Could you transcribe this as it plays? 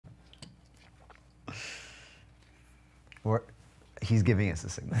He's giving us a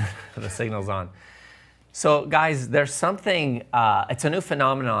signal. The signal's on. So guys, there's something, it's a new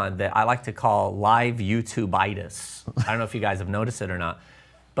phenomenon that I like to call live YouTube-itis. I don't know if you guys have noticed it or not,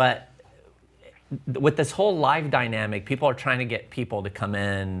 but with this whole live dynamic, people are trying to get people to come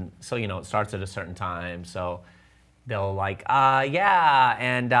in. So, you know, it starts at a certain time. So they'll like, yeah,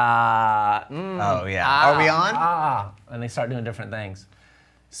 and oh yeah. Are we on? And they start doing different things.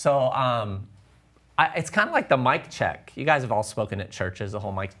 So it's kind of like the mic check. You guys have all spoken at churches, the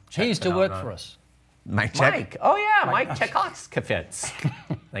whole mic check. He used to work for us. Mike check? Mike. Oh yeah, Mike Chekovskifitz,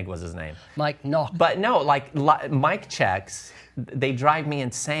 I think was his name. Mike Knock. But no, like mic checks, they drive me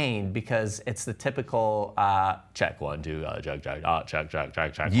insane because it's the typical check 1, 2,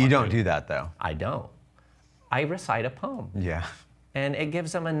 check. You don't do that though. I don't. I recite a poem. Yeah. And it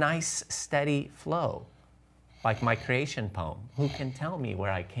gives them a nice, steady flow. Like my creation poem. Who can tell me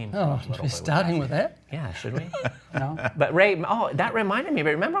where I came from? Oh, we're starting with that? Yeah, should we? No. But Ray, that reminded me.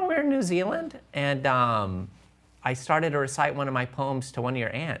 Remember when we were in New Zealand and I started to recite one of my poems to one of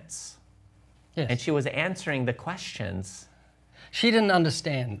your aunts? Yes. And she was answering the questions. She didn't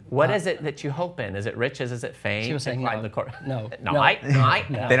understand. What is it that you hope in? Is it riches? Is it fame? She was saying no. No.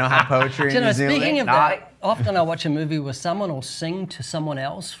 They don't have poetry in New Zealand? Speaking of that, often I watch a movie where someone will sing to someone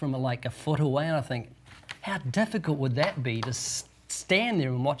else from like a foot away, and I think, how difficult would that be to stand there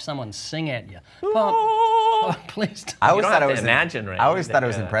and watch someone sing at you? Oh, please don't. I always thought it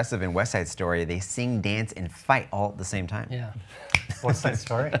was impressive in West Side Story. They sing, dance, and fight all at the same time. Yeah. West Side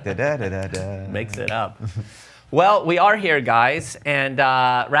Story? Makes it up. Well, we are here, guys, and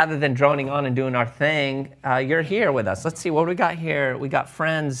rather than droning on and doing our thing, you're here with us. Let's see what we got here. We got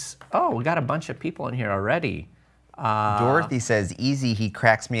friends. Oh, we got a bunch of people in here already. Dorothy says, easy, he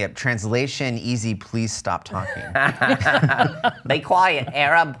cracks me up. Translation, easy, please stop talking. Be quiet,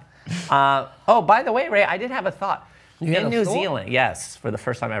 Arab. Oh, by the way, Ray, I did have a thought. In New Zealand, yes, for the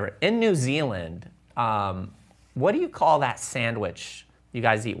first time ever. In New Zealand, what do you call that sandwich you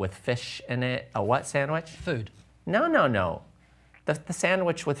guys eat with fish in it? A what sandwich? Food. No. The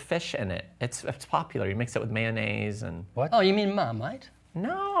sandwich with fish in it. It's popular. You mix it with mayonnaise and... What? Oh, you mean Marmite?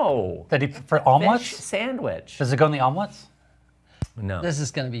 No. For omelets? Fish sandwich. Does it go in the omelets? No. This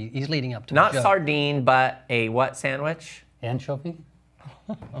is going to be, he's leading up to Not a joke. sardine, but a what sandwich? Anchovy?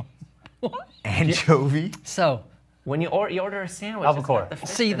 Anchovy? So, when you order a sandwich, Albacore. it's got the fish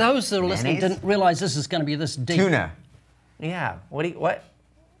see, in those that are listening Mayonnaise? didn't realize this is going to be this deep. Tuna. it. Yeah. What do you call it?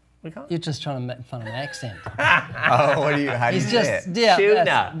 You're just trying to make fun of my accent. Oh, how do you He's say just, it? yeah.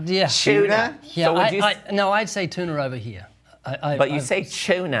 Tuna. Yeah. Tuna. Yeah, So would you, no, I'd say tuna over here. but you say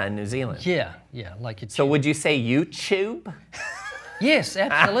tuna in New Zealand. Yeah, like it's. So would you say YouTube? Yes,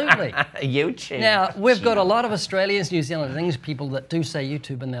 absolutely. YouTube. Now, we've got a lot of Australians, New Zealanders, people that do say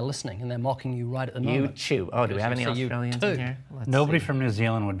YouTube and they're listening and they're mocking you right at the moment. YouTube. Oh, do we have any Say Australians YouTube. in here? Nobody from New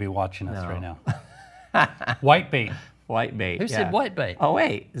Zealand would be watching us right now. Whitebait. Whitebait. Who said whitebait? Oh,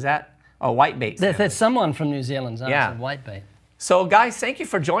 wait. Is that... Oh, whitebait. That's someone from New Zealand's answer, Yeah. whitebait. So, guys, thank you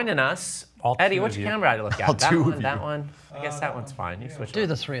for joining us. All Eddie, two which of you. camera do I look at? All That two one, of you. that one? I guess that one's fine. You switch Do on.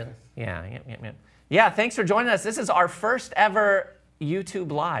 the three of them. Yeah. Yeah, thanks for joining us. This is our first ever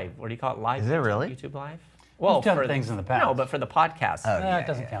YouTube Live. What do you call it? Live? Is it really? YouTube Live? We've done things in the past. No, but for the podcast. It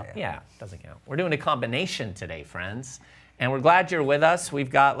doesn't count. Yeah, doesn't count. We're doing a combination today, friends. And we're glad you're with us. We've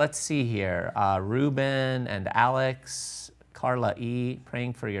got, let's see here, Ruben and Alex, Carla E,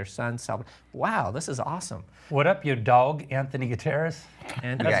 praying for your son. Wow, this is awesome. What up, you dog, Anthony Gutierrez?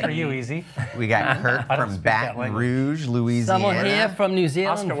 And That's for you, Easy. We got Kirk I don't from speak that Baton language. Rouge, Louisiana. Someone here from New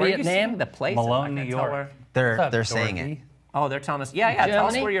Zealand, Oscar, where are you Vietnam. seeing the place? Malone, I New can't tell York. where- They're saying it. Dorothy? Oh, they're telling us. Yeah, tell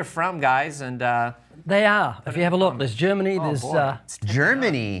us Germany? where you're from, guys. And They are. If you have a look, there's Germany, there's... boy.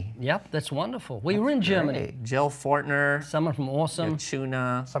 Germany. Yep, that's wonderful. We were in Germany. Jill Fortner, Someone from Awesome.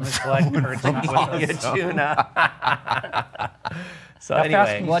 Tuna. Somebody's glad Kurt's not with us. Tuna. So How fast anyway.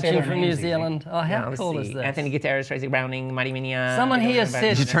 can you say Watching their from New names, Easy? Zealand. Oh, how let's cool see. is this? Anthony Gutierrez, Tracy Browning, Mighty Minia. Someone here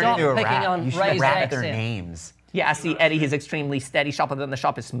said You turn stop into a picking rap. on You should Ray's rap their accent. names. Yeah, I see Eddie. He's extremely steady. Sharper than the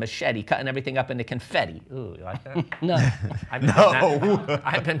sharpest machete, cutting everything up into confetti. Ooh, you like that? No.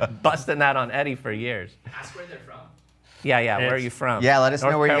 I've been busting that on Eddie for years. Ask where they're from. Yeah. Where are you from? Yeah, let us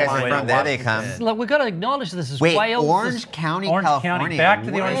know North where you guys are Carolina, from. There they come. Washington. Look, we've got to acknowledge this is Wait, Wales. Orange County, Orange County, California. back to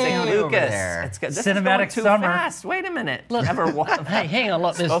the Orange Way County. over Lucas. there. It's good. This Cinematic is going too summer. fast. Wait a minute. Look. Never won. Hey, hang on.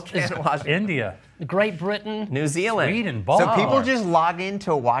 Look, there's Spokane, Washington. India. Great Britain. New Zealand. Sweden, So Baltimore. people just log in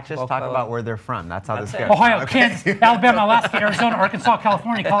to watch us talk Baltimore. about where they're from. That's how this That's goes. it. Ohio, Kansas, Alabama, Alaska, Arizona, Arkansas,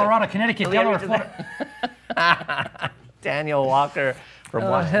 California, Colorado, Connecticut, Delaware, Florida. Daniel Walker from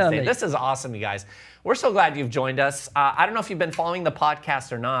Washington honey. State. This is awesome, you guys. We're so glad you've joined us. I don't know if you've been following the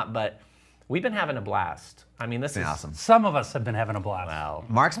podcast or not, but We've been having a blast. I mean, this is awesome. Some of us have been having a blast. Wow.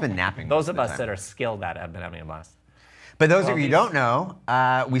 Mark's been napping. Those of us that are skilled at it have been having a blast. But those of you who don't know,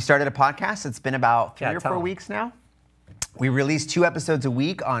 we started a podcast. It's been about 3 or 4 weeks now. We release 2 episodes a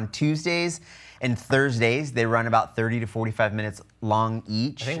week on Tuesdays and Thursdays. They run about 30 to 45 minutes long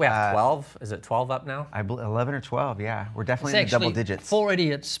each. I think we have 12. Is it 12 up now? 11 or 12, yeah. We're definitely It's in the double actually digits. 4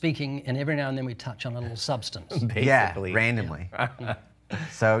 idiots speaking, and every now and then we touch on a little substance. Basically. Yeah, randomly.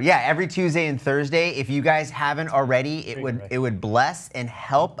 So yeah, every Tuesday and Thursday. If you guys haven't already, it would bless and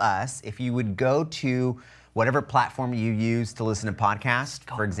help us if you would go to whatever platform you use to listen to podcasts.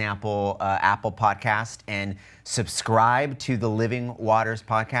 For example, Apple Podcast, and subscribe to the Living Waters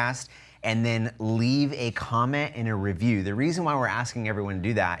podcast, and then leave a comment and a review. The reason why we're asking everyone to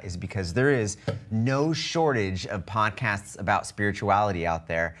do that is because there is no shortage of podcasts about spirituality out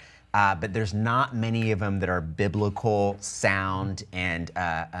there. But there's not many of them that are biblical, sound, and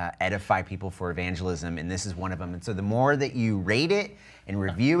edify people for evangelism, and this is one of them. And so the more that you rate it and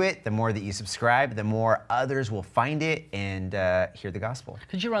review it, the more that you subscribe, the more others will find it and hear the gospel.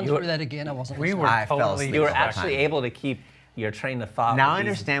 Could you run through that again? I wasn't listening. I fell asleep. You were the whole actually time. able to keep your train of thought. Now I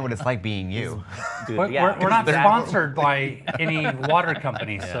understand what it's like being you. Dude, We're not sponsored by any water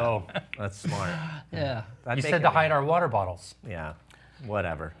company, so. That's smart. Yeah. You said to hide our water bottles. Yeah,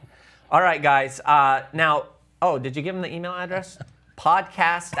 whatever. All right, guys. Now, did you give them the email address?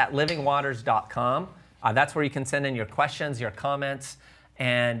 podcast@livingwaters.com. That's where you can send in your questions, your comments,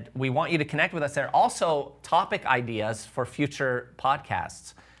 and we want you to connect with us there. Also, topic ideas for future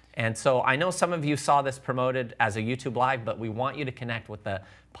podcasts. And so I know some of you saw this promoted as a YouTube Live, but we want you to connect with the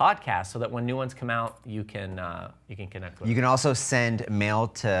podcast so that when new ones come out, you can connect with You them. can also send mail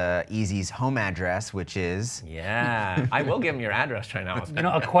to Easy's home address, which is... Yeah, I will give them your address right now. You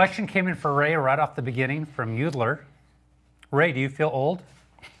know, a question came in for Ray right off the beginning from Udler. Ray, do you feel old?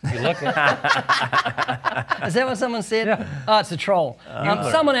 You look it. Is that what someone said? Yeah. Oh, it's a troll.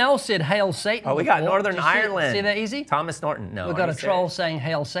 Someone else said Hail Satan. Oh, we got before. Northern Did you Ireland. See that easy? Thomas Norton. No. We've are got you a troll serious? saying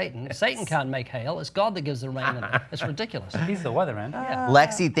Hail Satan. Satan can't make hail. It's God that gives the rain. And it's ridiculous. He's the weatherman.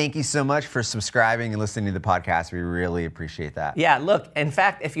 Lexi, thank you so much for subscribing and listening to the podcast. We really appreciate that. Yeah, look, in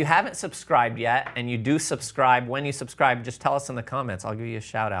fact, if you haven't subscribed yet and you do subscribe, when you subscribe, just tell us in the comments. I'll give you a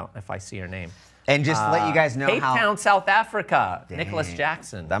shout out if I see your name. And just let you guys know Cape how... Town, South Africa, Dang. Nicholas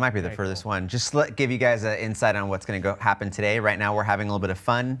Jackson. That might be the Very furthest cool. one. Just give you guys an insight on what's going to happen today. Right now, we're having a little bit of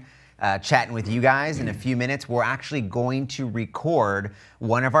fun chatting with you guys. In a few minutes, we're actually going to record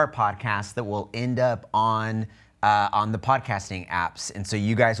one of our podcasts that will end up on the podcasting apps. And so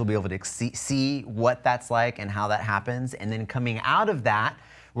you guys will be able to see what that's like and how that happens. And then coming out of that,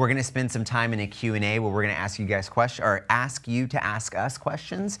 we're going to spend some time in a Q&A where we're going to ask you guys questions, or ask you to ask us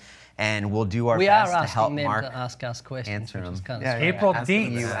questions, and we'll do our best to help Mark to ask us questions. answer Which them. is kind of Yeah, strange. April ask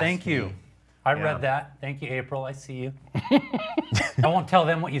Dietz, you, thank ask you. me. I Yeah. read that. Thank you, April. I see you. I won't tell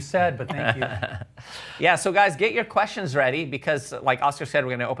them what you said, but thank you. Yeah, so guys, get your questions ready because, like Oscar said,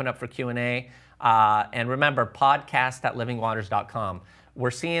 we're going to open up for Q&A. And remember, podcast@livingwaters.com. We're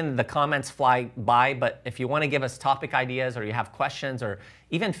seeing the comments fly by, but if you want to give us topic ideas or you have questions or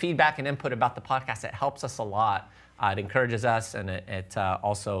even feedback and input about the podcast, it helps us a lot. It encourages us, and it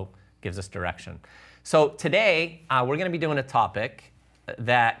also gives us direction. So today, we're going to be doing a topic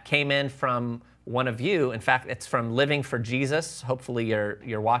that came in from one of you. In fact, it's from Living for Jesus. Hopefully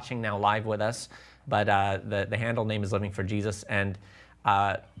you're watching now live with us, but the handle name is Living for Jesus. And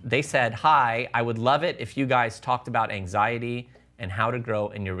they said, hi, I would love it if you guys talked about anxiety and how to grow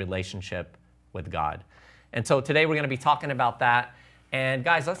in your relationship with God. And so today we're going to be talking about that. And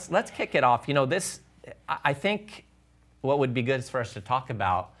guys, let's kick it off. You know, I think what would be good is for us to talk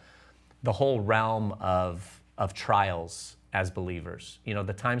about the whole realm of trials as believers. You know,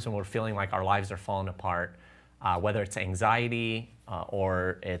 the times when we're feeling like our lives are falling apart, whether it's anxiety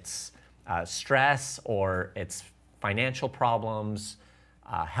or it's stress or it's financial problems,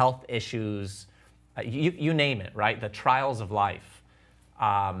 health issues, you name it, right? The trials of life.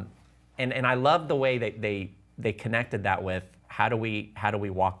 And I love the way that they connected that with how do we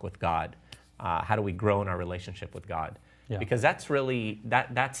walk with God? How do we grow in our relationship with God? Yeah. Because that's really,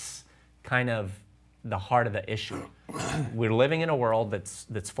 that's kind of the heart of the issue. We're living in a world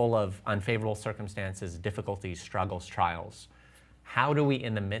that's full of unfavorable circumstances, difficulties, struggles, trials. How do we,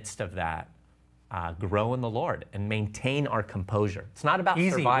 in the midst of that, grow in the Lord and maintain our composure? It's not about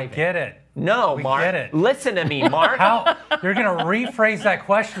Easy, surviving. we get it. No, We Mark. get it. Listen to me, Mark. How you're going to rephrase that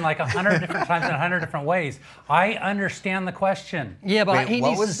question like 100 different times in 100 different ways. I understand the question. Yeah, but Wait, he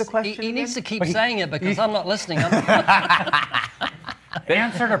what needs was to, the question he needs to again? keep saying it because I'm not listening.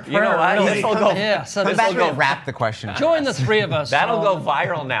 answer to prayer. You know what? Really. This will go. Yeah, so Put this back three- and wrap the question. join the three of us. That'll go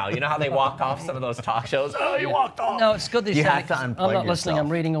viral now. You know how they walk off some of those talk shows? Oh, you walked off. No, it's good that You said have it, to 'cause unplug I'm not listening. yourself. I'm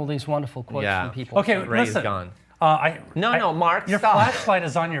reading all these wonderful quotes Yeah. from people. Okay, Ray's listen. gone. No, Mark, Your stop. flashlight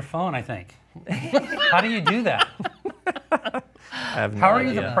is on your phone, I think. How do you do that? I have no How are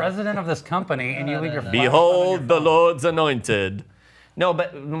you idea. the president of this company and you leave your flashlight on your Behold the phone? Lord's anointed. No,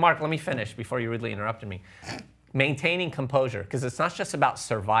 but Mark, let me finish before you rudely interrupted me. Maintaining composure, because it's not just about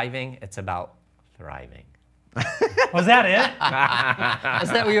surviving, it's about thriving. Was that it?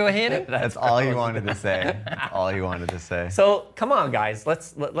 Is that what you were hearing? That's all he wanted to say. That's all he wanted to say. So come on, guys,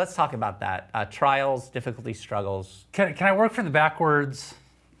 let's talk about that. Trials, difficulties, struggles. Can I work from the backwards,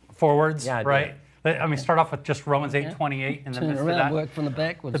 forwards, Yeah, do right? I mean, start off with just Romans 8:28 in the Turn midst of around, that. work from the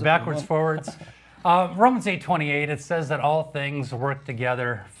backwards. The if you backwards, want. forwards. Romans 8:28, it says that all things work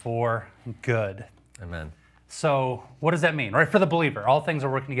together for good. Amen. So what does that mean, right? For the believer, all things are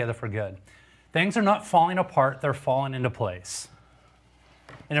working together for good. Things are not falling apart, they're falling into place.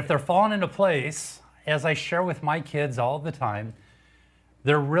 And if they're falling into place, as I share with my kids all the time,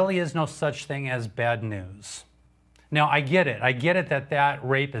 there really is no such thing as bad news. Now, I get it. I get it that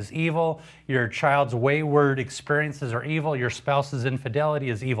rape is evil, your child's wayward experiences are evil, your spouse's infidelity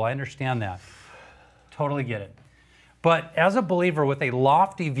is evil. I understand that. Totally get it. But as a believer with a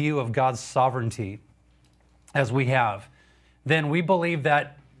lofty view of God's sovereignty, as we have, then we believe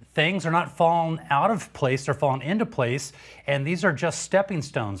that things are not falling out of place, they're falling into place, and these are just stepping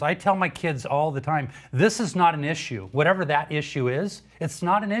stones. I tell my kids all the time, this is not an issue. Whatever that issue is, it's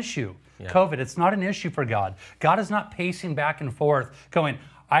not an issue. Yeah. COVID, it's not an issue for God. God is not pacing back and forth going,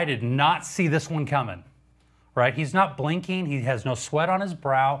 I did not see this one coming, right? He's not blinking. He has no sweat on his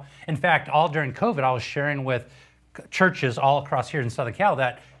brow. In fact, all during COVID, I was sharing with churches all across here in Southern Cal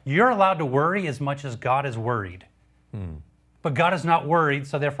that you're allowed to worry as much as God is worried. But God is not worried,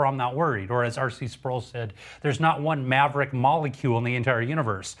 so therefore I'm not worried. Or as R.C. Sproul said, there's not one maverick molecule in the entire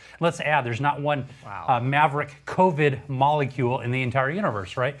universe. Let's add, there's not one maverick COVID molecule in the entire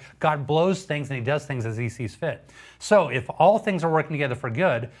universe, right? God blows things and he does things as he sees fit. So if all things are working together for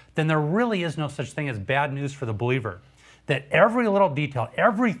good, then there really is no such thing as bad news for the believer. That every little detail,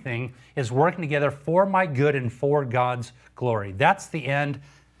 everything is working together for my good and for God's glory. That's the end.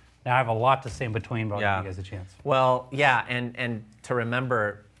 Now I have a lot to say in between, but I'll give you guys a chance. Well, yeah, and to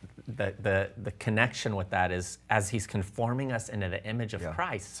remember the connection with that is as he's conforming us into the image of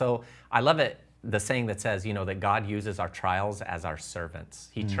Christ. So I love it, the saying that says, you know, that God uses our trials as our servants.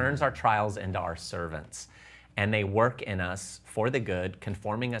 He turns our trials into our servants. And they work in us for the good,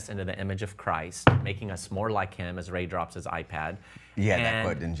 conforming us into the image of Christ, making us more like him as Ray drops his iPad. You had that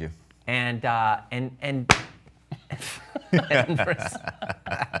quote, didn't you? And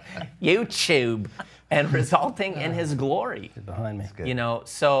YouTube, and resulting in his glory. Behind me. You know,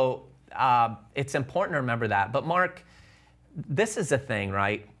 so it's important to remember that. But Mark, this is the thing,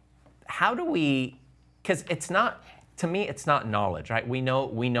 right? How do we, because it's not, to me, it's not knowledge, right? We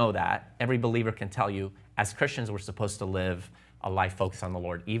know that. Every believer can tell you, as Christians, we're supposed to live a life focused on the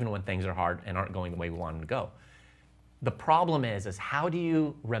Lord, even when things are hard and aren't going the way we want them to go. The problem is how do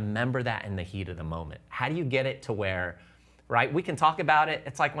you remember that in the heat of the moment? How do you get it to where, right, we can talk about it.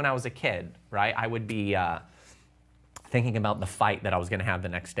 It's like when I was a kid, right? I would be thinking about the fight that I was going to have the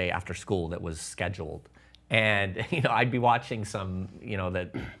next day after school that was scheduled. And, you know, I'd be watching some, you know, the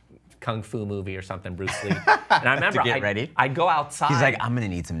Kung Fu movie or something, Bruce Lee. And I remember I'd go outside. He's like, I'm going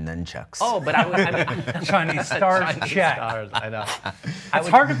to need some nunchucks. Oh, but I mean, Chinese stars check. stars, I know. It's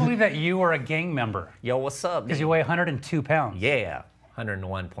hard to believe that you were a gang member Yo, what's up? because you weigh 102 pounds. Yeah,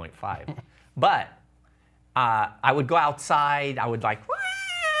 101.5. But I would go outside. I would like,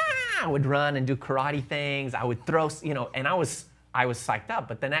 I would run and do karate things. I would throw, you know, and I was psyched up.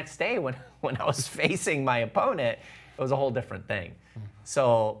 But the next day when I was facing my opponent, it was a whole different thing.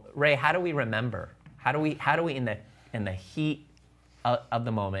 So Ray, how do we remember? How do we in the heat of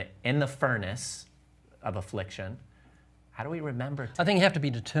the moment, in the furnace of affliction, how do we remember? I think you have to be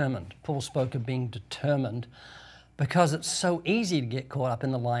determined. Paul spoke of being determined because it's so easy to get caught up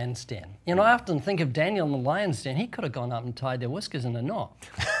in the lion's den. You know, I often think of Daniel in the lion's den. He could have gone up and tied their whiskers in a knot.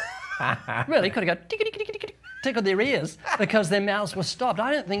 Really, he could have gone tickled their ears because their mouths were stopped.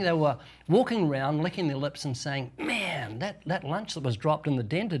 I don't think they were walking around licking their lips and saying, man, that lunch that was dropped in the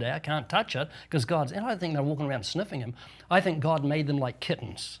den today, I can't touch it because God's, and I don't think they're walking around sniffing him. I think God made them like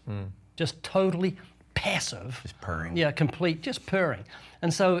kittens, just totally passive. Just purring. Yeah, complete, just purring.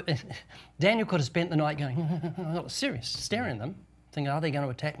 And so Daniel could have spent the night going, serious, staring at them, thinking, are they going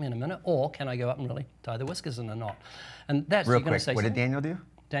to attack me in a minute? Or can I go up and really tie the whiskers in a knot? And that's Real you're going quick, to say what did something. Daniel do?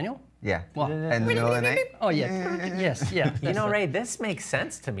 Daniel? Yeah. What? In the middle of the night? Oh, yeah. Yes, yeah. You know, Ray, this makes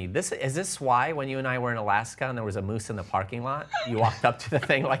sense to me. Is this why when you and I were in Alaska and there was a moose in the parking lot, you walked up to the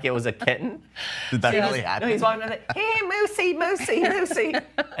thing like it was a kitten? Did that really happen? No, he's walking around like, hey, moosey, moosey, moosey.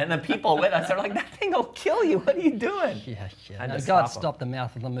 And the people with us are like, that thing will kill you. What are you doing? Yeah. I No, just God stop 'em. stopped the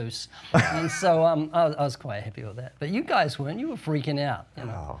mouth of the moose. And so I was quite happy with that. But you guys weren't. You were freaking out. You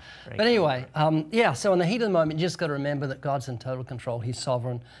know. But anyway, yeah, so in the heat of the moment, you just got to remember that God's in total control. He's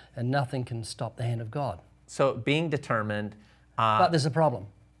sovereign, and nothing can stop the hand of God. So being determined. But there's a problem.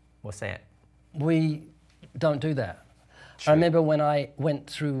 We'll say it. We don't do that. I remember when I went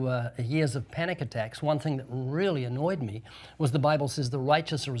through years of panic attacks, one thing that really annoyed me was the Bible says the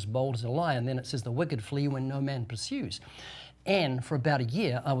righteous are as bold as a lion, then it says the wicked flee when no man pursues. And for about a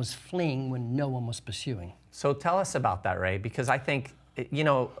year, I was fleeing when no one was pursuing. So tell us about that, Ray, because I think, you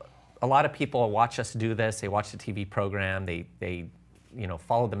know, a lot of people watch us do this, they watch the TV program, they you know,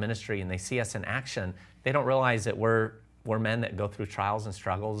 follow the ministry and they see us in action. They don't realize that we're men that go through trials and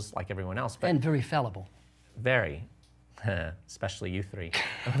struggles like everyone else. But And very fallible. very, especially you three.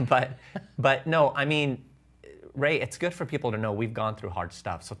 but no, I mean, Ray, it's good for people to know we've gone through hard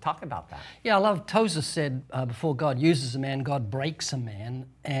stuff. So talk about that. Yeah, I love Tozer said, before God uses a man, God breaks a man,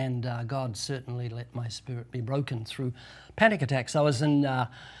 and God certainly let my spirit be broken through panic attacks. I was in the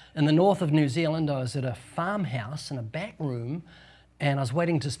north of New Zealand. I was at a farmhouse in a back room, and I was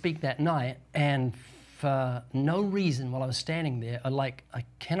waiting to speak that night, and for no reason while I was standing there, I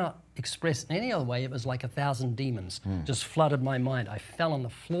cannot express in any other way, it was like 1,000 demons just flooded my mind. I fell on the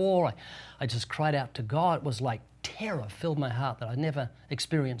floor, I just cried out to God. It was like terror filled my heart that I'd never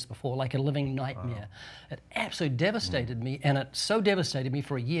experienced before, like a living nightmare. Wow. It absolutely devastated me, and it so devastated me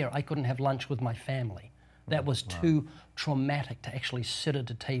for a year I couldn't have lunch with my family. That was too traumatic to actually sit at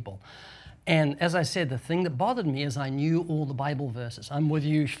a table. And as I said, the thing that bothered me is I knew all the Bible verses. I'm with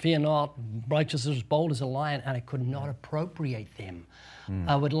you, fear not, righteous as bold as a lion, and I could not appropriate them.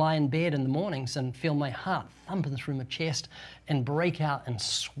 I would lie in bed in the mornings and feel my heart thumping through my chest and break out and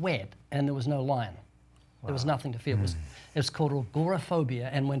sweat, and there was no lion. There was nothing to feel. It was called agoraphobia,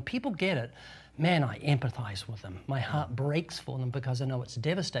 and when people get it, man, I empathize with them. My heart breaks for them because I know it's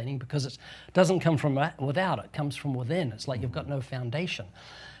devastating, because it doesn't come from without, it comes from within. It's like you've got no foundation.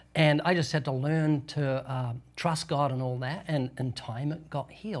 And I just had to learn to trust God and all that, and in time it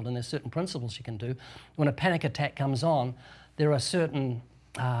got healed. And there's certain principles you can do. When a panic attack comes on, there are certain,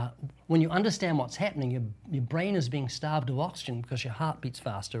 when you understand what's happening, your brain is being starved of oxygen because your heart beats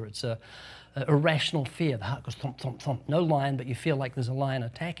faster. It's a irrational fear. The heart goes thump, thump, thump. No lion, but you feel like there's a lion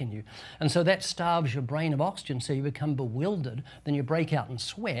attacking you. And so that starves your brain of oxygen, so you become bewildered, then you break out in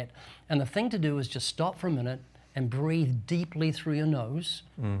sweat. And the thing to do is just stop for a minute and breathe deeply through your nose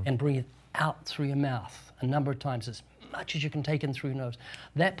and breathe out through your mouth a number of times, as much as you can take in through your nose.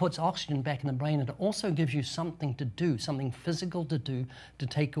 That puts oxygen back in the brain, and it also gives you something to do, something physical to do, to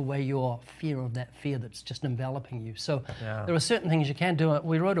take away your fear of that fear that's just enveloping you. So there are certain things you can do.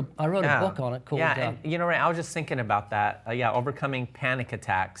 I wrote a book on it called... and you know, Ray, I was just thinking about that. Overcoming panic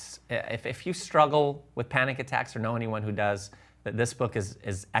attacks. If you struggle with panic attacks or know anyone who does, that this book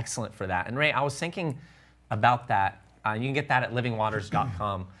is excellent for that. And Ray, I was thinking about that. You can get that at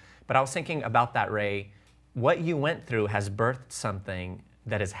livingwaters.com. But I was thinking about that, Ray. What you went through has birthed something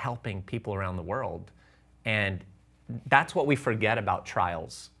that is helping people around the world. And that's what we forget about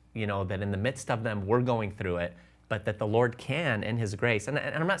trials, you know, that in the midst of them, we're going through it, but that the Lord can, in His grace. And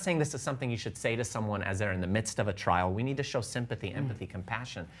I'm not saying this is something you should say to someone as they're in the midst of a trial. We need to show sympathy, empathy,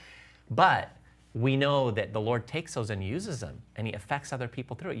 compassion. But we know that the Lord takes those and uses them, and He affects other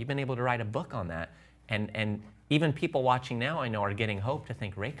people through it. You've been able to write a book on that. And even people watching now, I know, are getting hope to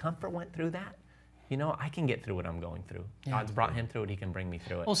think, Ray Comfort went through that? You know, I can get through what I'm going through. Yeah. God's brought him through it, He can bring me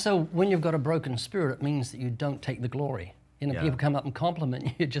through it. Also, when you've got a broken spirit, it means that you don't take the glory. You know, people come up and compliment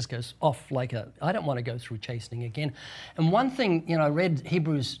you, it just goes off like I don't want to go through chastening again. And one thing, you know, I read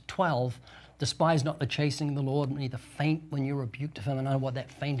Hebrews 12, despise not the chastening of the Lord, neither faint when you're rebuked of Him. And I know what that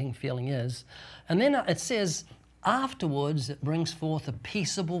fainting feeling is. And then it says, afterwards, it brings forth a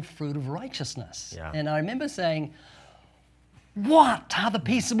peaceable fruit of righteousness. Yeah. And I remember saying, what are the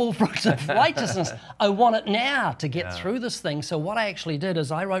peaceable fruits of righteousness? I want it now to get through this thing. So what I actually did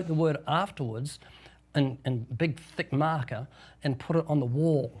is I wrote the word afterwards in big, thick marker and put it on the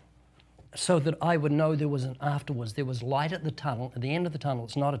wall so that I would know there was an afterwards. There was light at the tunnel. At the end of the tunnel,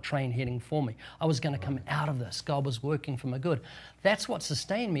 it's not a train heading for me. I was going to come out of this. God was working for my good. That's what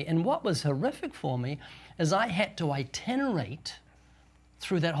sustained me. And what was horrific for me is I had to itinerate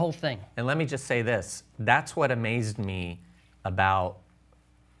through that whole thing. And let me just say this. That's what amazed me about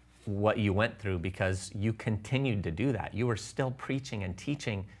what you went through, because you continued to do that. You were still preaching and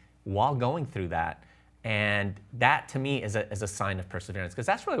teaching while going through that. And that to me is a sign of perseverance, because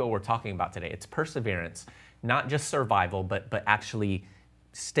that's really what we're talking about today. It's perseverance, not just survival, but actually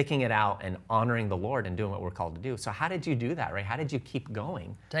sticking it out and honoring the Lord and doing what we're called to do. So how did you do that, right? How did you keep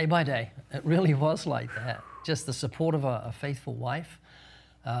going? Day by day. It really was like that. Just the support of a faithful wife.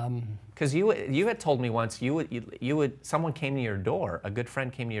 Because you had told me once someone came to your door, a good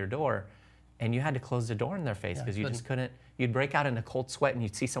friend came to your door, and you had to close the door in their face because you just couldn't. You'd break out in a cold sweat and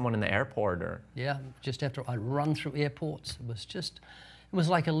you'd see someone in the airport or. Yeah, just after I'd run through airports, it was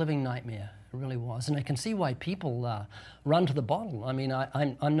like a living nightmare. It really was, and I can see why people run to the bottle. I mean,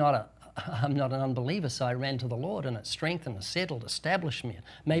 I'm not an unbeliever, so I ran to the Lord, and it strengthened, it settled, established me, it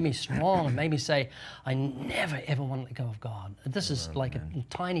made me strong, and made me say, I never ever want to let go of God. This is like a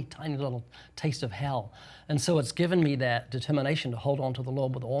tiny, tiny little taste of hell. And so it's given me that determination to hold on to the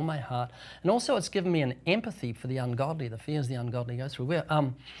Lord with all my heart. And also it's given me an empathy for the ungodly, the fears the ungodly go through. Let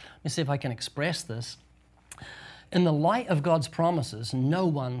me see if I can express this. In the light of God's promises, no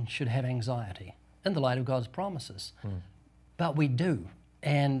one should have anxiety. In the light of God's promises. But we do.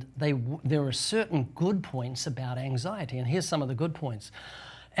 And there are certain good points about anxiety, and here's some of the good points.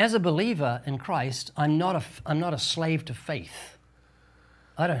 As a believer in Christ, I'm not a slave to faith.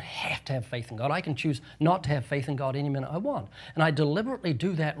 I don't have to have faith in God. I can choose not to have faith in God any minute I want. And I deliberately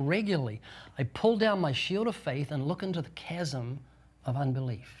do that regularly. I pull down my shield of faith and look into the chasm of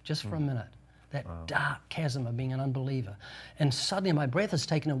unbelief, just for a minute. That dark chasm of being an unbeliever. And suddenly my breath is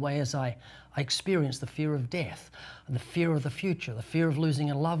taken away as I experience the fear of death, the fear of the future, the fear of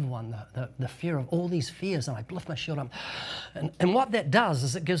losing a loved one, the fear of all these fears, and I lift my shield up. And what that does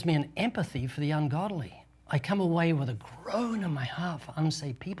is it gives me an empathy for the ungodly. I come away with a groan in my heart for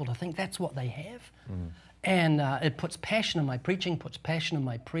unsaved people to think that's what they have. And it puts passion in my preaching, puts passion in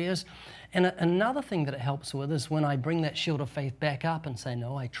my prayers. And another thing that it helps with is when I bring that shield of faith back up and say,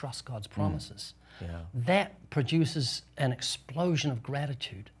 no, I trust God's promises. That produces an explosion of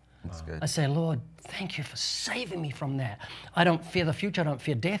gratitude. That's good. I say, Lord, thank you for saving me from that. I don't fear the future. I don't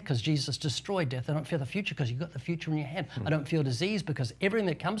fear death because Jesus destroyed death. I don't fear the future because you've got the future in your hand. I don't fear disease because everything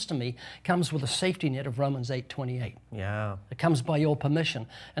that comes to me comes with a safety net of Romans 8:28. Yeah. It comes by your permission.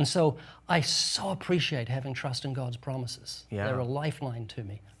 And so I so appreciate having trust in God's promises. Yeah. They're a lifeline to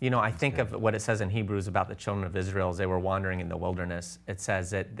me. You know, I think of what it says in Hebrews about the children of Israel as they were wandering in the wilderness. It says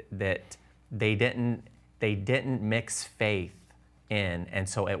that they didn't mix faith in, and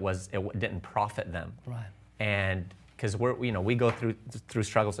so it didn't profit them. Right. And because we go through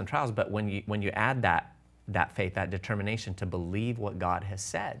struggles and trials, but when you add that faith, that determination to believe what God has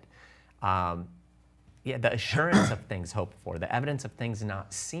said, the assurance of things hoped for, the evidence of things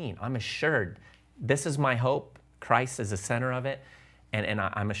not seen. I'm assured this is my hope. Christ is the center of it, and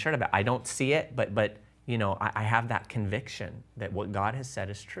I'm assured of it. I don't see it, but I have that conviction that what God has said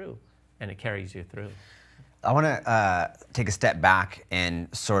is true, and it carries you through. I want to take a step back and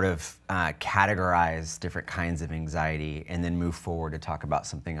sort of categorize different kinds of anxiety and then move forward to talk about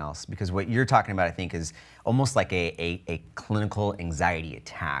something else. Because what you're talking about, I think, is almost like a clinical anxiety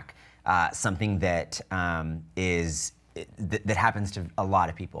attack, something that that happens to a lot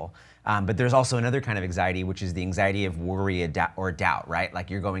of people. But there's also another kind of anxiety, which is the anxiety of worry or doubt, right? Like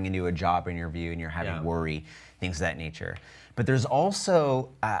you're going into a job interview and you're having worry, things of that nature. But there's also,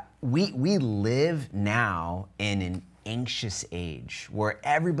 we live now in an anxious age where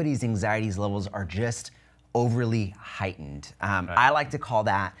everybody's anxieties levels are just overly heightened. I like to call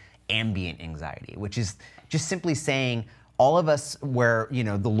that ambient anxiety, which is just simply saying all of us where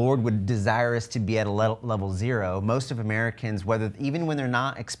the Lord would desire us to be at a level 0, most of Americans, even when they're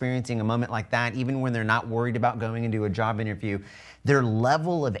not experiencing a moment like that, even when they're not worried about going into a job interview, their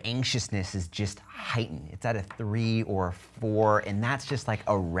level of anxiousness is just heightened. It's at a 3 or a 4, and that's just like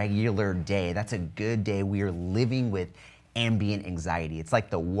a regular day. That's a good day. We are living with ambient anxiety. It's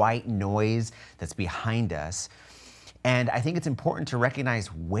like the white noise that's behind us. And I think it's important to recognize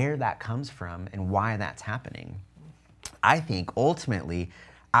where that comes from and why that's happening. I think ultimately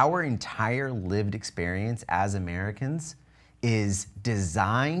our entire lived experience as Americans is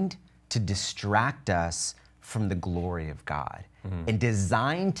designed to distract us from the glory of God and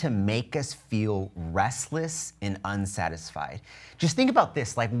designed to make us feel restless and unsatisfied. Just think about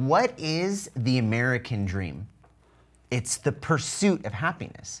this, like what is the American dream? It's the pursuit of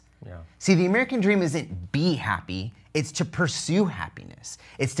happiness. Yeah. See, the American dream isn't be happy, it's to pursue happiness.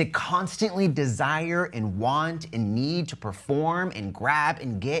 It's to constantly desire and want and need to perform and grab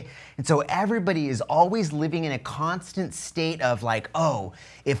and get. And so everybody is always living in a constant state of like, oh,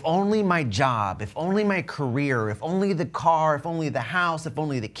 if only my job, if only my career, if only the car, if only the house, if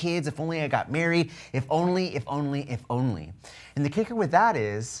only the kids, if only I got married, if only, if only, if only. And the kicker with that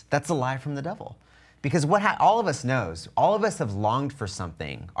is, that's a lie from the devil. Because all of us knows, all of us have longed for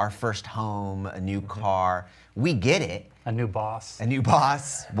something, our first home, a new car. We get it. A new boss. A new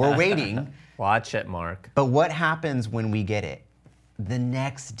boss. We're waiting. Watch it, Mark. But what happens when we get it? The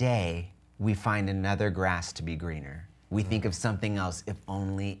next day, we find another grass to be greener. We think of something else, if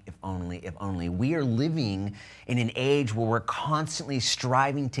only, if only, if only. We are living in an age where we're constantly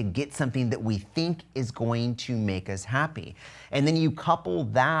striving to get something that we think is going to make us happy. And then you couple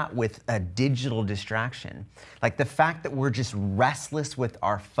that with a digital distraction. Like the fact that we're just restless with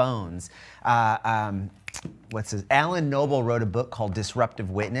our phones. What's his? Alan Noble wrote a book called Disruptive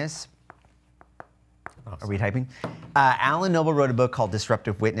Witness. Are we typing? Alan Noble wrote a book called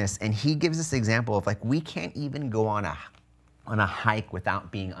Disruptive Witness, and he gives this example of like, we can't even go on a hike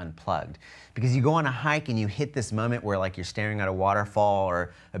without being unplugged. Because you go on a hike and you hit this moment where like you're staring at a waterfall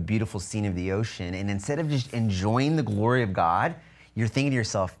or a beautiful scene of the ocean, and instead of just enjoying the glory of God, you're thinking to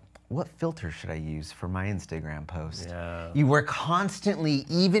yourself, what filter should I use for my Instagram post? Yeah. You were constantly,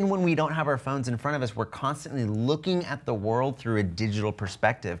 even when we don't have our phones in front of us, we're constantly looking at the world through a digital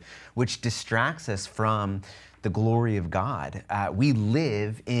perspective, which distracts us from the glory of God. We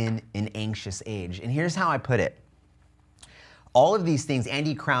live in an anxious age. And here's how I put it. All of these things,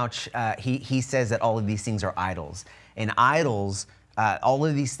 Andy Crouch, he says that all of these things are idols. And idols, all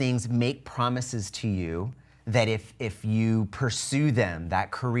of these things make promises to you that if you pursue them, that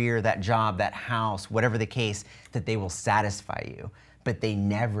career, that job, that house, whatever the case, that they will satisfy you. But they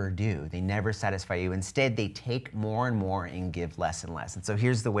never do. They never satisfy you. Instead, they take more and more and give less and less. And so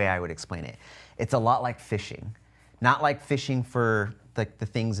here's the way I would explain it. It's a lot like fishing. Not like fishing for the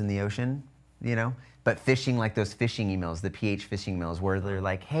things in the ocean, you know, but fishing like those fishing emails, the PH phishing emails, where they're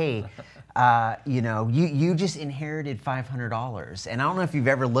like, hey, you know, you just inherited $500. And I don't know if you've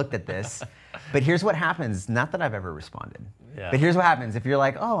ever looked at this, but here's what happens. Not that I've ever responded. Yeah. But here's what happens. If you're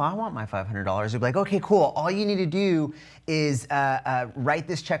like, oh, I want my $500, you'll be like, okay, cool. All you need to do is write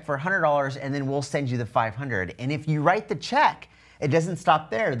this check for $100 and then we'll send you the $500. And if you write the check, it doesn't stop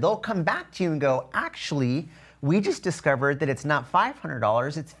there. They'll come back to you and go, actually, we just discovered that it's not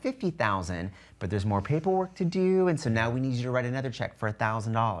 $500, it's $50,000, but there's more paperwork to do, and so now we need you to write another check for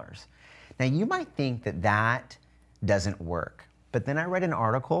 $1,000. Now you might think that that doesn't work, but then I read an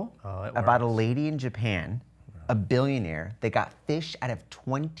article about a lady in Japan, a billionaire, that got fish out of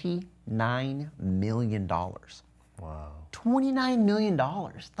 $29 million. Wow. $29 million.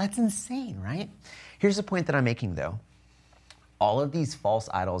 That's insane, right? Here's the point that I'm making though. All of these false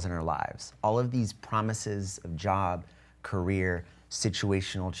idols in our lives, all of these promises of job, career,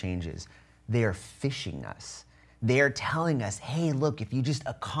 situational changes, they are fishing us. They are telling us, hey, look, if you just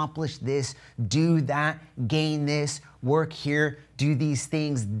accomplish this, do that, gain this, work here, do these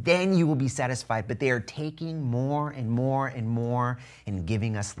things, then you will be satisfied. But they are taking more and more and more and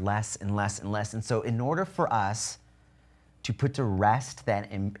giving us less and less and less. And so in order for us to put to rest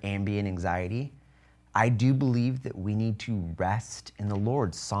that ambient anxiety, I do believe that we need to rest in the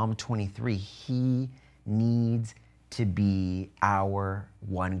Lord. Psalm 23, He needs to be our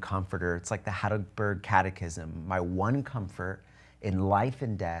one comforter. It's like the Heidelberg Catechism. My one comfort in life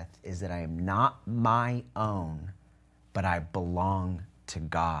and death is that I am not my own, but I belong to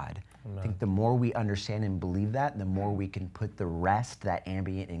God. Amen. I think the more we understand and believe that, the more we can put the rest, that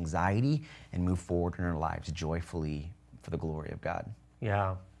ambient anxiety, and move forward in our lives joyfully for the glory of God.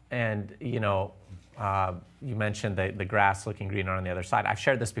 Yeah, and you know, you mentioned the grass looking greener on the other side. I've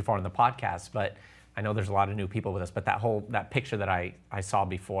shared this before on the podcast, but I know there's a lot of new people with us, but that picture that I saw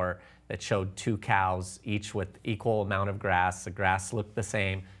before that showed two cows, each with equal amount of grass. The grass looked the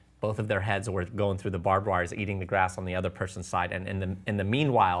same. Both of their heads were going through the barbed wires, eating the grass on the other person's side. And in the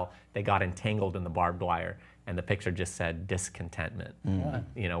meanwhile, they got entangled in the barbed wire. And the picture just said discontentment. Mm.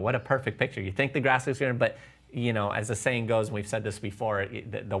 You know, what a perfect picture. You think the grass looks greener, but you know, as the saying goes, and we've said this before,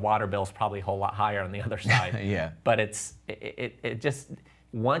 the water bill's probably a whole lot higher on the other side. Yeah. But it just,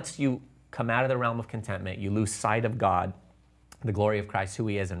 once you come out of the realm of contentment, you lose sight of God, the glory of Christ, who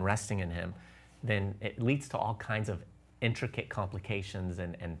He is, and resting in Him, then it leads to all kinds of intricate complications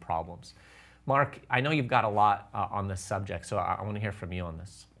and problems. Mark, I know you've got a lot on this subject, so I want to hear from you on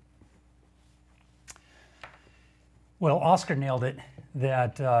this. Well, Oscar nailed it.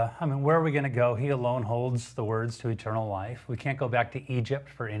 that, where are we going to go? He alone holds the words to eternal life. We can't go back to Egypt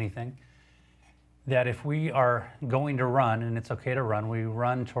for anything. That if we are going to run, and it's okay to run, we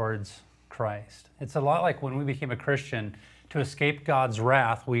run towards Christ. It's a lot like when we became a Christian. To escape God's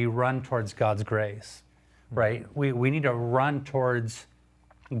wrath, we run towards God's grace, right? We need to run towards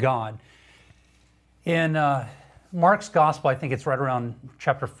God. In Mark's gospel, I think it's right around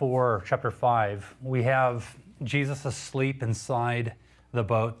chapter 4 or chapter 5, we have Jesus asleep inside the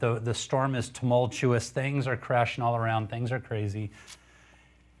boat. The storm is tumultuous. Things are crashing all around. Things are crazy.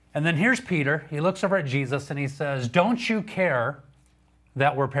 And then here's Peter. He looks over at Jesus and he says, "Don't you care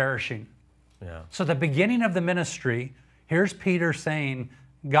that we're perishing?" Yeah. So the beginning of the ministry, here's Peter saying,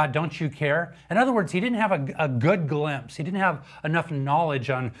 "God, don't you care?" In other words, he didn't have a good glimpse. He didn't have enough knowledge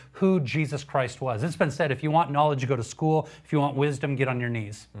on who Jesus Christ was. It's been said, if you want knowledge, you go to school. If you want wisdom, get on your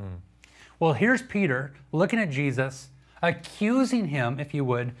knees. Well, here's Peter looking at Jesus, accusing him, if you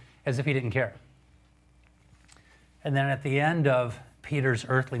would, as if he didn't care. And then at the end of Peter's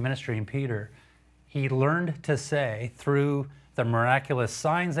earthly ministry in Peter, he learned to say, through the miraculous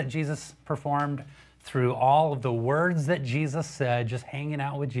signs that Jesus performed, through all of the words that Jesus said, just hanging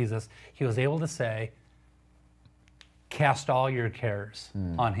out with Jesus, he was able to say, "Cast all your cares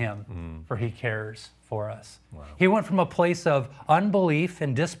on him, for he cares for us." Wow. He went from a place of unbelief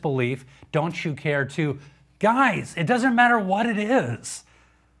and disbelief, "Don't you care?" to, "Guys, it doesn't matter what it is.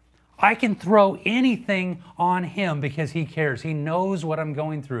 I can throw anything on him because he cares. He knows what I'm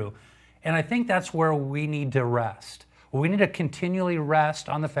going through." And I think that's where we need to rest. We need to continually rest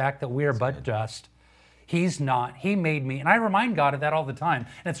on the fact that we are but dust. He's not. He made me. And I remind God of that all the time.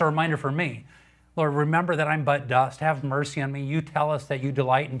 And it's a reminder for me. Lord, remember that I'm but dust. Have mercy on me. You tell us that you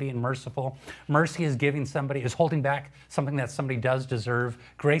delight in being merciful. Mercy is giving somebody, is holding back something that somebody does deserve.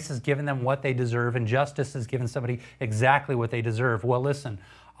 Grace is giving them what they deserve. And justice is giving somebody exactly what they deserve. Well, listen,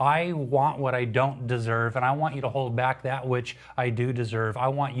 I want what I don't deserve, and I want you to hold back that which I do deserve. I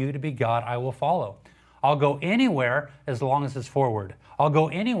want you to be God. I will follow. I'll go anywhere as long as it's forward. I'll go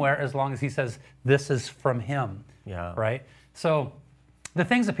anywhere as long as he says this is from him. Yeah. Right? So the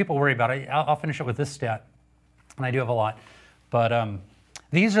things that people worry about, I'll finish it with this stat, and I do have a lot, but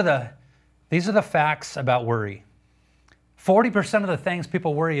these are the facts about worry. 40% of the things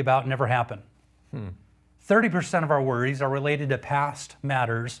people worry about never happen. 30% of our worries are related to past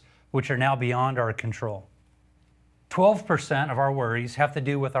matters which are now beyond our control. 12% of our worries have to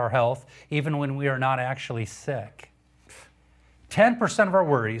do with our health, even when we are not actually sick. 10% of our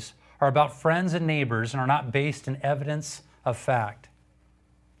worries are about friends and neighbors and are not based in evidence of fact.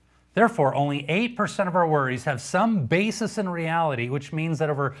 Therefore, only 8% of our worries have some basis in reality, which means that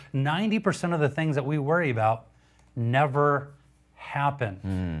over 90% of the things that we worry about never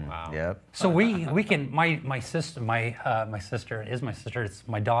happen. Wow. Yep. So we can, my sister is my sister, it's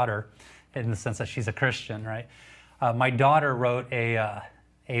my daughter, in the sense that she's a Christian, right? My daughter wrote a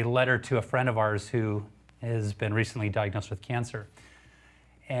letter to a friend of ours who has been recently diagnosed with cancer.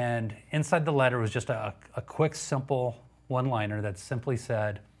 And inside the letter was just a quick, simple one-liner that simply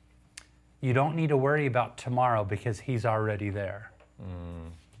said, "You don't need to worry about tomorrow because he's already there."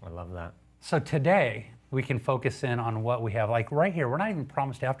 I love that. So today, we can focus in on what we have. Like right here, we're not even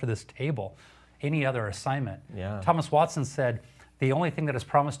promised after this table any other assignment. Yeah. Thomas Watson said, the only thing that is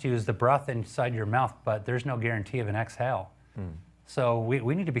promised to you is the breath inside your mouth, but there's no guarantee of an exhale. So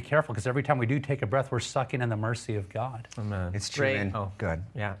we need to be careful, because every time we do take a breath, we're sucking in the mercy of God. Amen. It's true. Ray, And good.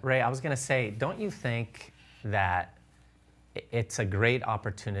 Yeah, Ray, I was going to say, don't you think that it's a great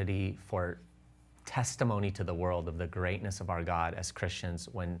opportunity for testimony to the world of the greatness of our God as Christians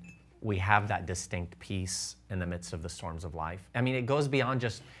when we have that distinct peace in the midst of the storms of life? I mean, it goes beyond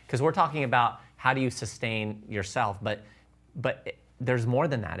just, because we're talking about how do you sustain yourself, but there's more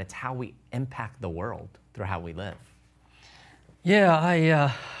than that. It's how we impact the world through how we live.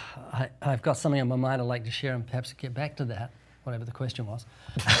 Yeah, I've got something on my mind I'd like to share, and perhaps get back to that, whatever the question was.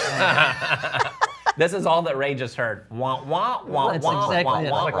 This is all that Ray just heard. Wah, wah, wah, That's wah, exactly wah,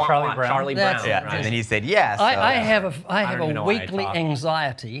 it. wah, Like wah, Charlie wah. Brown. Charlie That's Brown. it. Yeah, right. and then he said yes. I have don't even a know why I weekly talk.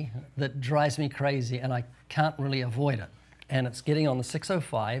 anxiety that drives me crazy, and I can't really avoid it. And it's getting on the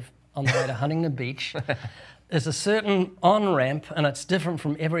 605 on the way to Huntington Beach. There's a certain on-ramp, and it's different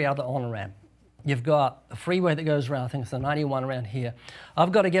from every other on-ramp. You've got a freeway that goes around, I think it's the 91 around here.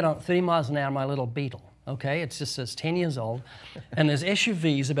 I've got to get on 30 miles an hour in my little Beetle, okay? It's 10 years old. And there's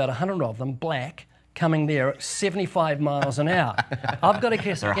SUVs, about 100 of them, black, coming there at 75 miles an hour. I've got to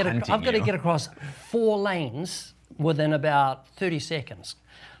get across 4 lanes within about 30 seconds.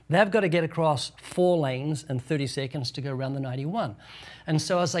 They've got to get across 4 lanes in 30 seconds to go around the 91. And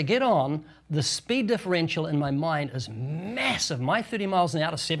so as I get on, the speed differential in my mind is massive. My 30 miles an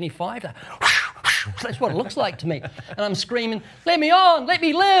hour to 75, that's what it looks like to me. And I'm screaming, let me on, let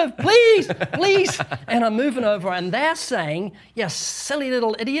me live, please, please. And I'm moving over and they're saying, you silly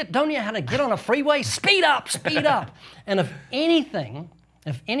little idiot, don't you know how to get on a freeway? Speed up, speed up. And if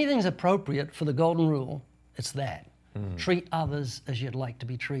anything's appropriate for the golden rule, it's that. Treat others as you'd like to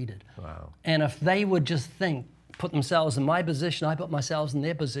be treated. Wow. And if they would just think, put themselves in my position, I put myself in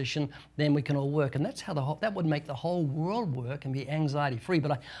their position, then we can all work. And that's how that would make the whole world work and be anxiety-free.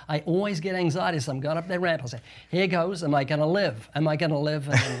 But I always get anxiety, so I'm going up that ramp. I'll say, here goes, am I going to live? Am I going to live?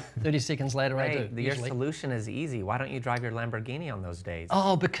 And then 30 seconds later, I do. Your solution is easy. Why don't you drive your Lamborghini on those days?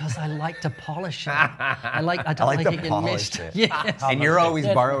 Oh, because I like to polish it. I don't like it getting messed. Yes. And you're always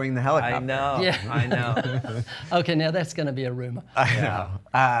borrowing the helicopter. I know, Yeah. I know. Okay, now that's going to be a rumor.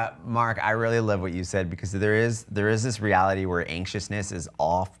 Mark, I really love what you said, because there is this reality where anxiousness is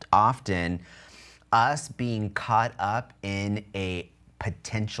often us being caught up in a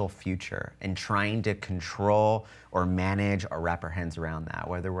potential future and trying to control or manage or wrap our hands around that.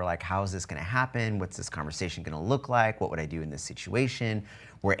 Whether we're like, how is this going to happen? What's this conversation going to look like? What would I do in this situation?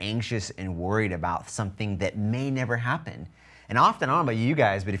 We're anxious and worried about something that may never happen. And often, I don't know about you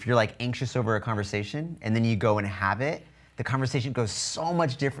guys, but if you're like anxious over a conversation and then you go and have it, the conversation goes so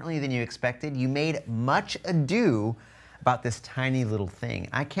much differently than you expected. You made much ado about this tiny little thing.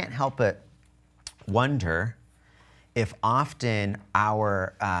 I can't help but wonder if often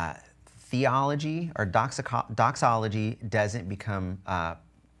our theology or doxology doesn't become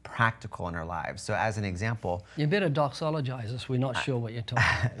practical in our lives. So as an example... You better doxologize us. We're not sure what you're talking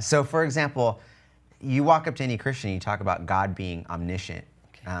about. So for example, you walk up to any Christian, you talk about God being omniscient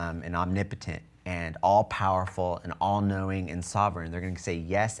and omnipotent and all-powerful and all-knowing and sovereign. They're going to say,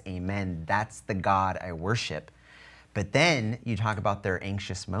 yes, amen, that's the God I worship. But then you talk about their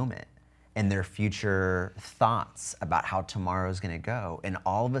anxious moment and their future thoughts about how tomorrow is going to go. And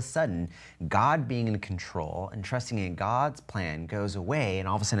all of a sudden, God being in control and trusting in God's plan goes away. And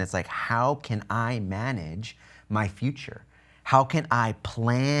all of a sudden, it's like, how can I manage my future? How can I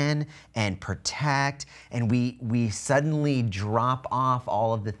plan and protect? And we suddenly drop off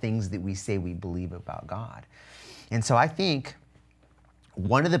all of the things that we say we believe about God. And so I think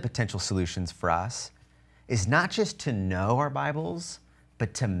one of the potential solutions for us is not just to know our Bibles,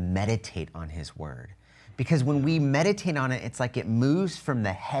 but to meditate on His Word. Because when we meditate on it, it's like it moves from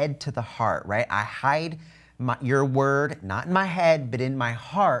the head to the heart, right? I hide your word, not in my head, but in my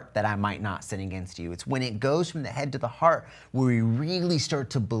heart, that I might not sin against you. It's when it goes from the head to the heart where we really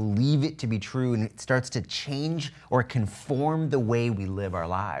start to believe it to be true, and it starts to change or conform the way we live our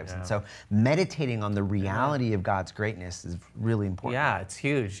lives. Yeah. And so meditating on the reality of God's greatness is really important. Yeah, it's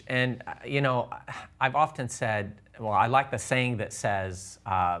huge. And, you know, I've often said, well, I like the saying that says,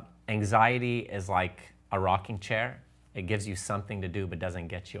 anxiety is like a rocking chair. It gives you something to do, but doesn't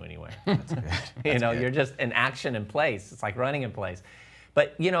get you anywhere. That's good. You know, you're just in action in place. It's like running in place.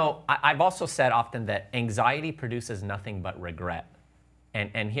 But, you know, I've also said often that anxiety produces nothing but regret.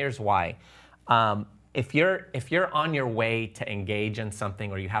 And here's why. If you're on your way to engage in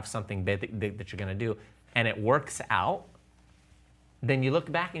something, or you have something big that you're going to do, and it works out, then you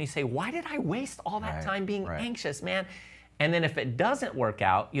look back and you say, why did I waste all that time being anxious, man? And then if it doesn't work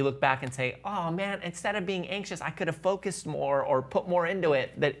out, you look back and say, oh man, instead of being anxious, I could have focused more or put more into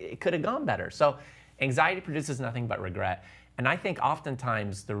it, that it could have gone better. So anxiety produces nothing but regret. And I think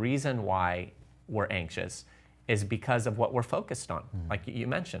oftentimes the reason why we're anxious is because of what we're focused on. Like you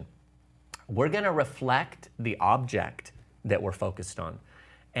mentioned, we're gonna reflect the object that we're focused on.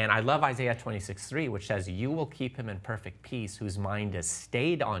 And I love Isaiah 26:3, which says, you will keep him in perfect peace whose mind is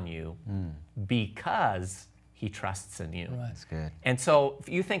stayed on you because he trusts in you. Right. That's good. And so if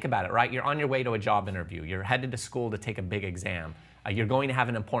you think about it, right? You're on your way to a job interview. You're headed to school to take a big exam. You're going to have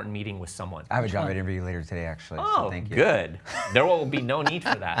an important meeting with someone. I have a job interview later today, actually. Oh, so thank you. Good. There will be no need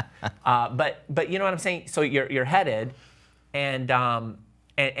for that. But you know what I'm saying? So you're headed, and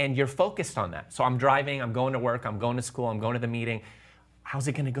you're focused on that. So I'm driving. I'm going to work. I'm going to school. I'm going to the meeting. How's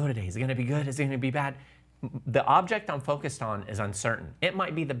it going to go today? Is it going to be good? Is it going to be bad? The object I'm focused on is uncertain. It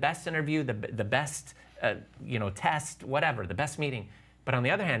might be the best interview, the best test, whatever, the best meeting. But on the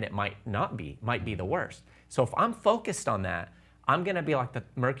other hand, it might not be, might be the worst. So if I'm focused on that, I'm gonna be like the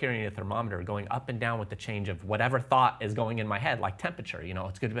mercury in a thermometer, going up and down with the change of whatever thought is going in my head, like temperature,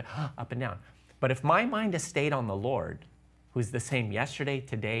 it's good to be up and down. But if my mind is stayed on the Lord, who's the same yesterday,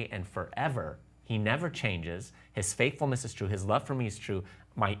 today, and forever, he never changes, his faithfulness is true, his love for me is true,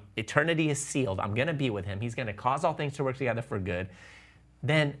 my eternity is sealed, I'm gonna be with him, he's gonna cause all things to work together for good,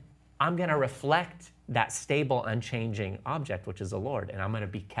 then I'm going to reflect that stable, unchanging object, which is the Lord, and I'm going to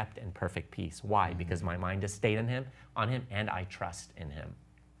be kept in perfect peace. Why? Because my mind is stayed on Him, and I trust in Him.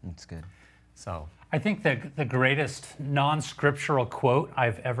 That's good. So I think the greatest non-scriptural quote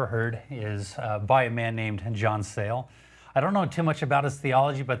I've ever heard is by a man named John Sale. I don't know too much about his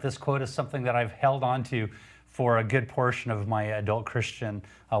theology, but this quote is something that I've held on to for a good portion of my adult Christian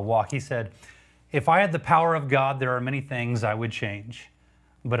walk. He said, "If I had the power of God, there are many things I would change.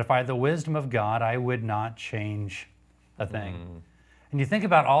 But if I had the wisdom of God, I would not change a thing." And you think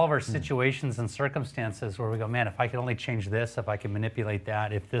about all of our situations and circumstances where we go, man, if I could only change this, if I could manipulate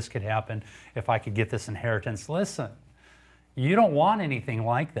that, if this could happen, if I could get this inheritance. Listen, you don't want anything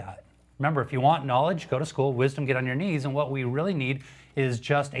like that. Remember, if you want knowledge, go to school, wisdom, get on your knees. And what we really need is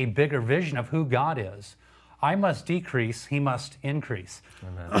just a bigger vision of who God is. I must decrease, He must increase.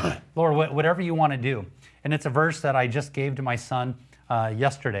 Lord, whatever you want to do. And it's a verse that I just gave to my son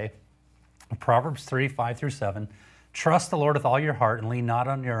yesterday, Proverbs 3, 5 through 7. "Trust the Lord with all your heart and lean not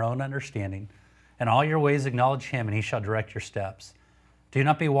on your own understanding. In all your ways acknowledge Him, and He shall direct your steps. Do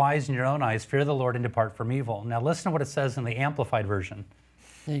not be wise in your own eyes. Fear the Lord and depart from evil." Now listen to what it says in the Amplified Version.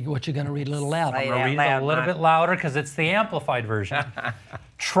 What you're going to read a little louder. Say I'm going to read it a little bit louder because it's the Amplified Version.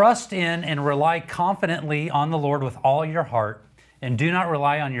 "Trust in and rely confidently on the Lord with all your heart, and do not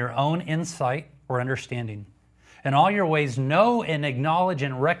rely on your own insight or understanding. In all your ways know and acknowledge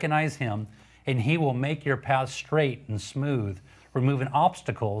and recognize Him, and He will make your path straight and smooth, removing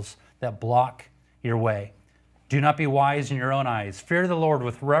obstacles that block your way. Do not be wise in your own eyes. Fear the Lord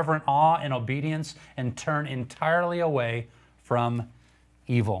with reverent awe and obedience, and turn entirely away from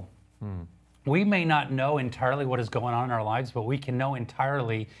evil." We may not know entirely what is going on in our lives, but we can know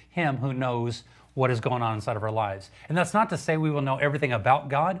entirely Him who knows what is going on inside of our lives. And that's not to say we will know everything about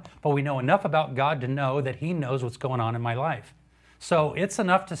God, but we know enough about God to know that He knows what's going on in my life. So it's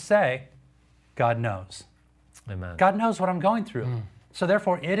enough to say, God knows. Amen. God knows what I'm going through. So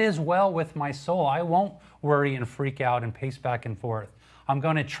therefore, it is well with my soul. I won't worry and freak out and pace back and forth. I'm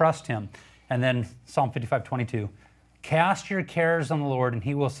going to trust Him. And then Psalm 55:22, "Cast your cares on the Lord, and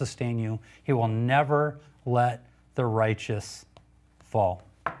He will sustain you. He will never let the righteous fall."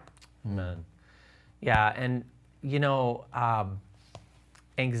 Amen. Yeah, and you know,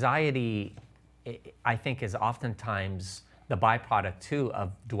 anxiety, I think, is oftentimes the byproduct too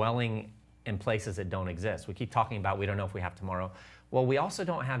of dwelling in places that don't exist. We keep talking about we don't know if we have tomorrow. Well, we also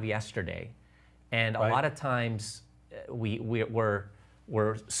don't have yesterday, and a lot of times we're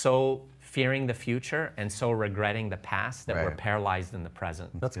so fearing the future and so regretting the past that we're paralyzed in the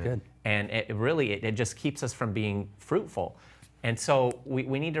present. That's good. And it just keeps us from being fruitful. And so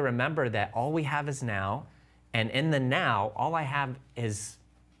we need to remember that all we have is now, and in the now, all I have is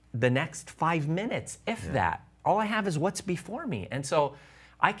the next 5 minutes, if that. All I have is what's before me. And so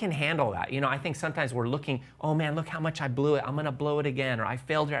I can handle that. You know, I think sometimes we're looking, oh man, look how much I blew it. I'm going to blow it again, or I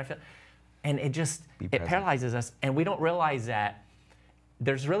failed here. And it paralyzes us. And we don't realize that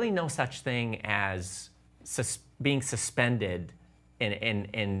there's really no such thing as being suspended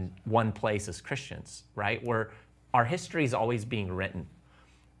in one place as Christians, right? Our history is always being written.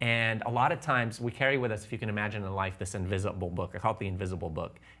 And a lot of times we carry with us, if you can imagine in life, this invisible book. I call it the invisible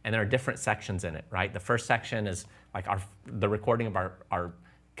book. And there are different sections in it, right? The first section is like the recording of our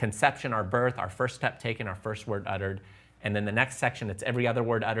conception, our birth, our first step taken, our first word uttered. And then the next section, it's every other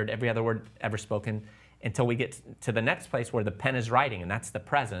word uttered, every other word ever spoken, until we get to the next place where the pen is writing, and that's the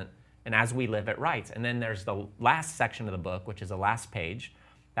present. And as we live, it writes. And then there's the last section of the book, which is the last page.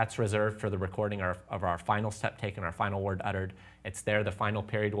 That's reserved for the recording of our final step taken, our final word uttered. It's there, the final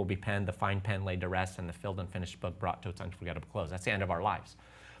period will be penned, the fine pen laid to rest, and the filled and finished book brought to its unforgettable close. That's the end of our lives.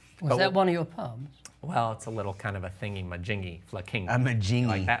 Was that one of your poems? Well, it's a little kind of a thingy, majingy, flakingy. A majingy.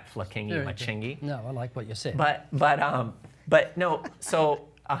 Like that, flakingy, machingy. No, I like what you said. But no, so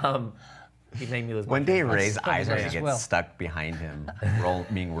he made me lose my One day That's Ray's probably eyes are going as to get well. stuck behind him,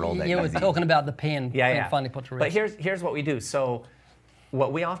 being rolled at you were easy. talking about the pen being finally put to rest. But here's what we do. So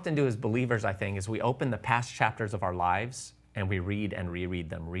what we often do as believers, I think, is we open the past chapters of our lives and we read and reread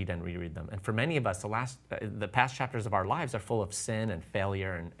them, read and reread them. And for many of us, the past chapters of our lives are full of sin and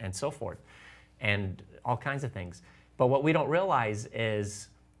failure and so forth, and all kinds of things. But what we don't realize is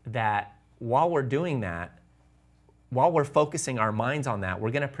that while we're doing that, while we're focusing our minds on that,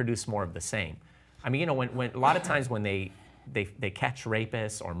 we're going to produce more of the same. I mean, you know, when a lot of times when they catch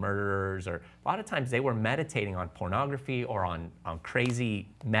rapists or murderers, or a lot of times they were meditating on pornography or on crazy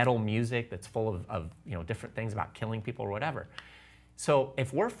metal music that's full of you know, different things about killing people or whatever. So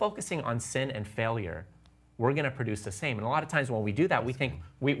if we're focusing on sin and failure, we're going to produce the same. And a lot of times when we do that, we think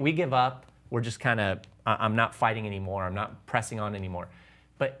we give up. We're just kind of, I'm not fighting anymore. I'm not pressing on anymore.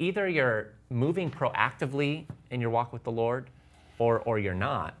 But either you're moving proactively in your walk with the Lord, or you're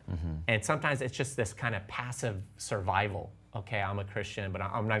not. And sometimes it's just this kind of passive survival. Okay, I'm a Christian, but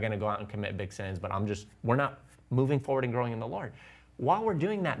I'm not going to go out and commit big sins, but we're not moving forward and growing in the Lord. While we're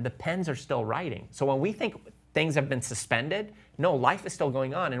doing that, the pens are still writing. So when we think things have been suspended, no, life is still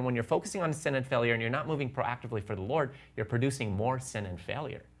going on. And when you're focusing on sin and failure and you're not moving proactively for the Lord, you're producing more sin and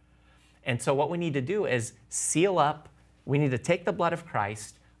failure. And so what we need to do is seal up. We need to take the blood of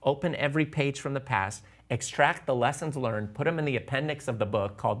Christ, open every page from the past, extract the lessons learned, put them in the appendix of the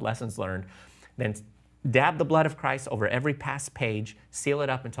book called Lessons Learned, then dab the blood of Christ over every past page, seal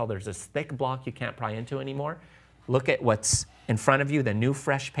it up until there's this thick block you can't pry into anymore. Look at what's in front of you, the new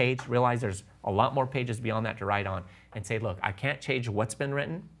fresh page, realize there's a lot more pages beyond that to write on, and say, look, I can't change what's been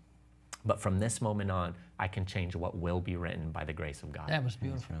written, but from this moment on, I can change what will be written by the grace of God. That was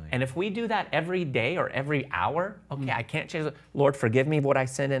beautiful. And if we do that every day or every hour, okay, I can't change it. Lord, forgive me what I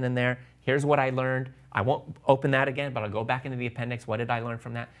sent in there. Here's what I learned. I won't open that again, but I'll go back into the appendix. What did I learn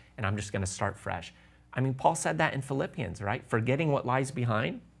from that? And I'm just going to start fresh. I mean, Paul said that in Philippians, right? Forgetting what lies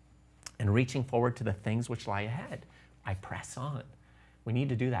behind and reaching forward to the things which lie ahead. I press on. We need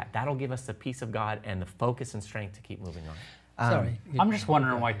to do that. That'll give us the peace of God and the focus and strength to keep moving on. Sorry. I'm just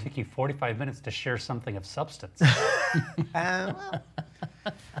wondering why it took you 45 minutes to share something of substance. Let's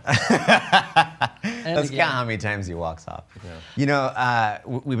count how many times he walks off. Yeah. You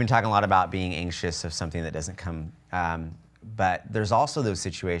know, we've been talking a lot about being anxious of something that doesn't come, but there's also those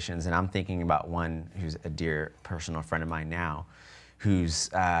situations, and I'm thinking about one who's a dear personal friend of mine now, who's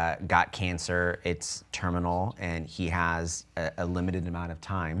got cancer. It's terminal, and he has a limited amount of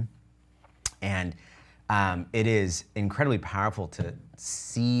time. And it is incredibly powerful to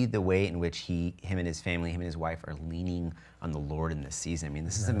see the way in which him and his family, him and his wife, are leaning on the Lord in this season. I mean,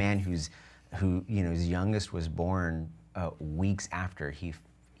 this is a man who, you know, his youngest was born weeks after he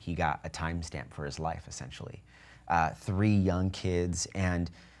got a timestamp for his life, essentially. 3 young kids, and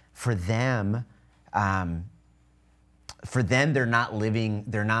for them, they're not living.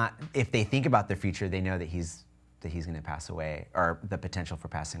 They're not. If they think about their future, they know that he's going to pass away, or the potential for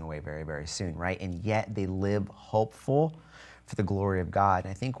passing away very, very soon, right? And yet they live hopeful for the glory of God.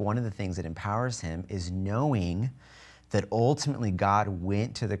 And I think one of the things that empowers him is knowing that ultimately God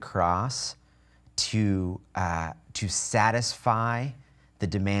went to the cross to satisfy the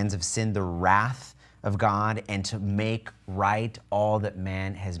demands of sin, the wrath of God, and to make right all that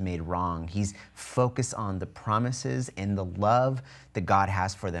man has made wrong. He's focused on the promises and the love that God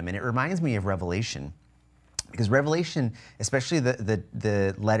has for them. And it reminds me of Revelation. Because Revelation, especially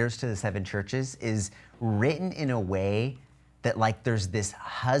the letters to the 7 churches, is written in a way that, like, there's this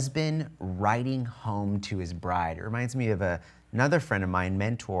husband writing home to his bride. It reminds me of another friend of mine,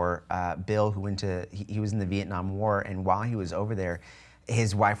 mentor, Bill, who he was in the Vietnam War, and while he was over there,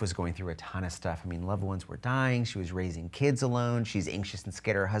 his wife was going through a ton of stuff. I mean, loved ones were dying. She was raising kids alone. She's anxious and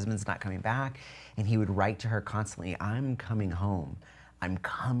scared her husband's not coming back. And he would write to her constantly, I'm coming home. I'm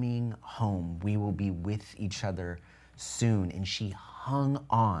coming home. We will be with each other soon. And she hung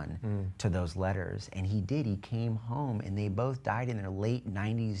on to those letters. And he did. He came home, and they both died in their late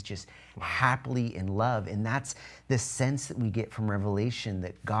 90s, just happily in love. And that's the sense that we get from Revelation,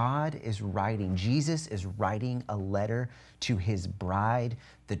 that God is writing, Jesus is writing a letter to his bride,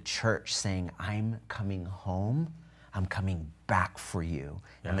 the church, saying, I'm coming home. I'm coming back for you.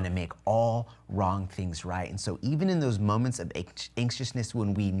 Yeah. I'm going to make all wrong things right. And so even in those moments of anxiousness,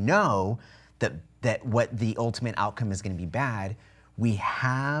 when we know that what the ultimate outcome is going to be bad, we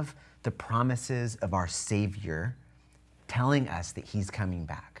have the promises of our Savior telling us that he's coming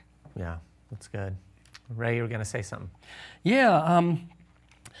back. Yeah, that's good. Ray, you were going to say something. Yeah,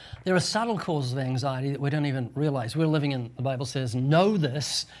 there are subtle causes of anxiety that we don't even realize. We're living in, the Bible says, know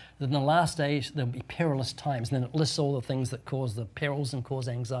this, that in the last days there'll be perilous times. And then it lists all the things that cause the perils and cause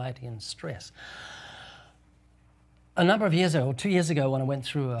anxiety and stress. A number of years ago, 2 years ago, when I went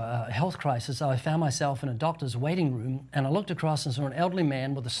through a health crisis, I found myself in a doctor's waiting room, and I looked across and saw an elderly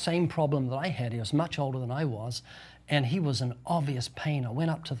man with the same problem that I had. He was much older than I was, and he was in obvious pain. I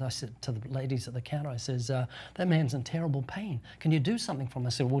went up to the ladies at the counter. I says, that man's in terrible pain. Can you do something for him? I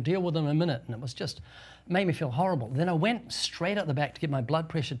said, we'll deal with him in a minute. And it was just, made me feel horrible. Then I went straight out the back to get my blood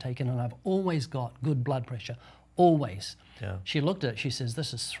pressure taken, and I've always got good blood pressure, always. Yeah. She looked at it, she says,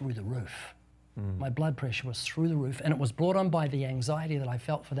 this is through the roof. My blood pressure was through the roof, and it was brought on by the anxiety that I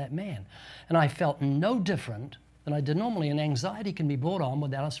felt for that man. And I felt no different than I did normally, and anxiety can be brought on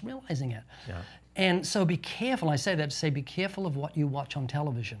without us realizing it. Yeah. And so be careful. I say that to say be careful of what you watch on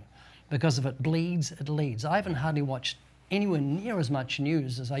television, because if it bleeds, it leads. I haven't hardly watched anywhere near as much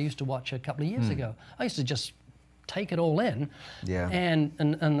news as I used to watch a couple of years ago. I used to just take it all in. Yeah. And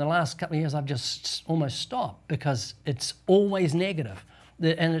in the last couple of years, I've just almost stopped because it's always negative.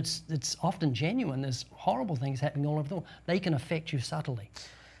 And it's often genuine. There's horrible things happening all over the world. They can affect you subtly.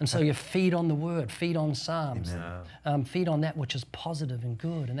 And so you feed on the Word, feed on Psalms, feed on that which is positive and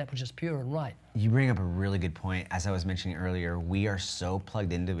good and that which is pure and right. You bring up a really good point. As I was mentioning earlier, we are so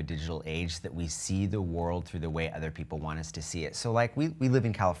plugged into a digital age that we see the world through the way other people want us to see it. So like we live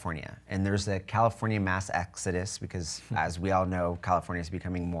in California, and there's a California mass exodus because, as we all know, California is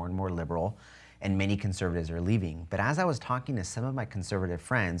becoming more and more liberal, and many conservatives are leaving. But as I was talking to some of my conservative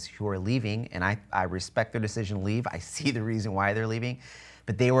friends who are leaving, and I respect their decision to leave, I see the reason why they're leaving,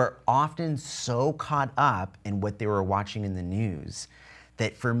 but they were often so caught up in what they were watching in the news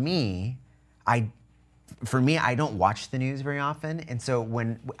that for me, I don't watch the news very often. And so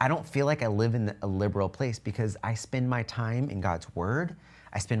when I don't feel like I live in a liberal place because I spend my time in God's Word.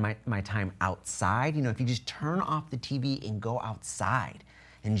 I spend my time outside. You know, if you just turn off the TV and go outside,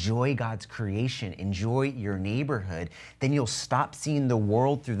 enjoy God's creation, enjoy your neighborhood, then you'll stop seeing the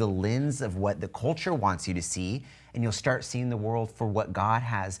world through the lens of what the culture wants you to see, and you'll start seeing the world for what God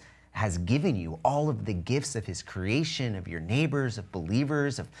has given you, all of the gifts of His creation, of your neighbors, of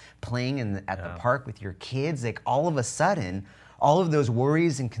believers, of playing at the park with your kids. Like all of a sudden, all of those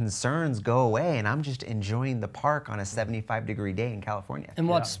worries and concerns go away, and I'm just enjoying the park on a 75-degree day in California. And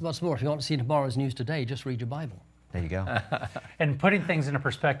what's more, if you want to see tomorrow's news today, just read your Bible. There you go. And putting things into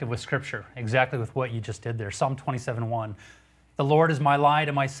perspective with Scripture, exactly with what you just did there. Psalm 27:1. The Lord is my light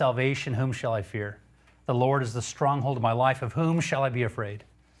and my salvation, whom shall I fear? The Lord is the stronghold of my life, of whom shall I be afraid?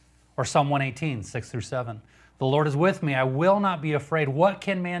 Or Psalm 118, 6-7. The Lord is with me, I will not be afraid. What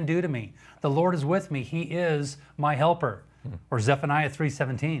can man do to me? The Lord is with me, He is my helper. Or Zephaniah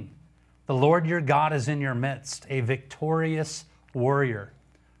 3:17. The Lord your God is in your midst, a victorious warrior.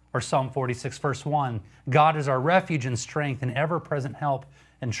 Or Psalm 46, verse 1. God is our refuge and strength and ever-present help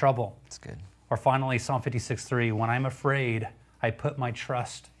in trouble. That's good. Or finally, Psalm 56:3. When I'm afraid, I put my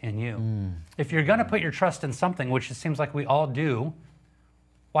trust in you. If you're going to put your trust in something, which it seems like we all do,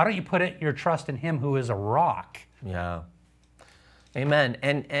 why don't you put your trust in Him who is a rock? Yeah. Amen.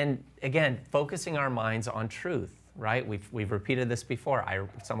 And again, focusing our minds on truth, right? We've repeated this before.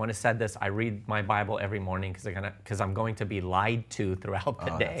 Someone has said this. I read my Bible every morning because I'm going to be lied to throughout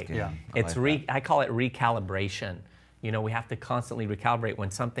the day. Yeah, I call it recalibration. You know, we have to constantly recalibrate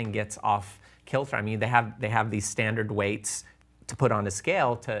when something gets off kilter. I mean, they have these standard weights to put on a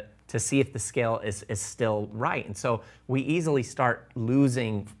scale to see if the scale is still right. And so we easily start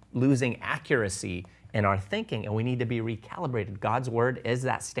losing accuracy in our thinking, and we need to be recalibrated. God's Word is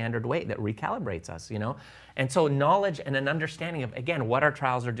that standard weight that recalibrates us, you know? And so knowledge and an understanding of, again, what our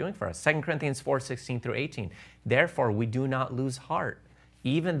trials are doing for us. 2 Corinthians 4:16-18. Therefore, we do not lose heart.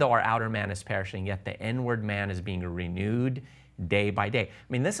 Even though our outer man is perishing, yet the inward man is being renewed day by day.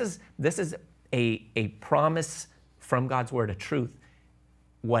 I mean, this is a promise from God's Word, a truth.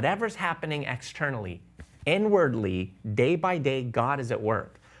 Whatever's happening externally, inwardly, day by day, God is at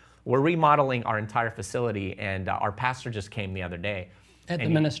work. We're remodeling our entire facility, and our pastor just came the other day. At the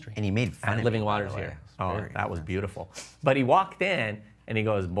ministry. And he made fun of Living me, Waters by the way. here. Oh, that was beautiful. But he walked in, and he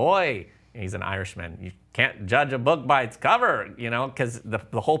goes, boy, he's an Irishman. You can't judge a book by its cover, you know, because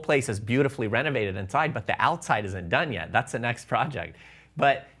the whole place is beautifully renovated inside, but the outside isn't done yet. That's the next project.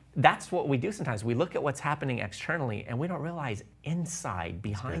 But that's what we do sometimes. We look at what's happening externally, and we don't realize inside,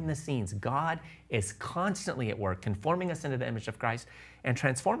 behind the scenes, God is constantly at work, conforming us into the image of Christ and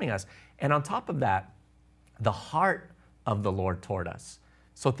transforming us. And on top of that, the heart of the Lord toward us.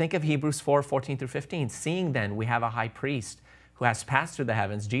 So think of Hebrews 4:14-15. Seeing then we have a high priest who has passed through the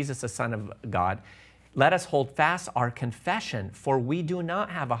heavens, Jesus, the Son of God, let us hold fast our confession, for we do not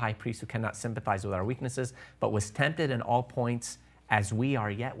have a high priest who cannot sympathize with our weaknesses, but was tempted in all points as we are,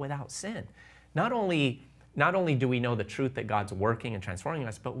 yet without sin. Not only do we know the truth that God's working and transforming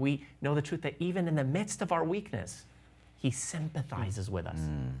us, but we know the truth that even in the midst of our weakness, He sympathizes with us.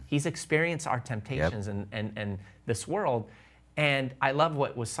 He's experienced our temptations and this world. And I love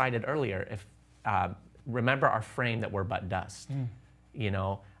what was cited earlier. If remember our frame that we're but dust, you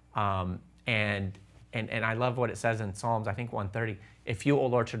know, and I love what it says in Psalms, I think 130. If you, O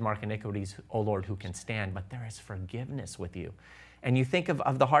Lord, should mark iniquities, O Lord, who can stand? But there is forgiveness with you. And you think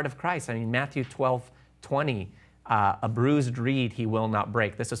of the heart of Christ. I mean, Matthew 12:20, a bruised reed He will not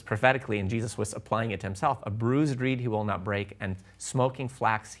break. This is prophetically, and Jesus was applying it to Himself. A bruised reed He will not break, and smoking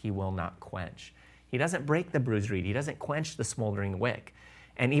flax He will not quench. He doesn't break the bruised reed. He doesn't quench the smoldering wick.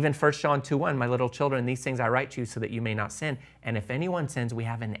 And even 1 John 2:1, my little children, these things I write to you so that you may not sin. And if anyone sins, we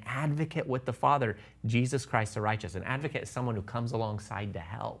have an advocate with the Father, Jesus Christ the righteous. An advocate is someone who comes alongside to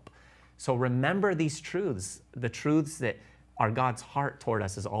help. So remember these truths, the truths that are God's heart toward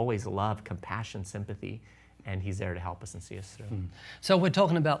us is always love, compassion, sympathy, and he's there to help us and see us through. So we're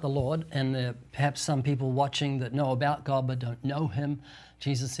talking about the Lord, and perhaps some people watching that know about God but don't know him.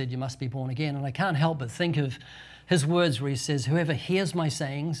 Jesus said, you must be born again. And I can't help but think of his words where he says, whoever hears my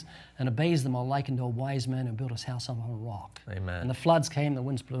sayings and obeys them are likened to a wise man who built his house on a rock. Amen. And the floods came, the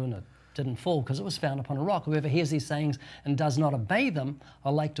winds blew, and it didn't fall because it was found upon a rock. Whoever hears these sayings and does not obey them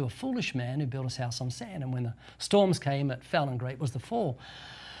are like to a foolish man who built his house on sand. And when the storms came, it fell, and great was the fall.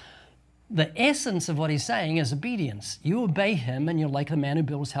 The essence of what he's saying is obedience. You obey him and you're like the man who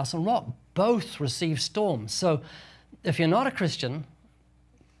built his house on rock. Both receive storms. So if you're not a Christian,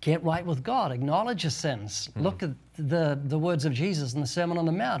 get right with God. Acknowledge your sins. Look at the words of Jesus in the Sermon on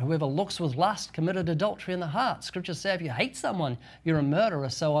the Mount. Whoever looks with lust committed adultery in the heart. Scriptures say if you hate someone, you're a murderer.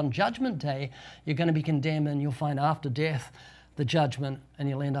 So on Judgment Day, you're going to be condemned, and you'll find after death the judgment, and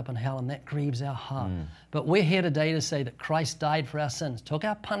you'll end up in hell, and that grieves our heart. But we're here today to say that Christ died for our sins, took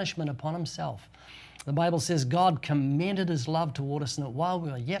our punishment upon himself. The Bible says God commended his love toward us, and that while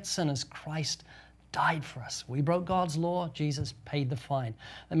we were yet sinners, Christ died for us. We broke God's law. Jesus paid the fine.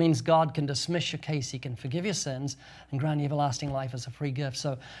 That means God can dismiss your case. He can forgive your sins and grant you everlasting life as a free gift.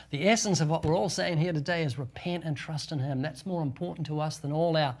 So the essence of what we're all saying here today is repent and trust in him. That's more important to us than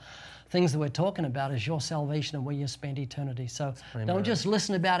all our things that we're talking about, is your salvation and where you spend eternity. So don't just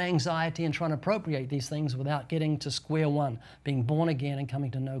listen about anxiety and try and appropriate these things without getting to square one, being born again and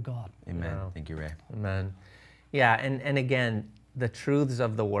coming to know God. Amen. Thank you, Ray. Amen. Yeah, and again, the truths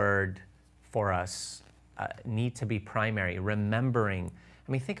of the word for us need to be primary, remembering.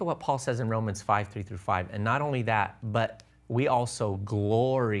 I mean, think of what Paul says in Romans 5:3-5. And not only that, but we also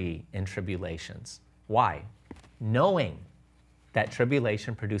glory in tribulations. Why? Knowing that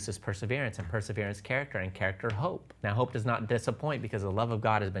tribulation produces perseverance, and perseverance character, and character hope. Now, hope does not disappoint because the love of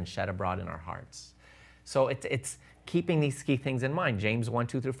God has been shed abroad in our hearts. So it's keeping these key things in mind. James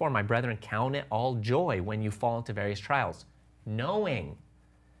 1:2-4, my brethren, count it all joy when you fall into various trials, knowing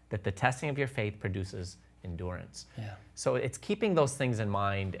that the testing of your faith produces endurance. Yeah. So it's keeping those things in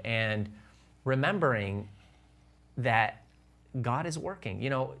mind and remembering that God is working. You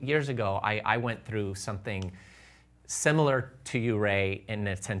know, years ago, I went through something similar to you, Ray, in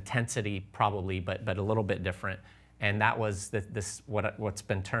its intensity probably, but a little bit different. And that was what's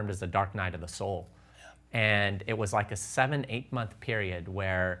been termed as the dark night of the soul. Yeah. And it was like a 7-8 month period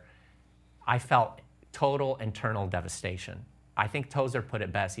where I felt total internal devastation. I think Tozer put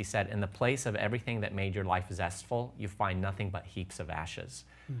it best. He said, in the place of everything that made your life zestful, you find nothing but heaps of ashes.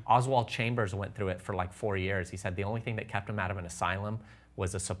 Oswald Chambers went through it for like 4 years. He said the only thing that kept him out of an asylum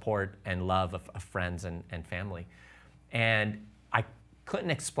was the support and love of friends and family. And I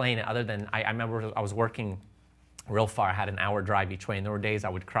couldn't explain it other than I remember I was working real far. I had an hour drive each way, and there were days I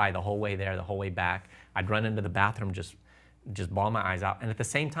would cry the whole way there, the whole way back. I'd run into the bathroom, just bawl my eyes out. And at the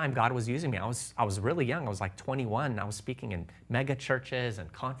same time, God was using me. I was really young. I was like 21. I was speaking in mega churches and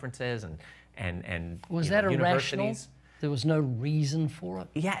conferences and was that irrational? Universities. There was no reason for it?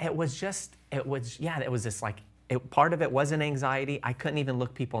 Yeah, it was just this like, part of it was an anxiety. I couldn't even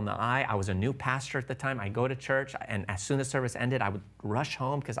look people in the eye. I was a new pastor at the time. I'd go to church, and as soon as service ended, I would rush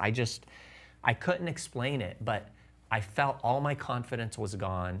home because I couldn't explain it, but I felt all my confidence was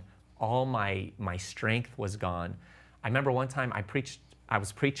gone. All my strength was gone. I remember one time I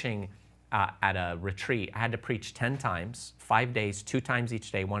was preaching at a retreat. I had to preach 10 times, 5 days, 2 times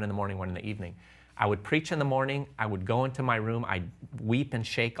each day, 1 in the morning, 1 in the evening. I would preach in the morning, I would go into my room, I'd weep and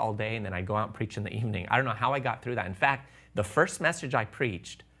shake all day, and then I'd go out and preach in the evening. I don't know how I got through that. In fact, the first message I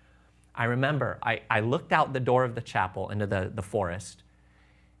preached, I remember I looked out the door of the chapel into the forest.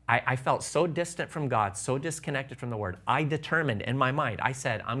 I felt so distant from God, so disconnected from the Word. I determined in my mind, I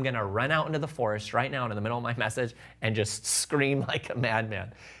said, I'm going to run out into the forest right now in the middle of my message and just scream like a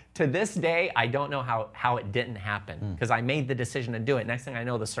madman. To this day, I don't know how it didn't happen because I made the decision to do it. Next thing I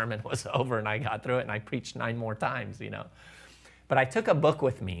know, the sermon was over and I got through it and I preached 9 more times, you know. But I took a book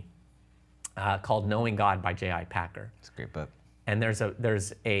with me called Knowing God by J.I. Packer. It's a great book. And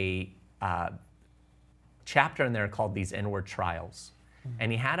there's a chapter in there called These Inward Trials.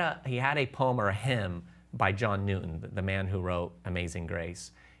 And he had a poem or a hymn by John Newton, the man who wrote Amazing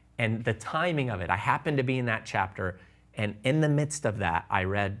Grace. And the timing of it, I happened to be in that chapter, and in the midst of that, I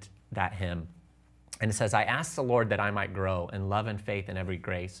read that hymn. And it says, I ask the Lord that I might grow in love and faith and every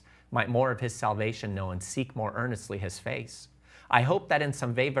grace, might more of his salvation know and seek more earnestly his face. I hope that in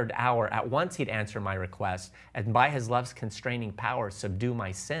some favored hour at once he'd answer my request, and by his love's constraining power subdue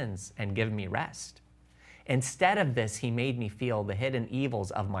my sins and give me rest. Instead of this, he made me feel the hidden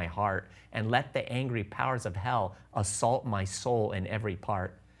evils of my heart and let the angry powers of hell assault my soul in every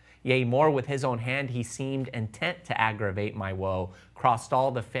part. Yea, more with his own hand he seemed intent to aggravate my woe, crossed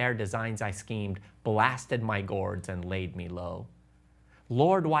all the fair designs I schemed, blasted my gourds and laid me low.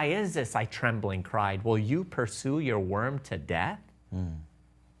 Lord, why is this? I trembling cried. Will you pursue your worm to death?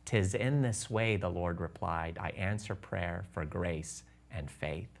 'Tis in this way, the Lord replied, I answer prayer for grace and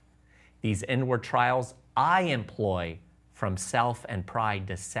faith. These inward trials I employ from self and pride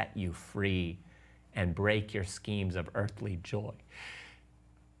to set you free and break your schemes of earthly joy,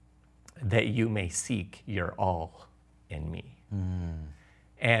 that you may seek your all in me.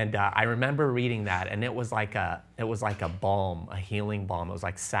 And I remember reading that, and it was like a balm, a healing balm. It was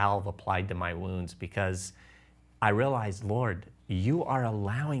like salve applied to my wounds, because I realized, Lord, you are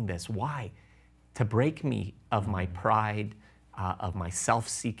allowing this. Why? To break me of my pride, of my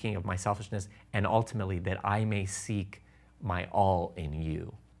self-seeking, of my selfishness, and ultimately that I may seek my all in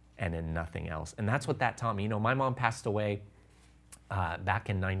you and in nothing else. And that's what that taught me. You know, my mom passed away back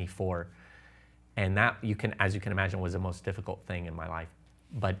in '94, and that, as you can imagine, was the most difficult thing in my life.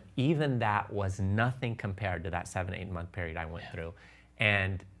 But even that was nothing compared to that 7-8 month period I went through.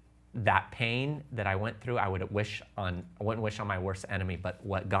 And that pain that I went through, I wouldn't wish on my worst enemy, but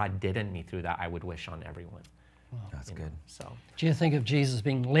what God did in me through that, I would wish on everyone. Wow. That's good. So, do you think of Jesus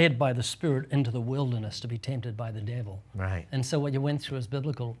being led by the Spirit into the wilderness to be tempted by the devil? Right. And so what you went through is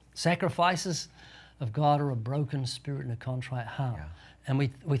biblical. Sacrifices of God are a broken spirit and a contrite heart. Yeah. And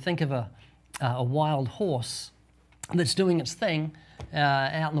we think of a wild horse that's doing its thing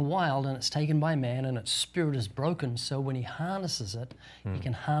out in the wild, and it's taken by man, and its spirit is broken. So when he harnesses it, he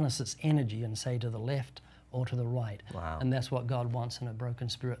can harness its energy and say to the left or to the right. Wow. And that's what God wants in a broken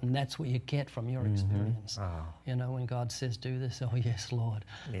spirit, and that's what you get from your experience. Oh. You know, when God says, do this, oh yes, Lord.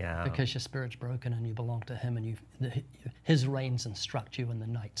 Yeah. Because your spirit's broken and you belong to him, and his reins instruct you in the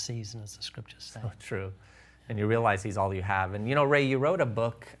night season, as the scriptures say. So true. And you realize he's all you have. And you know, Ray, you wrote a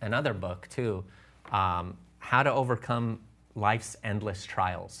book, another book too, How to Overcome Life's Endless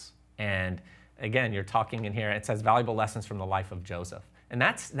Trials. And again, you're talking in here, it says valuable lessons from the life of Joseph. And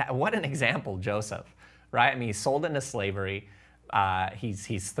what an example, Joseph, right? I mean, he's sold into slavery.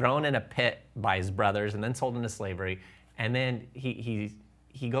 He's thrown in a pit by his brothers and then sold into slavery. And then he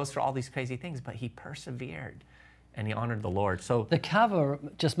goes through all these crazy things, but he persevered and he honored the Lord. So the cover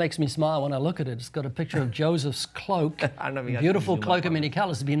just makes me smile when I look at it. It's got a picture of Joseph's cloak, I don't know if you beautiful cloak of many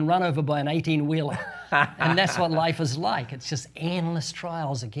colors, being run over by an 18-wheeler. And that's what life is like. It's just endless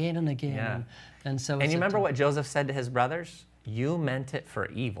trials again and again. Yeah. And so. And you remember what Joseph said to his brothers? You meant it for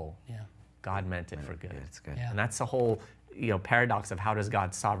evil. Yeah. God meant it for good. It's good. Yeah. And that's the whole, paradox of how does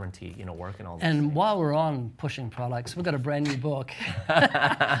God's sovereignty, work in all this. And while we're on pushing products, we've got a brand new book.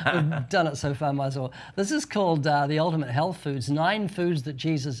 We've done it so far, might as well. This is called The Ultimate Health Foods, 9 foods that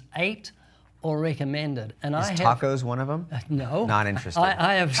Jesus ate or recommended. And Is tacos one of them? No. Not interested.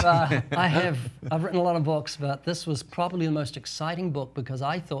 I've written a lot of books, but this was probably the most exciting book because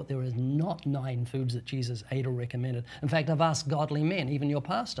I thought there was not 9 foods that Jesus ate or recommended. In fact, I've asked godly men, even your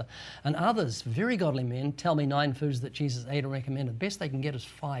pastor, and others, very godly men, tell me 9 foods that Jesus ate or recommended. Best they can get is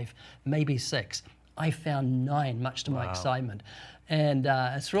 5, maybe 6. I found 9, much to my excitement. And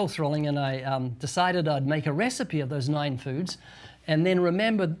it's real thrilling, and I decided I'd make a recipe of those 9 foods. And then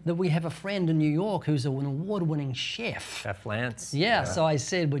remember that we have a friend in New York who's an award-winning chef. Chef Lance. Yeah, so I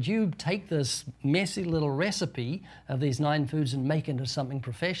said, would you take this messy little recipe of these 9 foods and make it into something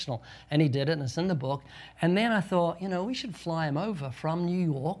professional? And he did it, and it's in the book. And then I thought, we should fly him over from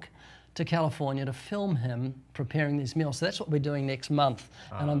New York to California to film him preparing these meals. So that's what we're doing next month.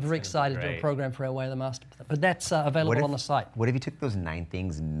 And I'm very excited to do a program for our Way of the Master. But that's available on the site. What if you took those 9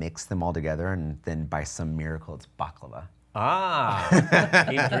 things, mixed them all together, and then by some miracle it's baklava?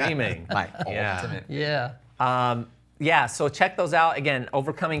 Keep dreaming. My ultimate. Yeah. So check those out. Again,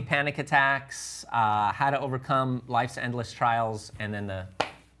 Overcoming Panic Attacks, How to Overcome Life's Endless Trials, and then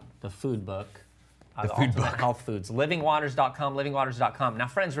the food book. The food book. Health Foods. Livingwaters.com, livingwaters.com. Now,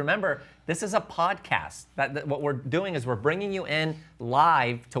 friends, remember, this is a podcast. What we're doing is we're bringing you in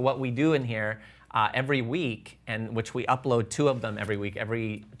live to what we do in here every week, and which we upload 2 of them every week,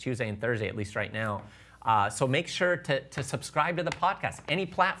 every Tuesday and Thursday, at least right now. So make sure to subscribe to the podcast. Any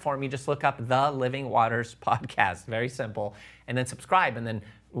platform, you just look up the Living Waters podcast. Very simple. And then subscribe. And then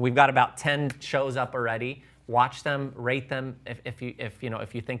we've got about 10 shows up already. Watch them, rate them if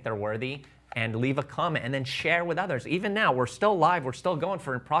you think they're worthy, and leave a comment, and then share with others. Even now, we're still live. We're still going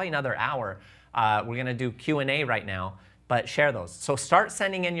for probably another hour. We're going to do Q&A right now, but share those. So start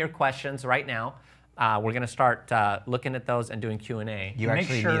sending in your questions right now. We're going to start looking at those and doing Q&A. You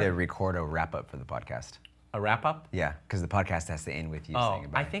actually need to record a wrap-up for the podcast. A wrap up? Yeah, because the podcast has to end with you saying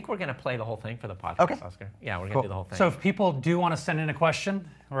goodbye. I think we're going to play the whole thing for the podcast, Okay. Oscar. Yeah, we're going to Cool. do the whole thing. So if people do want to send in a question,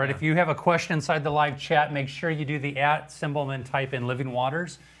 right? If you have a question inside the live chat, make sure you do the @ symbol and then type in Living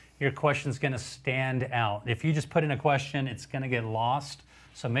Waters. Your question's going to stand out. If you just put in a question, it's going to get lost.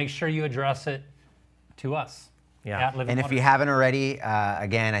 So make sure you address it to us. Yeah. @ Living And if Waters. you haven't already,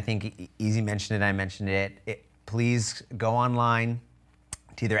 again, I think Easy mentioned it, I mentioned it. Please go online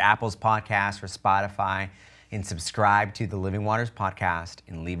to either Apple's podcast or Spotify and subscribe to the Living Waters podcast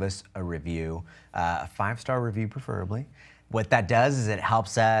and leave us a review, a 5-star review preferably. What that does is it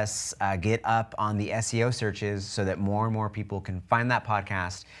helps us get up on the SEO searches so that more and more people can find that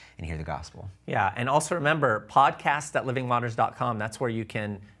podcast and hear the gospel. Yeah, and also remember, podcast@livingwaters.com. That's where you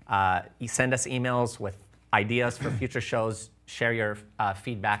can you send us emails with ideas for future shows, share your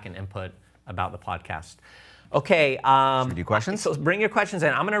feedback and input about the podcast. Okay. Should we do questions? So bring your questions in.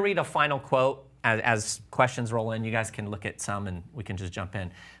 I'm going to read a final quote as questions roll in. You guys can look at some and we can just jump in.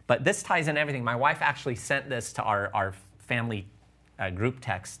 But this ties in everything. My wife actually sent this to our family group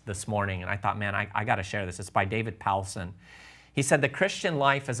text this morning, and I thought, man, I got to share this. It's by David Powelson. He said, the Christian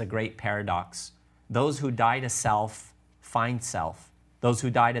life is a great paradox. Those who die to self find self. Those who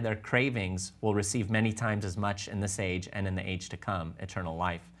die to their cravings will receive many times as much in this age and in the age to come, eternal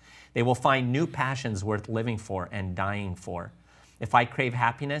life. They will find new passions worth living for and dying for. If I crave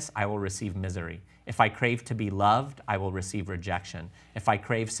happiness, I will receive misery. If I crave to be loved, I will receive rejection. If I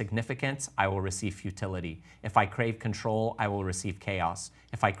crave significance, I will receive futility. If I crave control, I will receive chaos.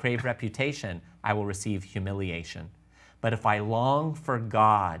 If I crave reputation, I will receive humiliation. But if I long for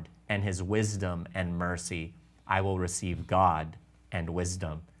God and his wisdom and mercy, I will receive God and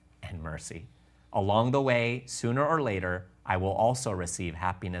wisdom and mercy. Along the way, sooner or later, I will also receive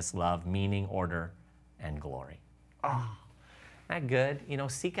happiness, love, meaning, order, and glory. Oh, isn't that good? You know,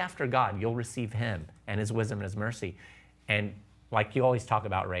 seek after God. You'll receive him and his wisdom and his mercy. And like you always talk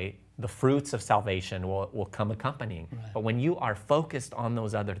about, Ray, the fruits of salvation will come accompanying. Right. But when you are focused on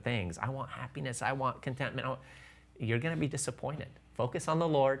those other things, I want happiness, I want contentment, you're going to be disappointed. Focus on the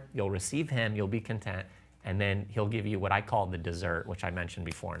Lord. You'll receive him. You'll be content. And then he'll give you what I call the dessert, which I mentioned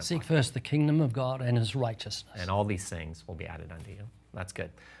before. Seek first the kingdom of God and his righteousness. And all these things will be added unto you. That's good.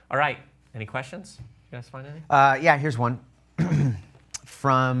 All right. Any questions? You guys find any? Yeah, here's one.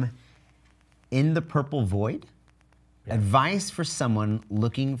 From In the Purple Void. Yeah. Advice for someone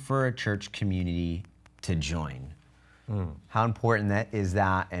looking for a church community to join. How important that is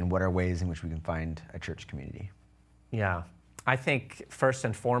that, and what are ways in which we can find a church community? Yeah. I think first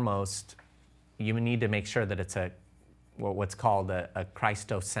and foremost, you need to make sure that it's what's called a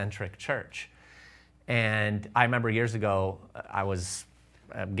Christocentric church. And I remember years ago, I was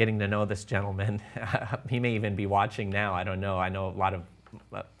getting to know this gentleman. He may even be watching now. I don't know. I know a lot of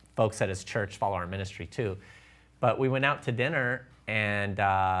folks at his church follow our ministry too. But we went out to dinner, and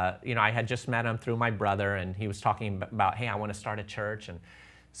I had just met him through my brother, and he was talking about, hey, I want to start a church. And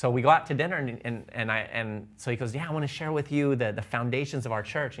so we go out to dinner, and so he goes, yeah, I want to share with you the foundations of our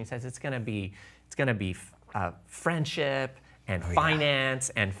church. And he says it's going to be friendship and finance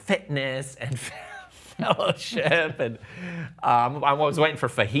and fitness and fellowship. And I was waiting for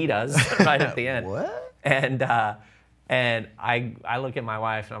fajitas right at the end. What? And I look at my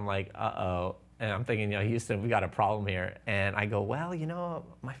wife and I'm like, uh-oh. And I'm thinking, Houston, we got a problem here. And I go, well,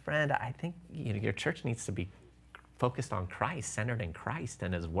 my friend, I think your church needs to be focused on Christ, centered in Christ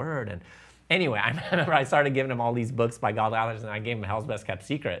and his word. And anyway, I remember I started giving him all these books by godly authors, and I gave him Hell's Best Kept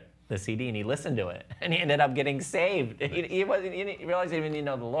Secret, the CD, and he listened to it, and he ended up getting saved. He realized he didn't even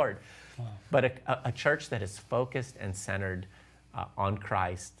know the Lord. Wow. But a church that is focused and centered on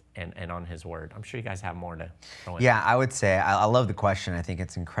Christ and on his word. I'm sure you guys have more to throw in. Yeah, I would say, I love the question. I think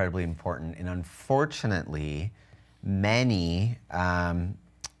it's incredibly important. And unfortunately, many,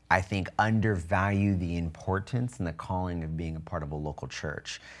 I think, undervalue the importance and the calling of being a part of a local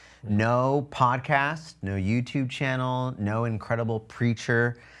church. No podcast, no YouTube channel, no incredible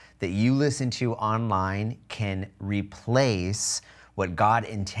preacher that you listen to online can replace what God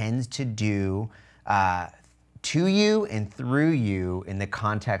intends to do to you and through you in the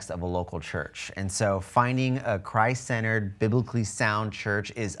context of a local church. And so finding a Christ-centered, biblically sound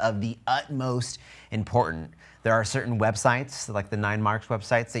church is of the utmost importance. There are certain websites, like the 9 Marks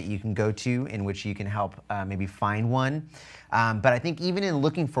websites, that you can go to in which you can help maybe find one. But I think even in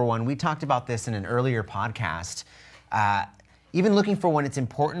looking for one, we talked about this in an earlier podcast, even looking for one, it's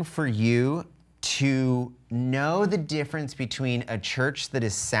important for you to know the difference between a church that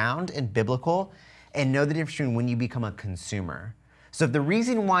is sound and biblical and know the difference between when you become a consumer. So if the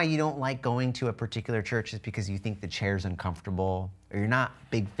reason why you don't like going to a particular church is because you think the chair's uncomfortable, or you're not a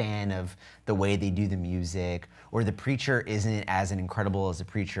big fan of the way they do the music, or the preacher isn't as incredible as a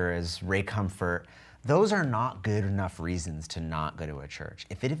preacher as Ray Comfort, those are not good enough reasons to not go to a church.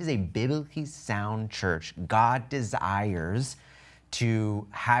 If it is a biblically sound church, God desires to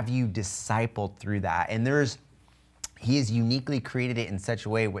have you discipled through that. And He has uniquely created it in such a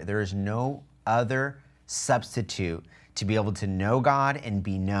way where there is no other substitute to be able to know God and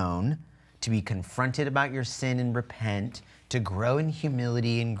be known, to be confronted about your sin and repent, to grow in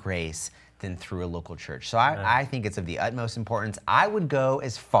humility and grace than through a local church. So I think it's of the utmost importance. I would go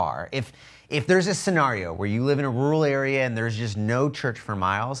as far, if there's a scenario where you live in a rural area and there's just no church for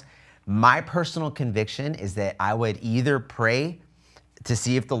miles, my personal conviction is that I would either pray to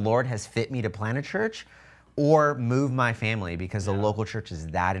see if the Lord has fit me to plant a church, or move my family, because the local church is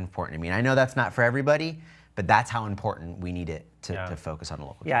that important to me. And I know that's not for everybody, but that's how important we need it to focus on a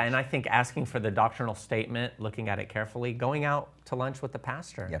local church. Yeah, and I think asking for the doctrinal statement, looking at it carefully, going out to lunch with the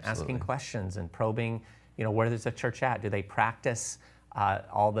pastor, asking questions and probing, where there's a church at. Do they practice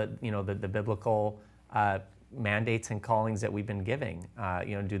all the biblical mandates and callings that we've been giving?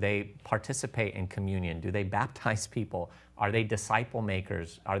 Do they participate in communion? Do they baptize people? Are they disciple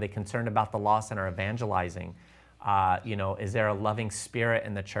makers? Are they concerned about the lost and are evangelizing? Is there a loving spirit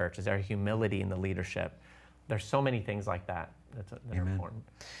in the church? Is there a humility in the leadership? There's so many things like that that are important.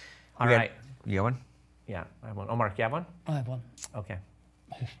 All right. You got one? Yeah, I have one. Oh, Mark, you have one? I have one. Okay.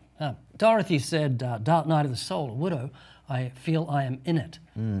 Dorothy said, dark night of the soul, a widow, I feel I am in it.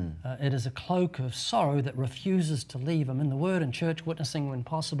 It is a cloak of sorrow that refuses to leave. I'm in the Word and church, witnessing when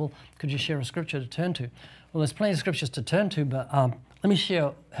possible. Could you share a scripture to turn to? Well, there's plenty of scriptures to turn to, but let me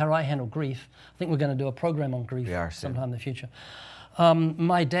share how I handle grief. I think we're going to do a program on grief sometime in the future.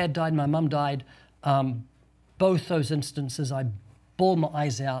 My dad died, my mum died. Both those instances, I bawled my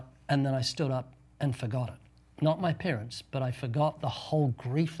eyes out, and then I stood up and forgot it. Not my parents, but I forgot the whole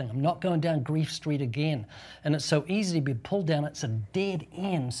grief thing. I'm not going down grief street again. And it's so easy to be pulled down. It's a dead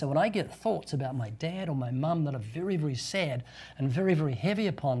end. So when I get thoughts about my dad or my mum that are very, very sad and very, very heavy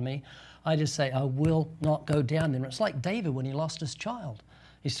upon me, I just say, I will not go down there. It's like David when he lost his child.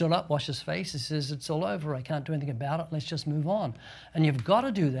 He stood up, washed his face. He says, it's all over. I can't do anything about it. Let's just move on. And you've got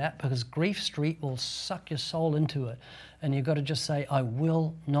to do that because grief street will suck your soul into it. And you've got to just say, I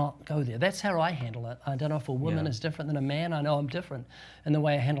will not go there. That's how I handle it. I don't know if a woman is different than a man. I know I'm different in the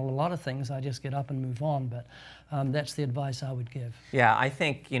way I handle a lot of things. I just get up and move on. But that's the advice I would give. Yeah, I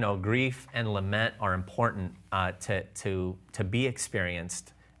think grief and lament are important to be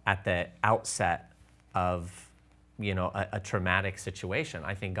experienced at the outset of a traumatic situation.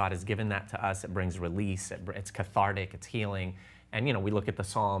 I think God has given that to us. It brings release. It's cathartic. It's healing. And we look at the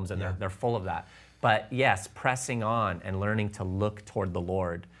Psalms and they're full of that. But yes, pressing on and learning to look toward the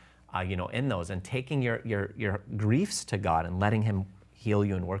Lord, in those, and taking your griefs to God and letting Him heal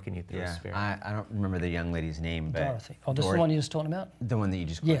you and work in you through His Spirit. I don't remember the young lady's name, but Dorothy. Oh, this is the one you just talking about? The one that you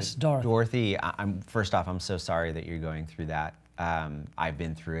just quoted. Yes, Dorothy. Dorothy, first off, I'm so sorry that you're going through that. I've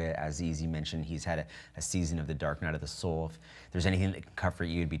been through it. As Easy mentioned, he's had a season of the dark night of the soul. If there's anything that can comfort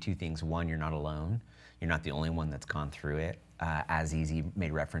you, it'd be two things. One, you're not alone. You're not the only one that's gone through it. As Easy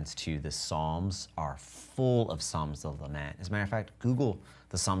made reference to, the Psalms are full of Psalms of lament. As a matter of fact, Google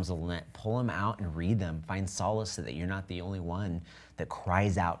the Psalms of lament, pull them out and read them. Find solace so that you're not the only one that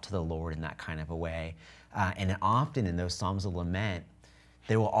cries out to the Lord in that kind of a way. And often in those Psalms of lament,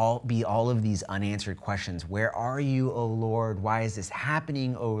 there will be all of these unanswered questions. Where are you, O Lord? Why is this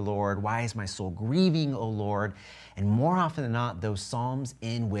happening, O Lord? Why is my soul grieving, O Lord? And more often than not, those Psalms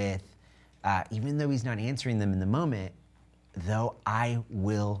end with, even though he's not answering them in the moment, though I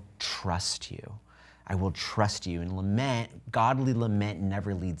will trust you. I will trust you. And lament, godly lament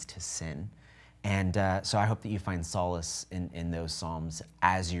never leads to sin. And so I hope that you find solace in those Psalms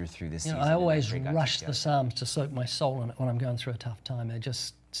as you're through this season. I always rush the Psalms to soak my soul in it when I'm going through a tough time. They're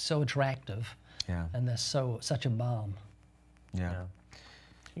just so attractive. Yeah. And they're such a balm. Yeah.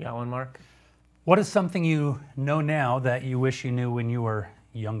 You got one, Mark? What is something you know now that you wish you knew when you were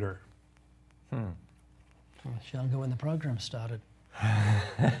younger? Younger when the program started.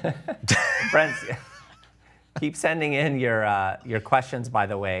 Friends, keep sending in your questions, by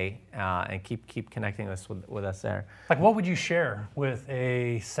the way, and keep connecting us with us there. Like, what would you share with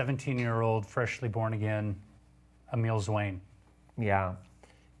a 17-year-old, freshly born again, Emeal Zwayne? Yeah,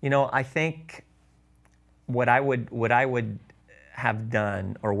 I think what I would have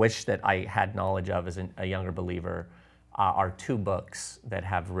done or wish that I had knowledge of as a younger believer are two books that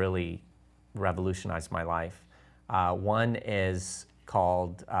have really revolutionized my life. One is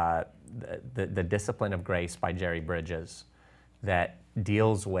called The Discipline of Grace by Jerry Bridges. that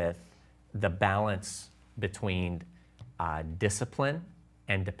deals with the balance between discipline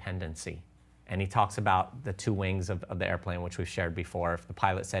and dependency. And he talks about the two wings of the airplane, which we've shared before. If the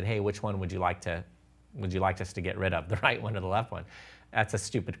pilot said, hey, which one would you like us to get rid of, the right one or the left one? That's a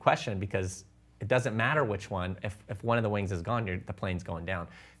stupid question, because it doesn't matter which one. If one of the wings is gone, the plane's going down.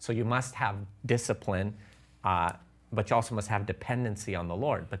 So you must have discipline, but you also must have dependency on the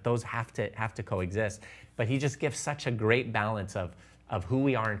Lord. But those have to coexist. But he just gives such a great balance of who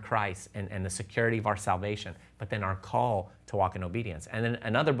we are in Christ and the security of our salvation, but then our call to walk in obedience. And then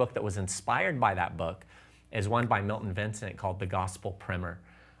another book that was inspired by that book is one by Milton Vincent called The Gospel Primer,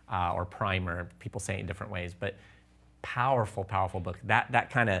 or Primer. People say it in different ways, but powerful, powerful book. That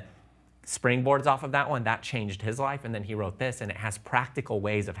kind of springboards off of that one. That changed his life, and then he wrote this, and it has practical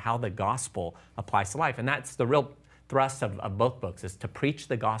ways of how the gospel applies to life. And that's the real thrust of both books, is to preach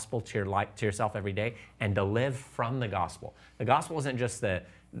the gospel to yourself every day and to live from the gospel. The gospel isn't just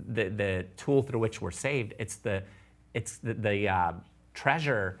the tool through which we're saved. It's the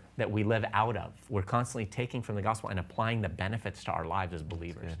treasure that we live out of. We're constantly taking from the gospel and applying the benefits to our lives as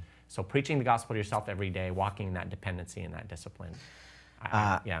believers. So preaching the gospel to yourself every day, walking in that dependency and that discipline.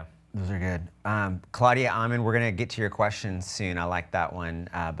 Yeah. Those are good. Claudia Amin, we're going to get to your questions soon. I like that one.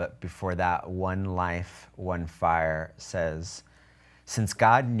 But before that, One Life, One Fire says, since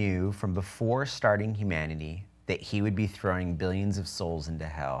God knew from before starting humanity that he would be throwing billions of souls into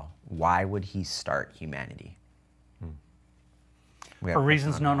hell, why would he start humanity? For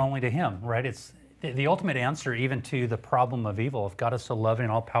reasons known only to him, right? It's the ultimate answer even to the problem of evil. If God is so loving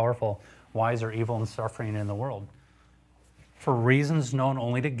and all-powerful, why is there evil and suffering in the world? For reasons known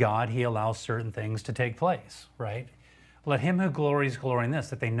only to God, he allows certain things to take place, right? Let him who glories glory in this,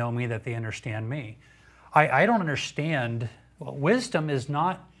 that they know me, that they understand me. I don't understand. Well, wisdom is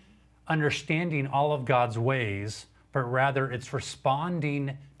not understanding all of God's ways, but rather it's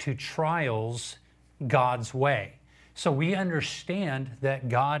responding to trials God's way. So we understand that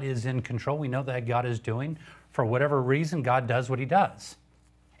God is in control. We know that God is doing, for whatever reason, God does what he does.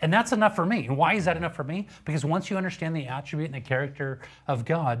 And that's enough for me. And why is that enough for me? Because once you understand the attribute and the character of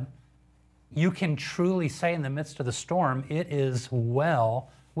God, you can truly say in the midst of the storm, it is well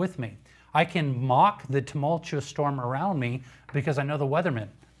with me. I can mock the tumultuous storm around me because I know the weatherman.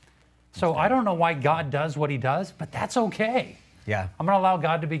 So I don't know why God does what he does, but that's okay. Yeah. I'm going to allow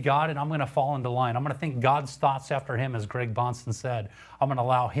God to be God, and I'm going to fall into line. I'm going to think God's thoughts after him, as Greg Bahnsen said. I'm going to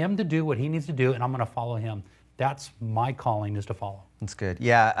allow him to do what he needs to do, and I'm going to follow him. That's my calling, is to follow. That's good.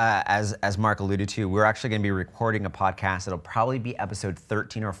 Yeah, as Mark alluded to, we're actually going to be recording a podcast. It'll probably be episode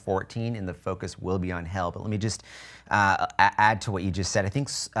 13 or 14, and the focus will be on hell. But let me just add to what you just said. I think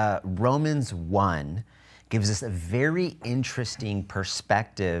Romans 1 gives us a very interesting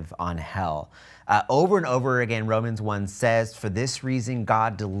perspective on hell. Over and over again, Romans 1 says, for this reason,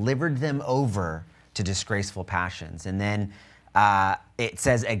 God delivered them over to disgraceful passions. And then it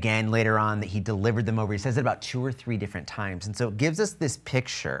says again later on that he delivered them over. He says it about 2 or 3 different times. And so it gives us this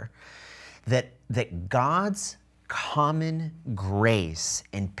picture that God's common grace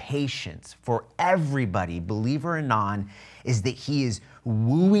and patience for everybody, believer and non, is that he is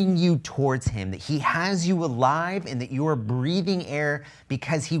wooing you towards him, that he has you alive and that you are breathing air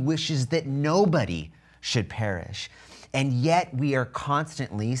because he wishes that nobody should perish. And yet we are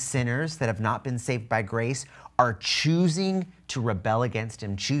constantly, sinners that have not been saved by grace, are choosing to rebel against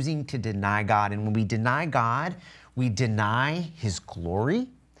him, choosing to deny God. And when we deny God, we deny his glory.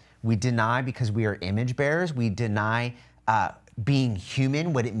 We deny, because we are image bearers, we deny being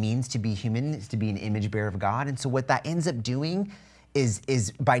human. What it means to be human is to be an image bearer of God. And so what that ends up doing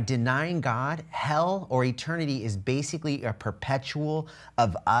is by denying God, hell or eternity is basically a perpetual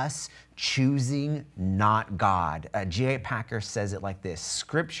of us choosing not God. J.I. Packer says it like this: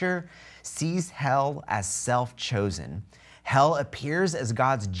 Scripture sees hell as self-chosen. Hell appears as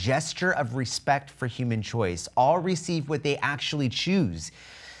God's gesture of respect for human choice. All receive what they actually choose,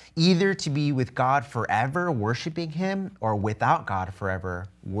 either to be with God forever, worshiping him, or without God forever,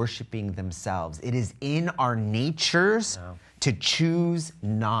 worshiping themselves. It is in our natures to choose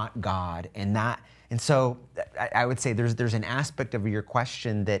not God. And so I would say there's an aspect of your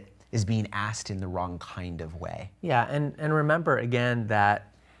question that is being asked in the wrong kind of way. Yeah, and remember again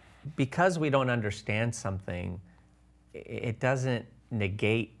that because we don't understand something, it doesn't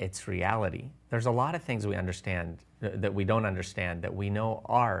negate its reality. There's a lot of things we understand that we don't understand that we know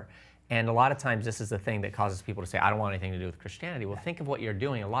are. And a lot of times this is the thing that causes people to say, I don't want anything to do with Christianity. Well, think of what you're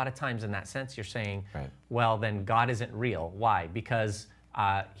doing. A lot of times in that sense, you're saying, well, then God isn't real. Why? Because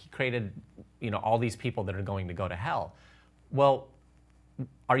he created, all these people that are going to go to hell. Well,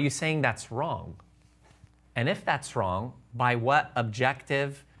 are you saying that's wrong? And if that's wrong, by what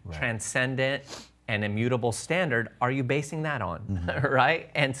objective, transcendent, and immutable standard are you basing that on, right?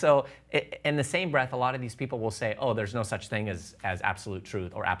 And so in the same breath, a lot of these people will say, oh, there's no such thing as absolute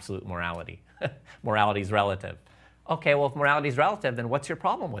truth or absolute morality. Morality is relative. Okay, well, if morality is relative, then what's your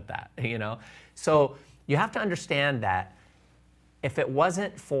problem with that, you know? So you have to understand that if it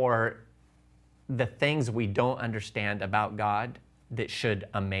wasn't for the things we don't understand about God that should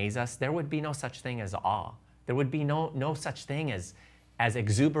amaze us, there would be no such thing as awe. There would be no such thing as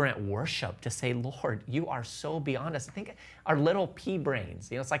exuberant worship, to say, Lord, you are so beyond us. I think our little pea brains,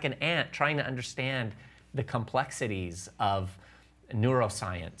 you know, it's like an ant trying to understand the complexities of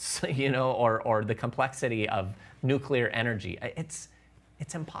neuroscience, you know, or the complexity of nuclear energy. It's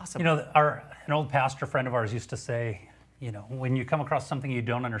impossible. You know, an old pastor friend of ours used to say, you know, when you come across something you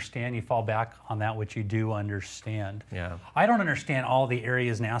don't understand, you fall back on that which you do understand. Yeah. I don't understand all the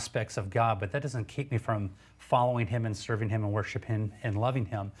areas and aspects of God, but that doesn't keep me from following him and serving him and worshiping him and loving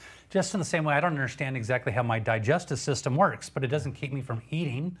him. Just in the same way, I don't understand exactly how my digestive system works, but it doesn't keep me from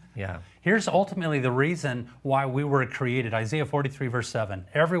eating. Yeah. Here's ultimately the reason why we were created. Isaiah 43, verse 7.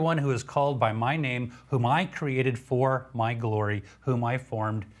 Everyone who is called by my name, whom I created for my glory, whom I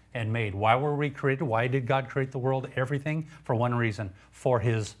formed and made. Why were we created? Why did God create the world? Everything for one reason, for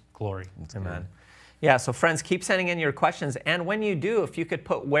his glory. Amen. Yeah, so friends, keep sending in your questions. And when you do, if you could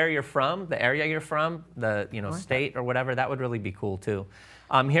put where you're from, the area you're from, the state or whatever, that would really be cool too.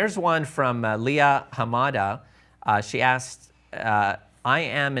 Here's one from Leah Hamada. She asked, I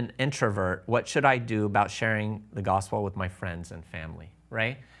am an introvert. What should I do about sharing the gospel with my friends and family,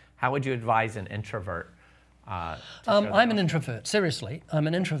 right? How would you advise an introvert? I'm an introvert, seriously. I'm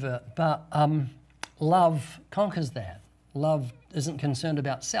an introvert, but love conquers that. Love isn't concerned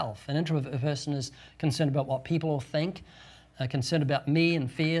about self. An introvert person is concerned about what people will think, concerned about me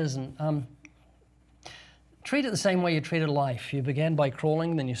and fears, and treat it the same way you treated life. You began by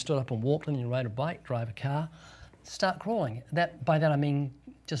crawling, then you stood up and walked, and you ride a bike, drive a car, start crawling. By that I mean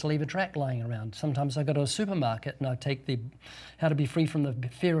just leave a track lying around. Sometimes I go to a supermarket and I take the How to Be Free from the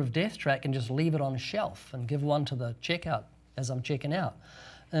Fear of Death track and just leave it on a shelf and give one to the checkout as I'm checking out.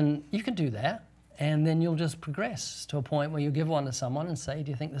 And you can do that, and then you'll just progress to a point where you give one to someone and say,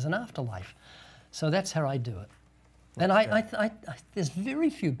 do you think there's an afterlife? So that's how I do it. And there's very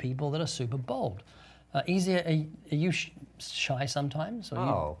few people that are super bold. Easier, are you shy sometimes?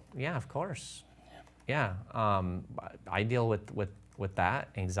 Or yeah, of course. Yeah, I deal with that,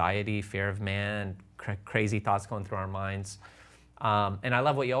 anxiety, fear of man, crazy thoughts going through our minds. And I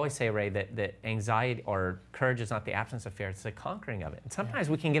love what you always say, Ray, that anxiety or courage is not the absence of fear, it's the conquering of it. And sometimes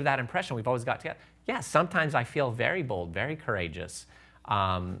we can give that impression we've always got together. Yeah, sometimes I feel very bold, very courageous.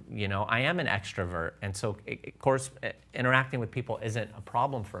 You know, I am an extrovert. And so, of course, interacting with people isn't a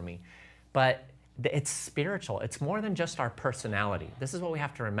problem for me. But it's spiritual. It's more than just our personality. This is what we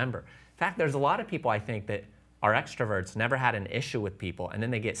have to remember. In fact, there's a lot of people, I think, that are extroverts, never had an issue with people, and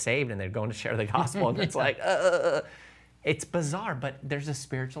then they get saved and they're going to share the gospel, and it's like, It's bizarre, but there's a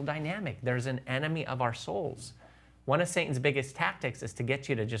spiritual dynamic. There's an enemy of our souls. One of Satan's biggest tactics is to get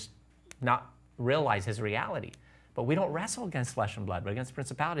you to just not realize his reality. But we don't wrestle against flesh and blood, but against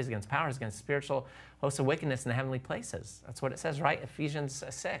principalities, against powers, against spiritual hosts of wickedness in the heavenly places. That's what it says, right? Ephesians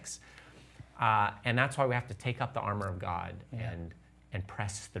 6. And that's why we have to take up the armor of God and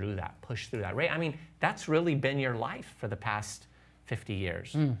press through that, push through that. Right? I mean, that's really been your life for the past 50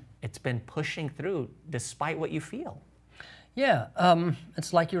 years. It's been pushing through despite what you feel. Yeah,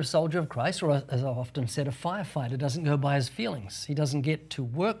 it's like you're a soldier of Christ, or as I've often said, a firefighter doesn't go by his feelings. He doesn't get to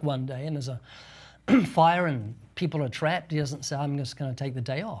work one day and there's a fire and people are trapped. He doesn't say, I'm just going to take the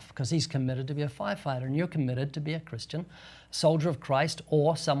day off, because he's committed to be a firefighter, and you're committed to be a Christian, soldier of Christ,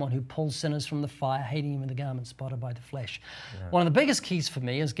 or someone who pulls sinners from the fire, hating him in the garment spotted by the flesh. Yeah. One of the biggest keys for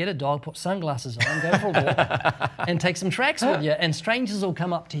me is get a dog, put sunglasses on, go for a walk, and take some tracks with you. And strangers will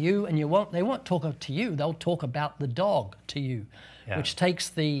come up to you, and they won't talk to you. They'll talk about the dog to you, which takes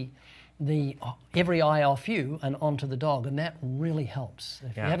the every eye off you and onto the dog, and that really helps.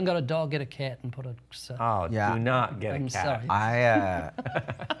 If you haven't got a dog, get a cat and put a... do not get a cat.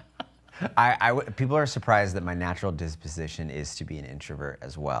 Sorry. People are surprised that my natural disposition is to be an introvert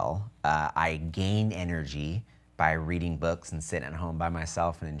as well. I gain energy by reading books and sitting at home by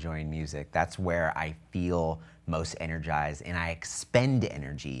myself and enjoying music. That's where I feel most energized, and I expend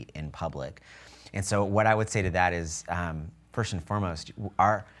energy in public. And so what I would say to that is, first and foremost,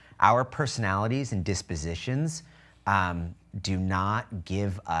 our personalities and dispositions do not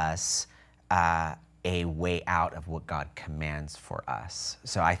give us a way out of what God commands for us.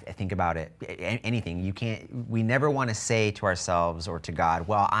 So I think about it, anything, we never want to say to ourselves or to God,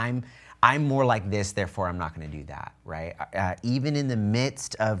 well, I'm more like this, therefore I'm not going to do that, right? Even in the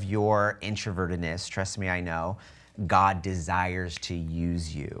midst of your introvertedness, trust me, I know, God desires to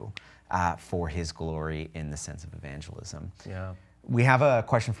use you for his glory in the sense of evangelism. Yeah. We have a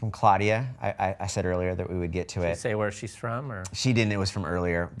question from Claudia. I said earlier that we would get to Did it. you say where she's from? Or? She didn't. It was from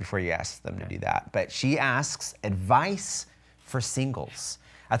earlier before you asked them to do that. But she asks advice for singles.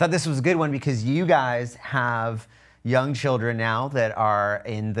 I thought this was a good one because you guys have young children now that are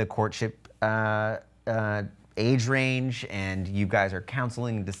in the courtship age range, and you guys are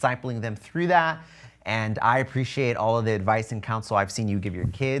counseling and discipling them through that. And I appreciate all of the advice and counsel I've seen you give your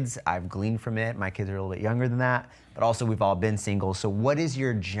kids. I've gleaned from it. My kids are a little bit younger than that, but also we've all been single. So what is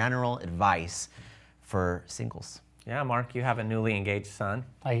your general advice for singles? Yeah, Mark, you have a newly engaged son.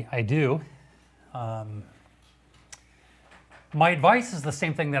 I do. My advice is the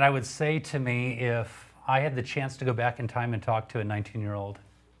same thing that I would say to me if I had the chance to go back in time and talk to a 19-year-old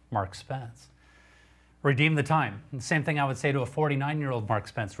Mark Spence. Redeem the time. And the same thing I would say to a 49-year-old Mark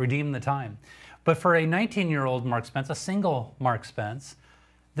Spence. Redeem the time. But for a 19-year-old Mark Spence, a single Mark Spence,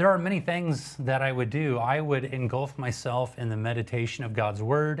 there are many things that I would do. I would engulf myself in the meditation of God's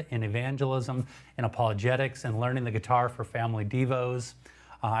Word, in evangelism, in apologetics, and learning the guitar for family devos.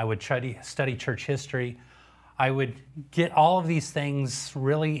 I would study church history. I would get all of these things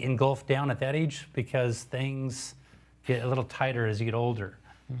really engulfed down at that age because things get a little tighter as you get older.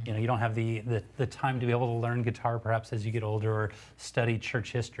 You know, you don't have the time to be able to learn guitar perhaps as you get older or study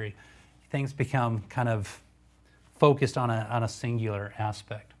church history. Things become kind of focused on a singular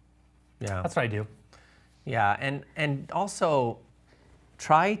aspect. Yeah. That's what I do. Yeah, and also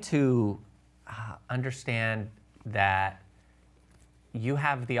try to understand that you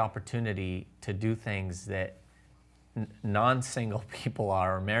have the opportunity to do things that non-single people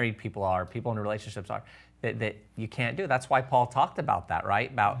are, or married people are, people in relationships are, that you can't do. That's why Paul talked about that,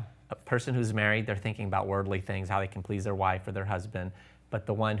 right? About a person who's married, they're thinking about worldly things, how they can please their wife or their husband. But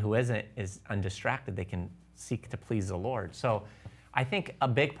the one who isn't is undistracted. They can seek to please the Lord. So I think a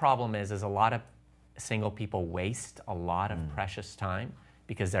big problem is a lot of single people waste a lot of precious time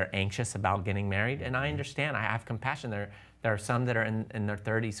because they're anxious about getting married. And I understand, I have compassion. There are some that are in their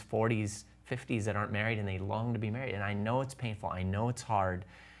 30s, 40s, 50s that aren't married and they long to be married. And I know it's painful, I know it's hard,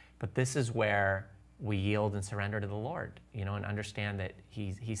 but this is where we yield and surrender to the Lord, you know, and understand that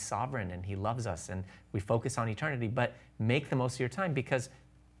He's sovereign and He loves us, and we focus on eternity, but make the most of your time, because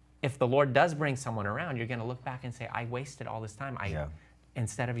if the Lord does bring someone around, you're going to look back and say, I wasted all this time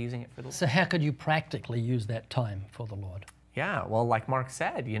instead of using it for the Lord. So how could you practically use that time for the Lord? Yeah, well, like Mark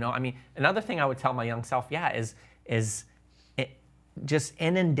said, you know, I mean, another thing I would tell my young self, is just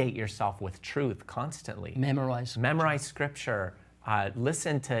inundate yourself with truth constantly. Memorize scripture.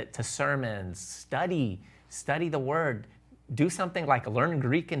 Listen to sermons, study the Word, do something like learn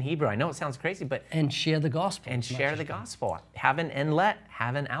Greek and Hebrew. I know it sounds crazy, but... And share the gospel. And share the gospel. Have an inlet,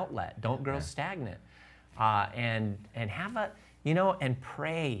 have an outlet. Don't grow stagnant. And have a, you know, and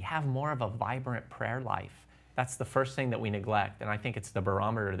pray. Have more of a vibrant prayer life. That's the first thing that we neglect. And I think it's the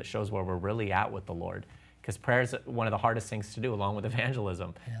barometer that shows where we're really at with the Lord. Because prayer is one of the hardest things to do, along with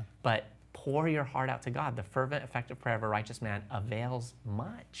evangelism. Yeah. But pour your heart out to God. The fervent, effective prayer of a righteous man avails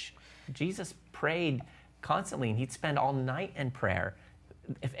much. Jesus prayed constantly, and he'd spend all night in prayer.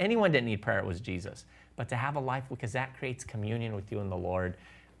 If anyone didn't need prayer, it was Jesus. But to have a life, because that creates communion with you and the Lord,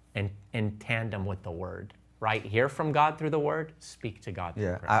 and in tandem with the Word, right? Hear from God through the Word, speak to God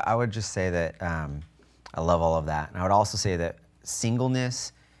through prayer. I would just say that I love all of that. And I would also say that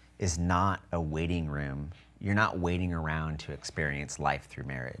singleness is not a waiting room. You're not waiting around to experience life through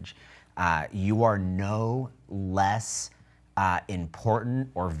marriage. You are no less important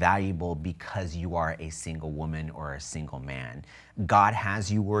or valuable because you are a single woman or a single man. God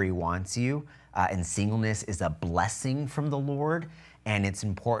has you where He wants you, and singleness is a blessing from the Lord. And it's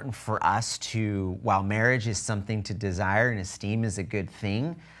important for us to, while marriage is something to desire and esteem as a good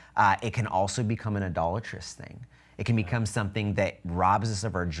thing, it can also become an idolatrous thing. It can become something that robs us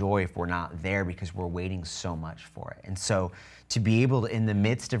of our joy if we're not there because we're waiting so much for it. And so to be able to, in the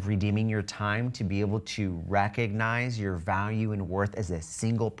midst of redeeming your time, to be able to recognize your value and worth as a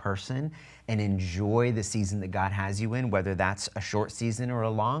single person and enjoy the season that God has you in, whether that's a short season or a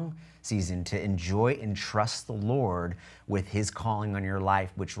long season, to enjoy and trust the Lord with His calling on your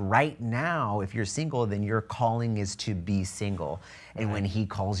life, which right now, if you're single, then your calling is to be single. And when He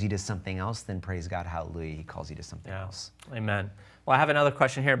calls you to something else, then praise God, hallelujah, He calls you to something else. Amen. Well, I have another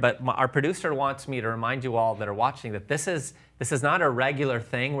question here, but our producer wants me to remind you all that are watching that this is not a regular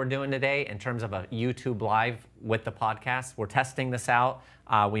thing we're doing today in terms of a YouTube Live with the podcast. We're testing this out.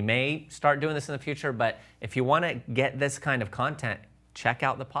 We may start doing this in the future, but if you want to get this kind of content, check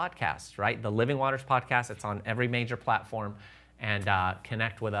out the podcast, right? The Living Waters podcast. It's on every major platform, and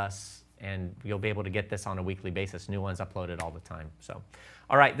connect with us, and you'll be able to get this on a weekly basis. New ones uploaded all the time. So,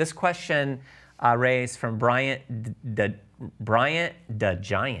 all right, this question raised from Bryant the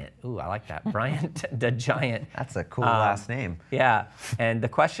Giant. Ooh, I like that. Bryant the Giant. That's a cool last name. Yeah, and the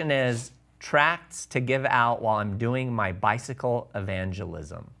question is, tracts to give out while I'm doing my bicycle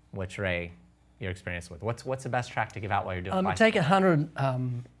evangelism, which, Ray, you're experienced with. What's the best tract to give out while you're doing bicycle? Take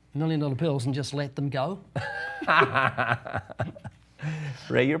 $100 million bills and just let them go.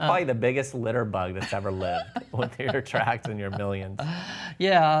 Ray, you're probably the biggest litter bug that's ever lived with your tracts and your millions.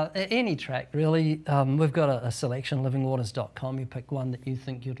 Yeah, any tract, really. We've got a selection, livingwaters.com. You pick one that you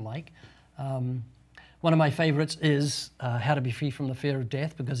think you'd like. One of my favorites is How to Be Free from the Fear of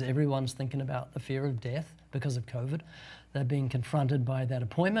Death, because everyone's thinking about the fear of death because of COVID. They're being confronted by that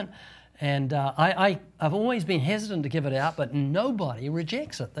appointment. And I've always been hesitant to give it out, but nobody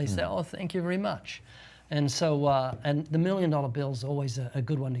rejects it. They say, oh, thank you very much. And so, and the $1 million bill is always a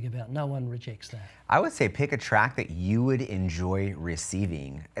good one to give out. No one rejects that. I would say pick a tract that you would enjoy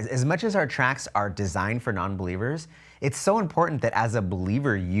receiving. As much as our tracts are designed for non-believers, it's so important that as a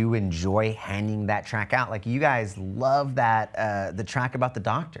believer, you enjoy handing that tract out. Like you guys love that, the tract about the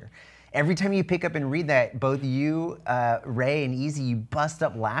doctor. Every time you pick up and read that, both you, Ray, and Easy, you bust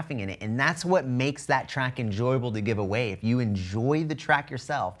up laughing in it. And that's what makes that tract enjoyable to give away. If you enjoy the tract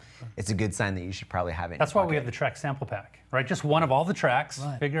yourself, it's a good sign that you should probably have it. That's why we have the tract sample pack, right? Just one of all the tracts.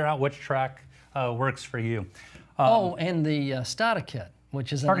 Right. Figure out which tract works for you. And the starter kit,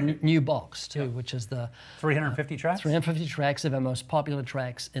 which is a new box too, which is the 350 tracts? 350 tracks of our most popular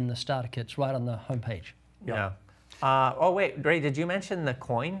tracks in the starter kits right on the homepage. Yeah. Oh, wait, Ray, did you mention the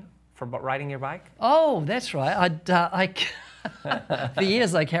coin for riding your bike? Oh, that's right. For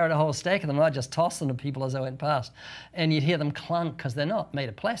years I carried a whole stack of them. I just tossed them to people as I went past. And you'd hear them clunk, because they're not made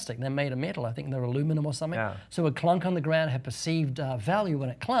of plastic, they're made of metal. I think they're aluminum or something. Yeah. So it would clunk on the ground, had perceived value when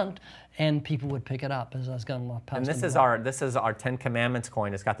it clunked, and people would pick it up as I was going past. And this is our 10 Commandments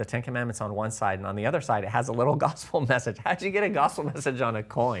coin. It's got the 10 Commandments on one side, and on the other side it has a little gospel message. How'd you get a gospel message on a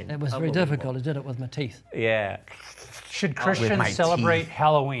coin? It was very difficult. I did it with my teeth. Yeah. Should Christians celebrate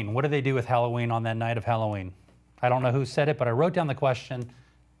Halloween? What do they do with Halloween on that night of Halloween? I don't know who said it, but I wrote down the question.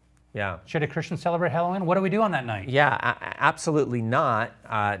 Yeah. Should a Christian celebrate Halloween? What do we do on that night? Yeah, absolutely not.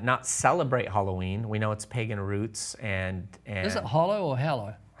 Not celebrate Halloween. We know it's pagan roots and Is it hollow or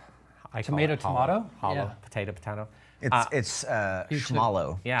hallow? Tomato, tomato? Hollow. Yeah. Potato, potato. It's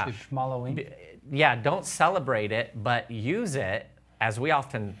schmallow. Yeah. Halloween. Yeah, don't celebrate it, but use it, as we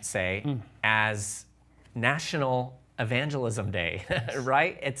often say, as National Evangelism Day,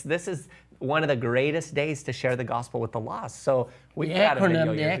 right? This is one of the greatest days to share the gospel with the lost. So we got a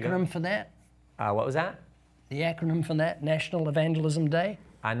video years ago. The acronym for that? What was that? The acronym for that, National Evangelism Day?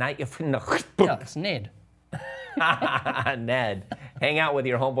 Yeah, it's NED. Ned. Hang out with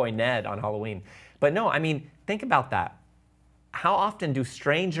your homeboy Ned on Halloween. But no, I mean, think about that. How often do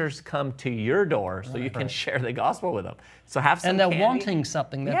strangers come to your door so you can share the gospel with them? So have some And they're candy. wanting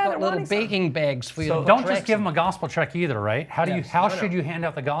something. They've got little baking bags for you. So to don't put just give tracts them a gospel tract either, right? How should you hand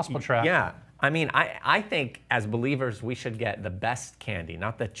out the gospel tract? Yeah. I mean, I think as believers, we should get the best candy,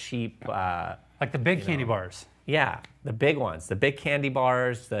 not the cheap. Like the big candy bars. Yeah, the big ones, the big candy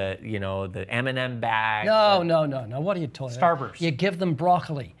bars, the M&M bags. No. What are you talking about? Starburst. You give them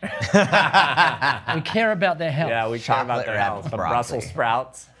broccoli. We care about their health. Yeah, we care about their health. The Brussels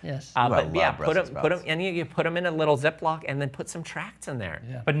sprouts. Yes. But yeah, put them, and you put them in a little Ziploc and then put some tracts in there.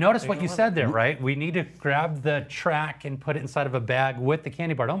 Yeah. But notice what you said there, right? We need to grab the tract and put it inside of a bag with the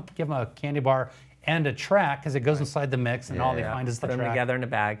candy bar. Don't give them a candy bar and a tract, because it goes inside the mix, and all they find is the Put them tract. together in a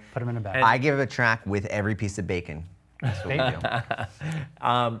bag. Put them in a bag. I give a tract with every piece of bacon. That's what we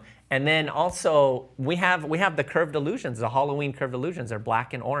do. And then also we have the curved illusions, the Halloween curved illusions. They're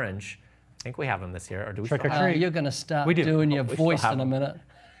black and orange. I think we have them this year, or do we? Trick or still have treat. You're going to start We do. doing your We still voice have in a them. minute.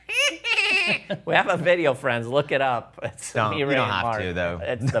 We have a video, friends. Look it up. It's Don't- me, you Ray, don't and have Mark. to, though.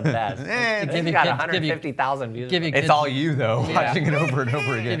 It's the best. Give It's your got kids- 150,000 views. give your It's kids- all you, though, watching it over and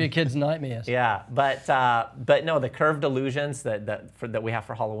over Give again. your kids nightmares. Yeah, but no, the curved illusions that we have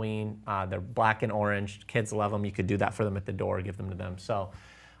for Halloween, they're black and orange. Kids love them. You could do that for them at the door, give them to them. So,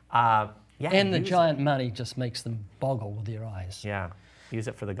 yeah. And the use giant money just makes them boggle with your eyes. it. Yeah, use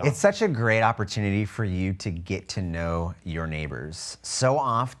it for the gospel. It's such a great opportunity for you to get to know your neighbors. So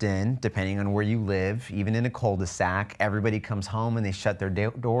often, depending on where you live, even in a cul-de-sac, everybody comes home and they shut their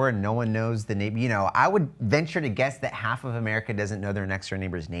door and no one knows the neighbor. You know, I would venture to guess that half of America doesn't know their next door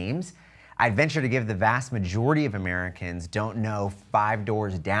neighbor's names. I'd venture to give the vast majority of Americans don't know 5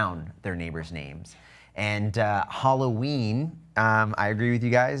 doors down their neighbors' names. And Halloween I agree with you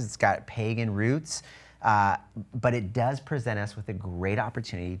guys. It's got pagan roots. But it does present us with a great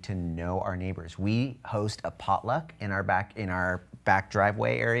opportunity to know our neighbors. We host a potluck in our back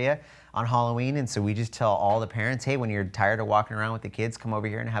driveway area on Halloween, and so we just tell all the parents, hey, when you're tired of walking around with the kids, come over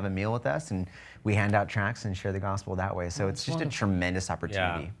here and have a meal with us, and we hand out tracts and share the gospel that way. So it's just a tremendous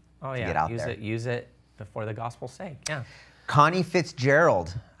opportunity to get out there. Use it for the gospel's sake. Yeah. Connie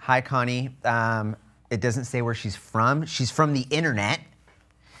Fitzgerald. Hi, Connie. It doesn't say where she's from. She's from the internet.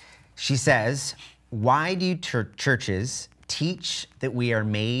 She says, why do churches teach that we are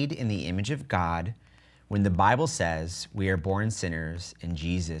made in the image of God when the Bible says we are born sinners and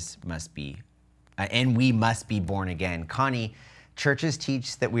Jesus must be, and we must be born again? Connie, churches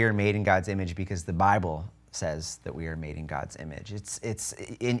teach that we are made in God's image because the Bible says that we are made in God's image.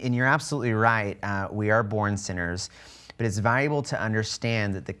 And you're absolutely right. We are born sinners, but it's valuable to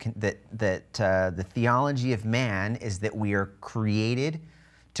understand that the theology of man is that we are created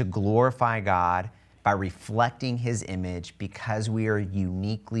to glorify God by reflecting his image because we are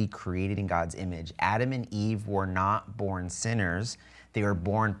uniquely created in God's image. Adam and Eve were not born sinners. They were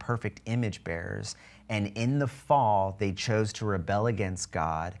born perfect image bearers. And in the fall, they chose to rebel against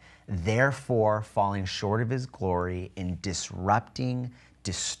God, therefore falling short of his glory and distorting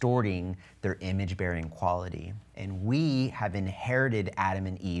their image-bearing quality. And we have inherited Adam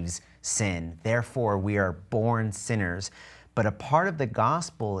and Eve's sin. Therefore, we are born sinners. But a part of the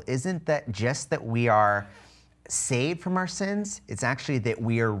gospel isn't that just that we are saved from our sins, it's actually that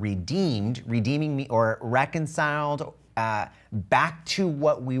we are redeeming or reconciled back to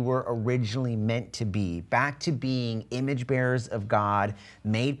what we were originally meant to be, back to being image bearers of God,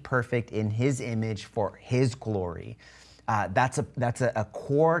 made perfect in his image for his glory. That's a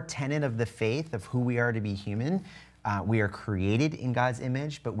core tenet of the faith of who we are to be human. We are created in God's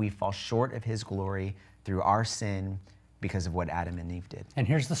image, but we fall short of his glory through our sin because of what Adam and Eve did. And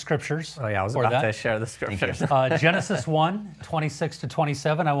here's the scriptures. Oh yeah, I was about to share the scriptures. Genesis 1, 26 to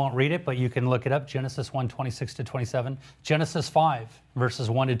 27. I won't read it, but you can look it up. Genesis 1, 26 to 27. Genesis 5,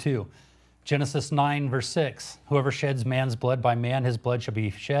 verses 1 to 2. Genesis 9, verse 6. Whoever sheds man's blood, by man his blood shall be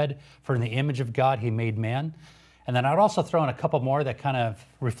shed, for in the image of God he made man. And then I'd also throw in a couple more that kind of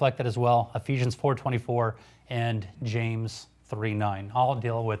reflect that as well. Ephesians 4:24 and James 3:9. All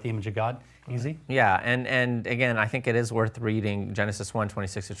deal with the image of God. Easy? Yeah, and again, I think it is worth reading Genesis 1,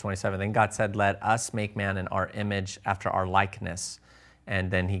 26 to 27. Then God said, let us make man in our image after our likeness. And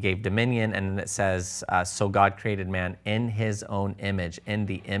then he gave dominion, and it says, so God created man in his own image. In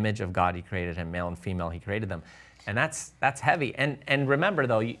the image of God he created him, male and female he created them. And that's heavy. And remember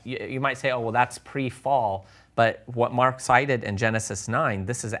though, you might say, oh, well, that's pre-fall. But what Mark cited in Genesis 9,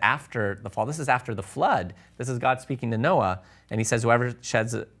 this is after the fall. This is after the flood. This is God speaking to Noah. And he says, whoever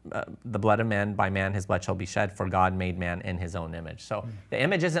sheds the blood of man, by man his blood shall be shed, for God made man in his own image. So the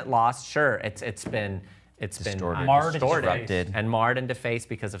image isn't lost. Sure, it's been distorted and marred and defaced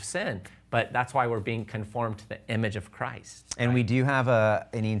because of sin. But that's why we're being conformed to the image of Christ. And we do have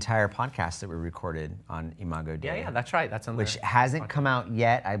an entire podcast that we recorded on Imago Dei. Yeah, that's right. That's on which hasn't come out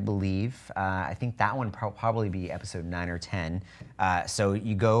yet, I believe. I think that one probably be episode 9 or 10. So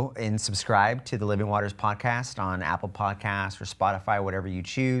you go and subscribe to the Living Waters podcast on Apple Podcasts or Spotify, whatever you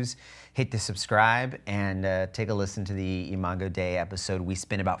choose. Hit the subscribe and take a listen to the Imago Dei episode. We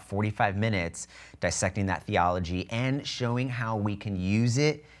spent about 45 minutes dissecting that theology and showing how we can use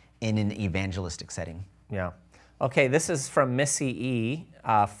it in an evangelistic setting. Yeah. Okay, this is from Missy E.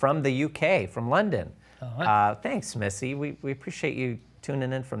 From the UK, from London. Thanks, Missy. We appreciate you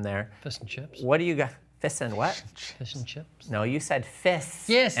tuning in from there. Fish and chips. What do you got? Fish and what? Fish and chips. No, you said fish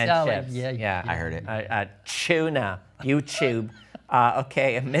yes, and chips. Yeah, I heard it. Tuna, YouTube.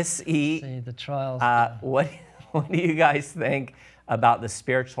 Okay, Miss E. See, the trials. What do you guys think about the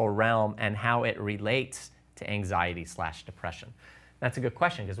spiritual realm and how it relates to anxiety/depression? That's a good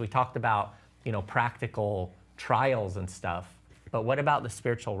question because we talked about, practical trials and stuff. But what about the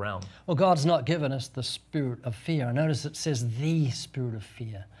spiritual realm? Well, God's not given us the spirit of fear. Notice it says the spirit of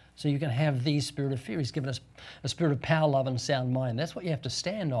fear. So you can have the spirit of fear. He's given us a spirit of power, love, and sound mind. That's what you have to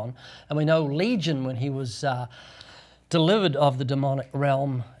stand on. And we know Legion, when he was delivered of the demonic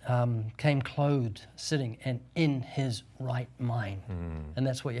realm, came clothed, sitting, and in his right mind. And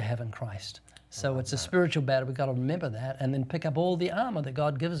that's what you have in Christ. So it's a spiritual battle. We've got to remember that and then pick up all the armor that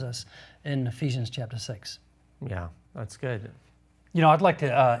God gives us in Ephesians chapter 6. Yeah, that's good. I'd like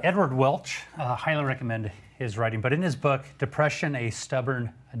to, Edward Welch, highly recommend his writing, but in his book, Depression, A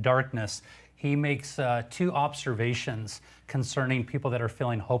Stubborn Darkness, he makes 2 observations concerning people that are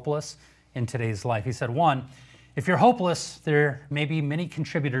feeling hopeless in today's life. He said, 1, if you're hopeless, there may be many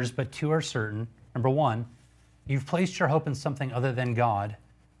contributors, but 2 are certain. Number 1, You've placed your hope in something other than God,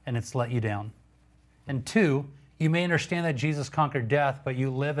 and it's let you down. And 2, you may understand that Jesus conquered death, but you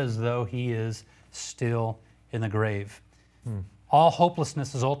live as though he is still in the grave. All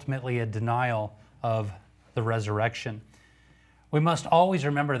hopelessness is ultimately a denial of the resurrection. We must always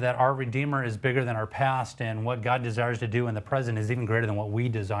remember that our Redeemer is bigger than our past, and what God desires to do in the present is even greater than what we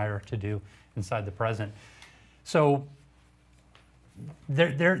desire to do inside the present. So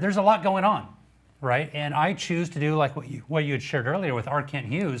there's a lot going on, right? And I choose to do like what you had shared earlier with R. Kent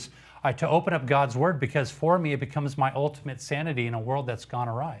Hughes, to open up God's Word, because for me it becomes my ultimate sanity in a world that's gone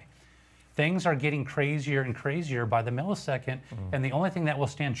awry. Things are getting crazier and crazier by the millisecond, and the only thing that will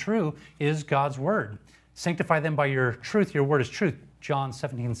stand true is God's Word. Sanctify them by your truth. Your word is truth. John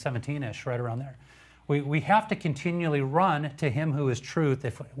 17:17-ish, right around there. We have to continually run to him who is truth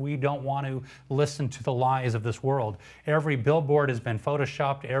if we don't want to listen to the lies of this world. Every billboard has been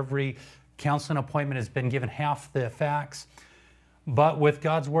photoshopped. Every counseling appointment has been given half the facts. But with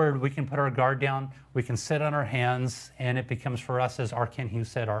God's Word, we can put our guard down, we can sit on our hands, and it becomes for us, as R. Kent Hughes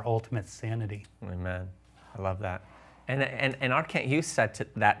said, our ultimate sanity. Amen. I love that. And R. Kent Hughes said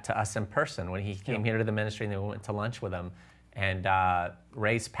that to us in person when he came here to the ministry, and then we went to lunch with him. And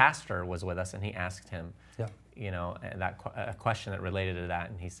Ray's pastor was with us, and he asked him, a question that related to that,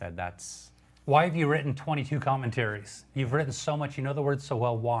 and he said, "That's why have you written 22 commentaries? You've written so much, you know the word so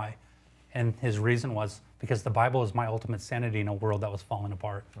well. Why?" And his reason was, because the Bible is my ultimate sanity in a world that was falling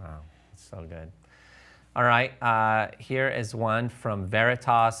apart. Wow, that's so good. All right, here is one from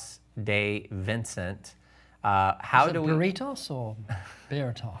Veritas de Vincent. How is it do we? Veritas or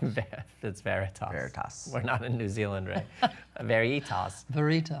Veritas? It's Veritas. Veritas. We're not in New Zealand, right? Veritas.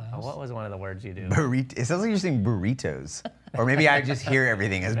 Veritas. What was one of the words you do? It sounds like you're saying burritos. Or maybe I just hear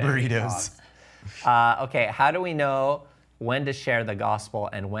everything as burritos. Okay, how do we know when to share the gospel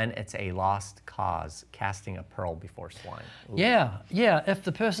and when it's a lost cause, casting a pearl before swine? Ooh. Yeah. If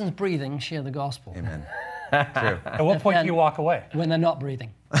the person's breathing, share the gospel. Amen. True. At what point do you walk away? When they're not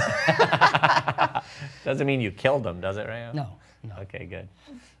breathing. Doesn't mean you killed them, does it, Rayo? No. Okay, good.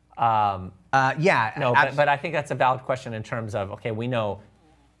 Yeah. No, but I think that's a valid question in terms of, okay, we know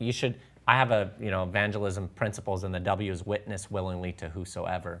you should, I have evangelism principles, and the W is witness willingly to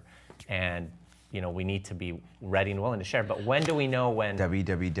whosoever. And we need to be ready and willing to share. But when do we know when?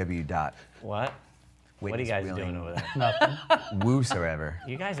 www. What? What are you guys doing over there? Nothing. Whosoever.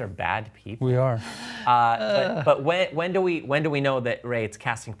 You guys are bad people. We are. But when do we know that, Ray, it's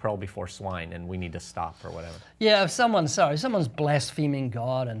casting pearl before swine and we need to stop or whatever? Yeah, if someone's blaspheming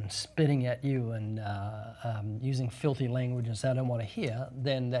God and spitting at you and using filthy language and saying, "I don't want to hear,"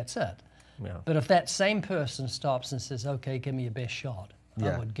 then that's it. Yeah. But if that same person stops and says, "Okay, give me your best shot," I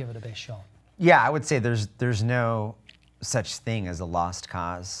Yeah. would give it a best shot. Yeah, I would say there's no such thing as a lost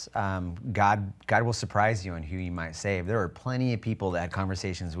cause. God will surprise you on who you might save. There were plenty of people that had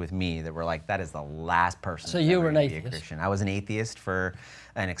conversations with me that were like, "That is the last person." So you were an ever to be a atheist? Christian. I was an atheist for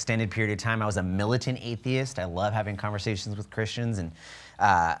an extended period of time. I was a militant atheist. I love having conversations with Christians and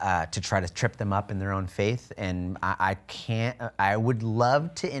to try to trip them up in their own faith. And I would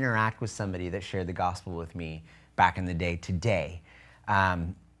love to interact with somebody that shared the gospel with me back in the day today.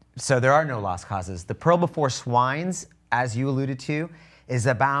 So there are no lost causes. The pearl before swines, as you alluded to, is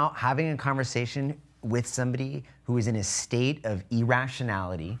about having a conversation with somebody who is in a state of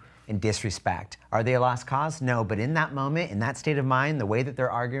irrationality and disrespect. Are they a lost cause? No, but in that moment, in that state of mind, the way that they're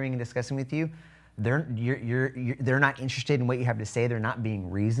arguing and discussing with you, they're not interested in what you have to say. They're not being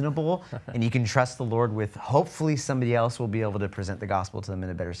reasonable, and you can trust the Lord with, hopefully somebody else will be able to present the gospel to them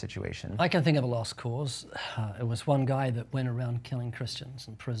in a better situation. I can think of a lost cause. It was one guy that went around killing Christians,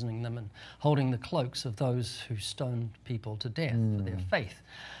 imprisoning them, and holding the cloaks of those who stoned people to death for their faith.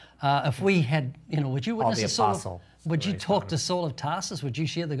 If we had, would you witness the a Saul? apostle. Would you talk to Saul of Tarsus? Would you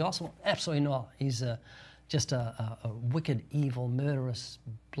share the gospel? Absolutely not. He's just a wicked, evil, murderous,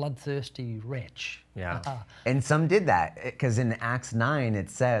 bloodthirsty wretch. Yeah. And some did that, because in Acts 9 it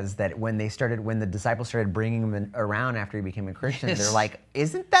says that when the disciples started bringing him around after he became a Christian, Yes. they're like,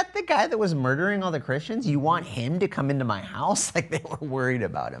 "Isn't that the guy that was murdering all the Christians? You want him to come into my house?" Like, they were worried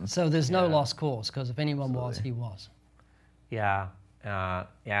about him. So there's no lost cause, because if anyone was, he was. Yeah.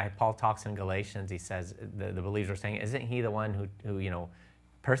 Paul talks in Galatians. He says the believers were saying, "Isn't he the one who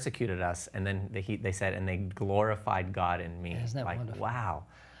persecuted us?" And then they said, "And they glorified God in me." Isn't that like, wonderful? wow.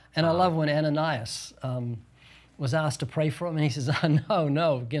 And I love when Ananias was asked to pray for him, and he says, "Oh,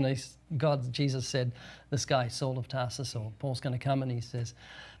 no." Jesus said, "This guy, Saul of Tarsus, or Paul's going to come," and he says,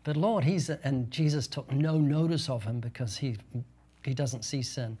 "But Lord, and Jesus took no notice of him because he doesn't see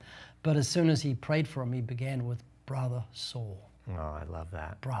sin. But as soon as he prayed for him, he began with, 'Brother Saul.'" Oh, I love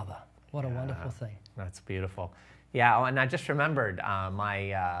that. Brother. What a wonderful thing. That's beautiful. Yeah, and I just remembered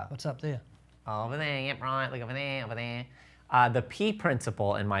my... What's up there? over there, yep, right, look over there, over there. The P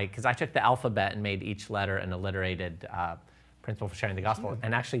principle in my, because I took the alphabet and made each letter an alliterated principle for sharing the gospel.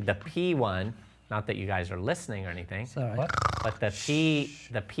 And actually the P one, not that you guys are listening or anything, Sorry. but the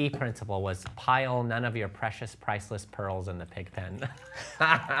P principle was pile none of your precious, priceless pearls in the pig pen.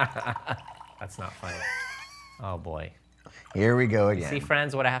 That's not funny. Oh boy. Here we go again. See,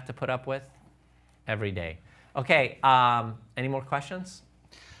 friends, what I have to put up with every day. Okay, any more questions?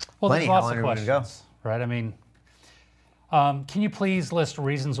 Well, Plenty. there's How lots long of are we gonna go? questions, right? I mean, can you please list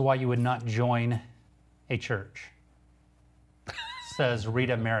reasons why you would not join a church? Says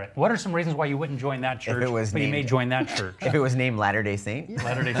Rita Merritt. What are some reasons why you wouldn't join that church, but you may join that church? If it was named Latter-day Saint?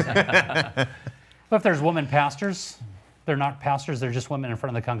 Latter-day Saint. Well, if there's women pastors, they're not pastors, they're just women in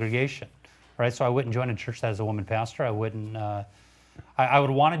front of the congregation, right? So I wouldn't join a church that has a woman pastor. I wouldn't... I would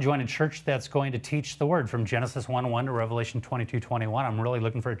want to join a church that's going to teach the word from Genesis 1:1 to Revelation 22:21. I'm really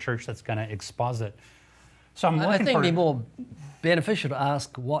looking for a church that's going to exposit. So I'm I looking think for... it'd be more beneficial to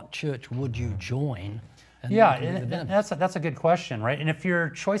ask what church would you join? And Yeah, then look at them. that's a good question, right? And if your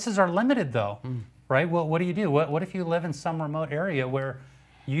choices are limited, though, right? Well, what do you do? What if you live in some remote area where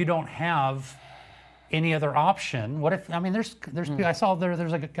you don't have any other option? What if, I mean, there's I saw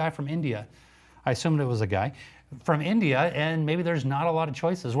there's like a guy from India. I assumed it was a guy from India, and maybe there's not a lot of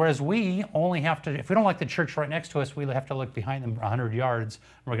choices. Whereas we only have to, if we don't like the church right next to us, we have to look behind them 100 yards,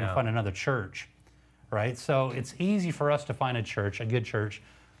 and we're going to find another church, right? So it's easy for us to find a church, a good church.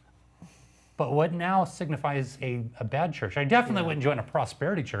 But what now signifies a bad church? I definitely wouldn't join a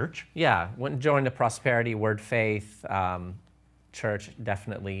prosperity church. Yeah, wouldn't join the prosperity, word faith church,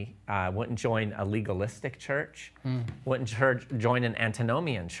 definitely. Wouldn't join a legalistic church. Wouldn't join an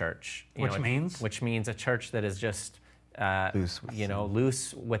antinomian church. Which means? Which means a church that is just, Loose with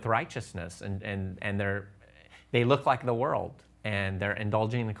loose with righteousness. And they look like the world. And they're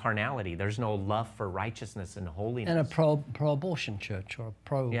indulging in carnality. There's no love for righteousness and holiness. And a pro-abortion church or a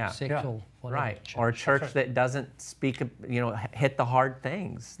pro-sexual whatever Right, church. or a church that doesn't speak, hit the hard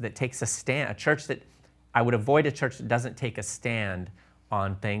things, that takes a stand. A church that, I would avoid a church that doesn't take a stand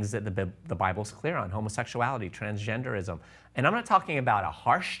on things that the Bible's clear on, homosexuality, transgenderism. And I'm not talking about a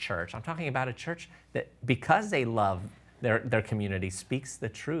harsh church. I'm talking about a church that, because they love their community, speaks the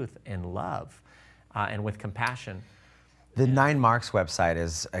truth in love and with compassion. The 9 Marks website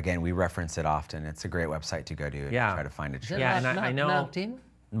is, again, we reference it often. It's a great website to go to and try to find a Is church. that Yeah, Mark, and I know- Mark Dean?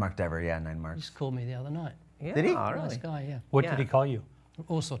 Mark Dever, yeah, 9 He Marks. just called me the other night. Yeah, Did he? oh, Nice really? guy, yeah. What Yeah. did he call you?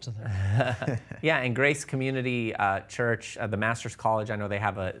 All sorts of things. Yeah, and Grace Community Church, the Master's College, I know they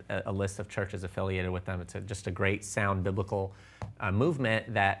have a list of churches affiliated with them. It's just a great, sound, biblical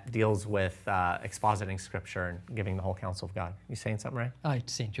movement that deals with expositing Scripture and giving the whole counsel of God. You saying something, Ray? I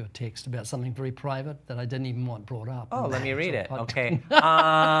sent you a text about something very private that I didn't even want brought up. Oh, let me read it. So I- Okay.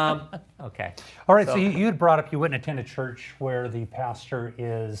 Okay. All right, so you had brought up you wouldn't attend a church where the pastor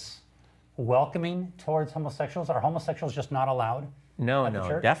is welcoming towards homosexuals. Are homosexuals just not allowed? No, At the no,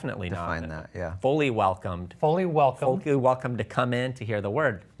 church? definitely Define not. that, yeah. Fully welcomed. Fully welcome. Fully welcome to come in to hear the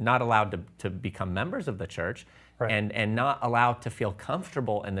word. Not allowed to become members of the church. Right. And not allowed to feel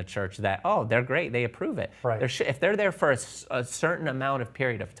comfortable in the church that, oh, they're great, they approve it. Right. If they're there for a certain amount of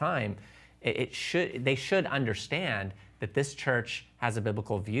period of time, they should understand that this church has a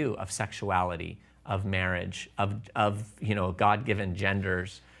biblical view of sexuality, of marriage, of God-given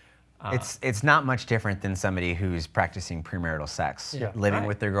genders. It's not much different than somebody who's practicing premarital sex, Yeah. living Right.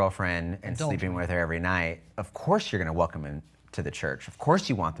 with their girlfriend and Adultery. sleeping with her every night. Of course you're going to welcome them to the church. Of course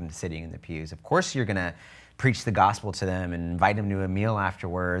you want them sitting in the pews. Of course you're going to preach the gospel to them and invite them to a meal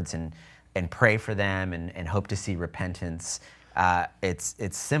afterwards and pray for them and hope to see repentance. It's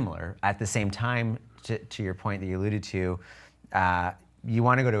similar. At the same time, to your point that you alluded to, you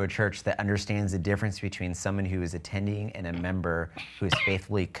want to go to a church that understands the difference between someone who is attending and a member who is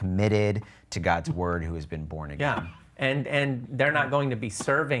faithfully committed to God's word, who has been born again. Yeah. And they're not going to be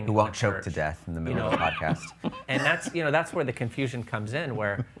serving Who won't the choke church. to death in the middle of the podcast. And that's where the confusion comes in,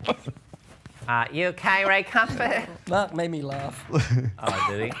 where you okay, Ray Comfort? Mark made me laugh. Oh,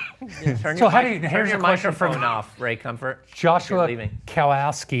 did he? Turn So your how do you- turn here's your a question microphone from- off, Ray Comfort. You're Joshua leaving.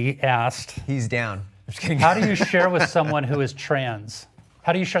 Kowalski asked, He's down. I'm just kidding. how do you share with someone who is trans?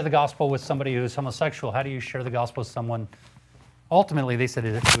 How do you share the gospel with somebody who is homosexual? How do you share the gospel with someone, ultimately they said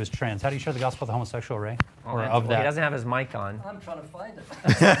it was trans. How do you share the gospel with a homosexual, Ray? Or of He that? doesn't have his mic on. I'm trying to find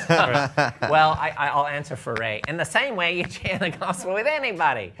it. Well, I'll answer for Ray. In the same way you share the gospel with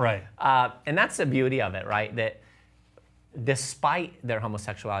anybody. Right. And that's the beauty of it, right? That despite their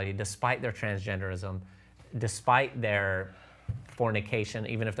homosexuality, despite their transgenderism, despite their fornication,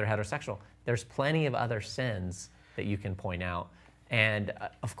 even if they're heterosexual. There's plenty of other sins that you can point out. And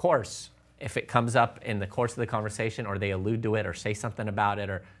of course, if it comes up in the course of the conversation or they allude to it or say something about it,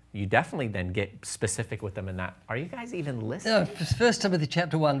 or you definitely then get specific with them in that. Are you guys even listening? 1 Timothy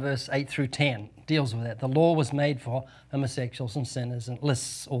chapter 1, verse 8 through 10 deals with that. The law was made for homosexuals and sinners, and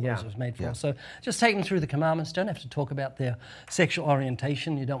lists all those it was made for. Yeah. So just take them through the commandments. Don't have to talk about their sexual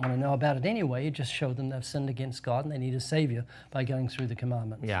orientation. You don't want to know about it anyway. You just show them they've sinned against God and they need a Savior by going through the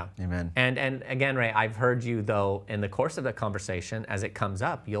commandments. Yeah. Amen. And again, Ray, I've heard you, though, in the course of the conversation, as it comes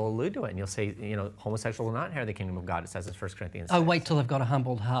up, you'll allude to it and you'll say, you know, homosexual will not inherit the kingdom of God. It says in 1 Corinthians 6. Oh, wait till they've got a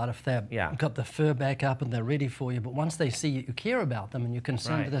humbled heart. If they've got the fur back up and they're ready for you. But once they see you care about them and you're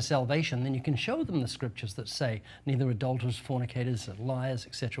concerned for their salvation, then you can show them the scriptures that say neither adulterers, fornicators, liars,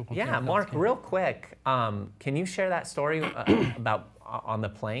 etc. Yeah, Mark, real quick, can you share that story about on the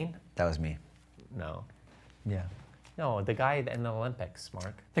plane? That was me. No. Yeah. No, the guy in the Olympics,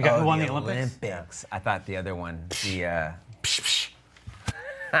 Mark. The guy who won the Olympics? Olympics. I thought the other one, the...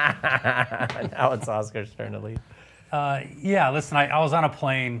 Now it's Oscar's turn to lead. Yeah, listen, I was on a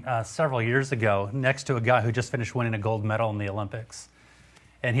plane several years ago next to a guy who just finished winning a gold medal in the Olympics.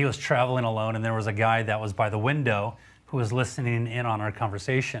 And he was traveling alone, and there was a guy that was by the window who was listening in on our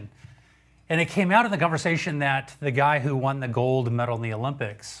conversation. And it came out in the conversation that the guy who won the gold medal in the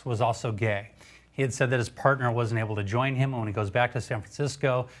Olympics was also gay. He had said that his partner wasn't able to join him, and when he goes back to San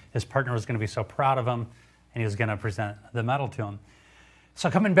Francisco, his partner was going to be so proud of him, and he was going to present the medal to him.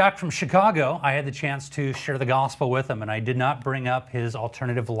 So coming back from Chicago, I had the chance to share the gospel with him, and I did not bring up his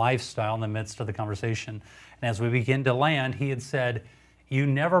alternative lifestyle in the midst of the conversation. And as we begin to land, he had said, "You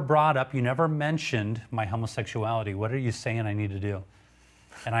never brought up, you never mentioned my homosexuality. What are you saying I need to do?"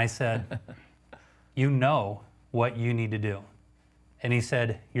 And I said, "You know what you need to do." And he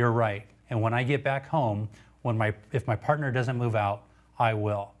said, "You're right. And when I get back home, if my partner doesn't move out, I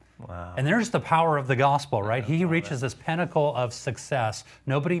will." Wow. And there's the power of the gospel, right? He reaches this pinnacle of success.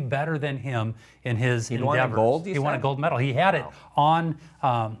 Nobody better than him in his endeavors. Won a gold, he won a gold medal. He had it on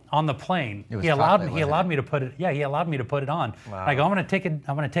the plane. It was He allowed chocolate, me to put it. Yeah, he allowed me to put it on. Wow. I go, I'm going to take it.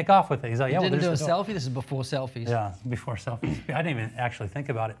 I'm going to take off with it. He's like, "Yeah, well, Didn't do a there's the door." selfie. This is before selfies. Yeah, before selfies. I didn't even actually think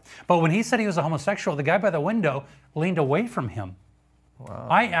about it. But when he said he was a homosexual, the guy by the window leaned away from him. Wow.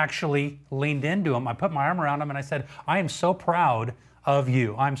 I actually leaned into him. I put my arm around him and I said, "I am so proud of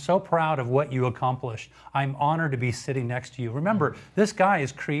you. I'm so proud of what you accomplished. I'm honored to be sitting next to you." Remember, this guy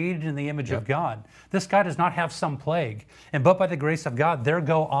is created in the image of God. This guy does not have some plague. But by the grace of God, there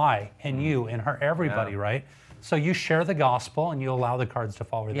go I and you and her, everybody, right? So you share the gospel and you allow the cards to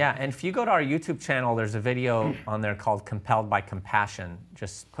fall. Yeah, and if you go to our YouTube channel, there's a video on there called Compelled by Compassion.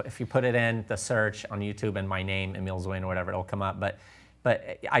 If you put it in the search on YouTube and my name, Emeal Zwayne or whatever, it'll come up. But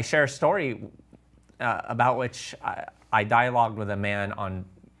I share a story about which I dialogued with a man on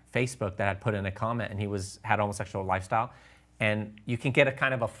Facebook that had put in a comment, and he had homosexual lifestyle. And you can get a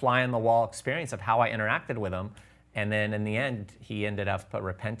kind of a fly on the wall experience of how I interacted with him. And then in the end, he ended up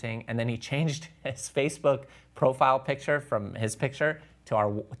repenting. And then he changed his Facebook profile picture from his picture to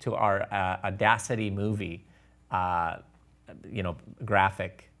our Audacity movie,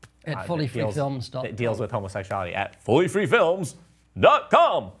 graphic. At fullyfreefilms.com. That deals with homosexuality at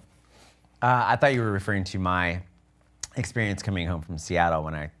fullyfreefilms.com. I thought you were referring to my experience coming home from Seattle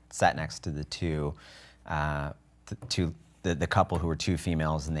when I sat next to the couple who were two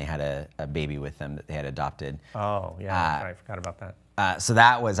females, and they had a baby with them that they had adopted. Oh, yeah, I forgot about that. So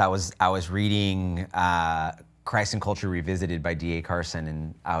that was, I was reading Christ and Culture Revisited by D.A. Carson,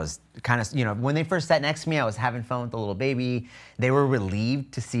 and I was kind of, when they first sat next to me, I was having fun with the little baby. They were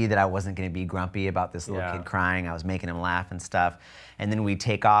relieved to see that I wasn't going to be grumpy about this little kid crying. I was making him laugh and stuff. And then we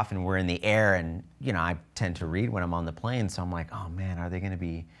take off and we're in the air, and I tend to read when I'm on the plane, so I'm like, oh man, are they going to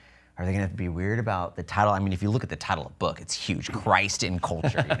be weird about the title? I mean, if you look at the title of the book, it's huge, Christ in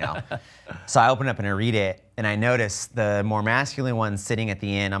Culture, So I open up and I read it, and I notice the more masculine one sitting at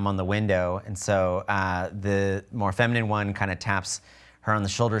the end, I'm on the window, and so the more feminine one kind of taps her on the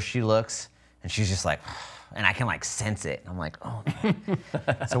shoulder. She looks, and she's just like, and I can sense it. I'm like, oh man.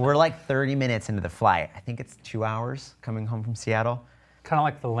 So we're 30 minutes into the flight. I think it's 2 hours coming home from Seattle. Kind of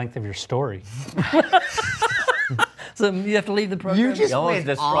like the length of your story. So you have to leave the program. You just almost went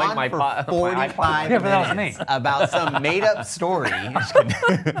destroyed on my for iPod. 45 Yeah, but that was minutes me. about some made-up story.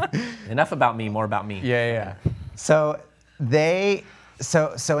 Enough about me, more about me. Yeah. So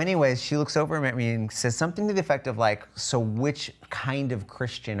anyways, she looks over at me and says something to the effect of so which kind of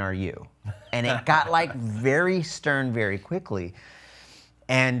Christian are you? And it got very stern very quickly.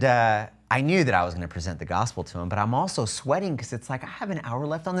 And I knew that I was going to present the gospel to him, but I'm also sweating because it's like, I have an hour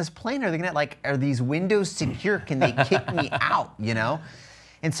left on this plane. Are they going to, are these windows secure? Can they kick me out,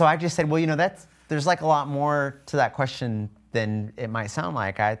 And so I just said, well, there's like a lot more to that question than it might sound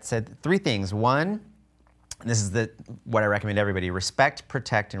like. I said 3 things. 1, and this is what I recommend to everybody: respect,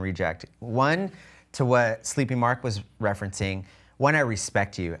 protect, and reject. 1, to what Sleepy Mark was referencing. 1, I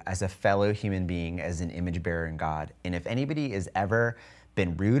respect you as a fellow human being, as an image bearer in God. And if anybody has ever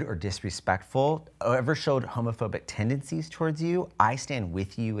been rude or disrespectful, or ever showed homophobic tendencies towards you, I stand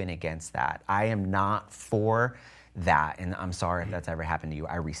with you and against that. I am not for that, and I'm sorry if that's ever happened to you.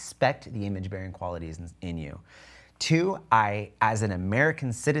 I respect the image-bearing qualities in you. 2, as an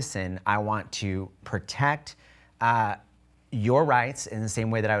American citizen, I want to protect your rights in the same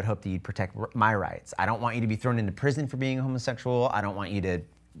way that I would hope that you'd protect my rights. I don't want you to be thrown into prison for being homosexual. I don't want you to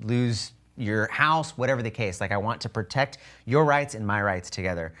lose your house, whatever the case. I want to protect your rights and my rights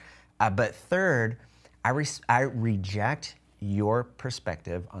together. But 3rd, I reject your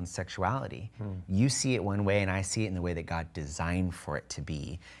perspective on sexuality. You see it one way and I see it in the way that God designed for it to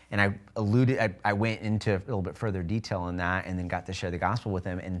be. And I went into a little bit further detail on that and then got to share the gospel with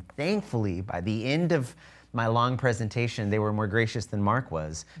them. And thankfully, by the end of my long presentation, they were more gracious than Mark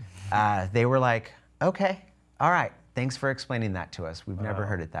was. They were like, okay, all right. Thanks for explaining that to us. We've never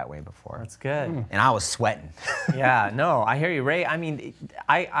heard it that way before. That's good. And I was sweating. Yeah, no, I hear you, Ray. I mean,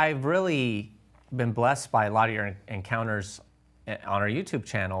 I've really been blessed by a lot of your encounters on our YouTube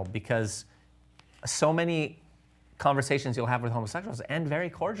channel, because so many conversations you'll have with homosexuals end very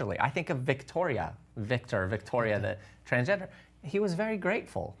cordially. I think of Victoria, the transgender. He was very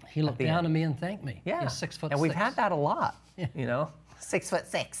grateful. He looked down at me and thanked me. Yeah, He's 6'6". And we've had that a lot,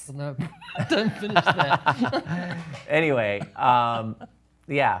 6'6". No, don't finish that. Anyway,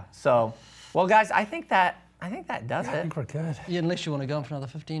 yeah. So, well, guys, I think that does it. I think we're good. Yeah, unless you want to go on for another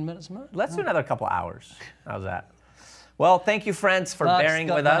 15 minutes, Mark. Let's do another couple hours. How's that? Well, thank you, friends, for bearing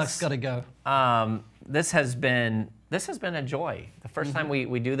with us. Mark's got to go. This has been a joy. The first time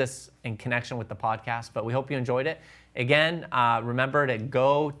we do this in connection with the podcast, but we hope you enjoyed it. Again, remember to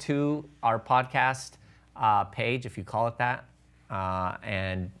go to our podcast page, if you call it that,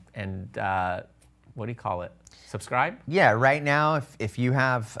 and what do you call it? Subscribe? Yeah, right now, if you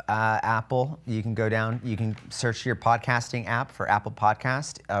have Apple, you can go down, you can search your podcasting app for Apple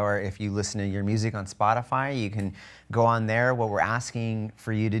Podcast, or if you listen to your music on Spotify, you can go on there. What we're asking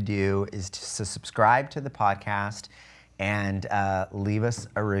for you to do is to subscribe to the podcast and leave us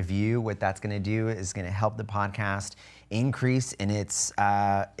a review. What that's going to do is going to help the podcast increase in its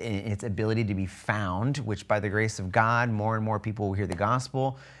ability to be found, which by the grace of God, more and more people will hear the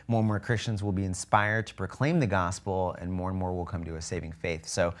gospel, more and more Christians will be inspired to proclaim the gospel, and more will come to a saving faith.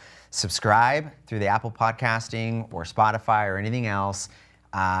 So subscribe through the Apple Podcasting or Spotify or anything else,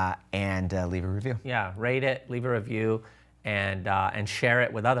 and leave a review. Yeah, rate it, leave a review, and share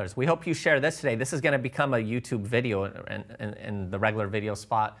it with others. We hope you share this today. This is going to become a YouTube video in the regular video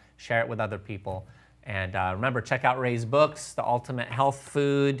spot. Share it with other people. And remember, check out Ray's books, The Ultimate Health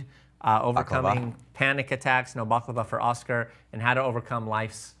Food, Overcoming Panic Attacks, No Baklava for Oscar, and How to Overcome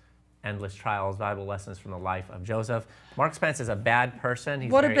Life's Endless Trials, Valuable Lessons from the Life of Joseph. Mark Spence is a bad person.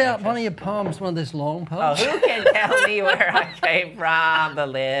 He's What very about anxious. one of your poems, one of those long Oh, poems? who can tell me where I came from? The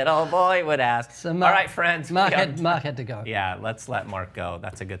little boy would ask. So Mark, all right, friends. Mark had to go. Yeah, let's let Mark go.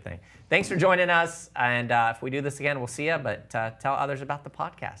 That's a good thing. Thanks for joining us. And if we do this again, we'll see you. But tell others about the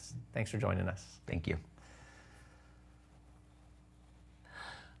podcast. Thanks for joining us. Thank you.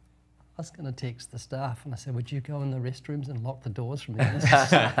 I was going to text the staff and I said, would you go in the restrooms and lock the doors from the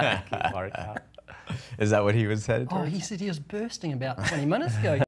inside? Keep Mark out. Is that what he was headed Oh, towards? he said he was bursting about 20 minutes ago.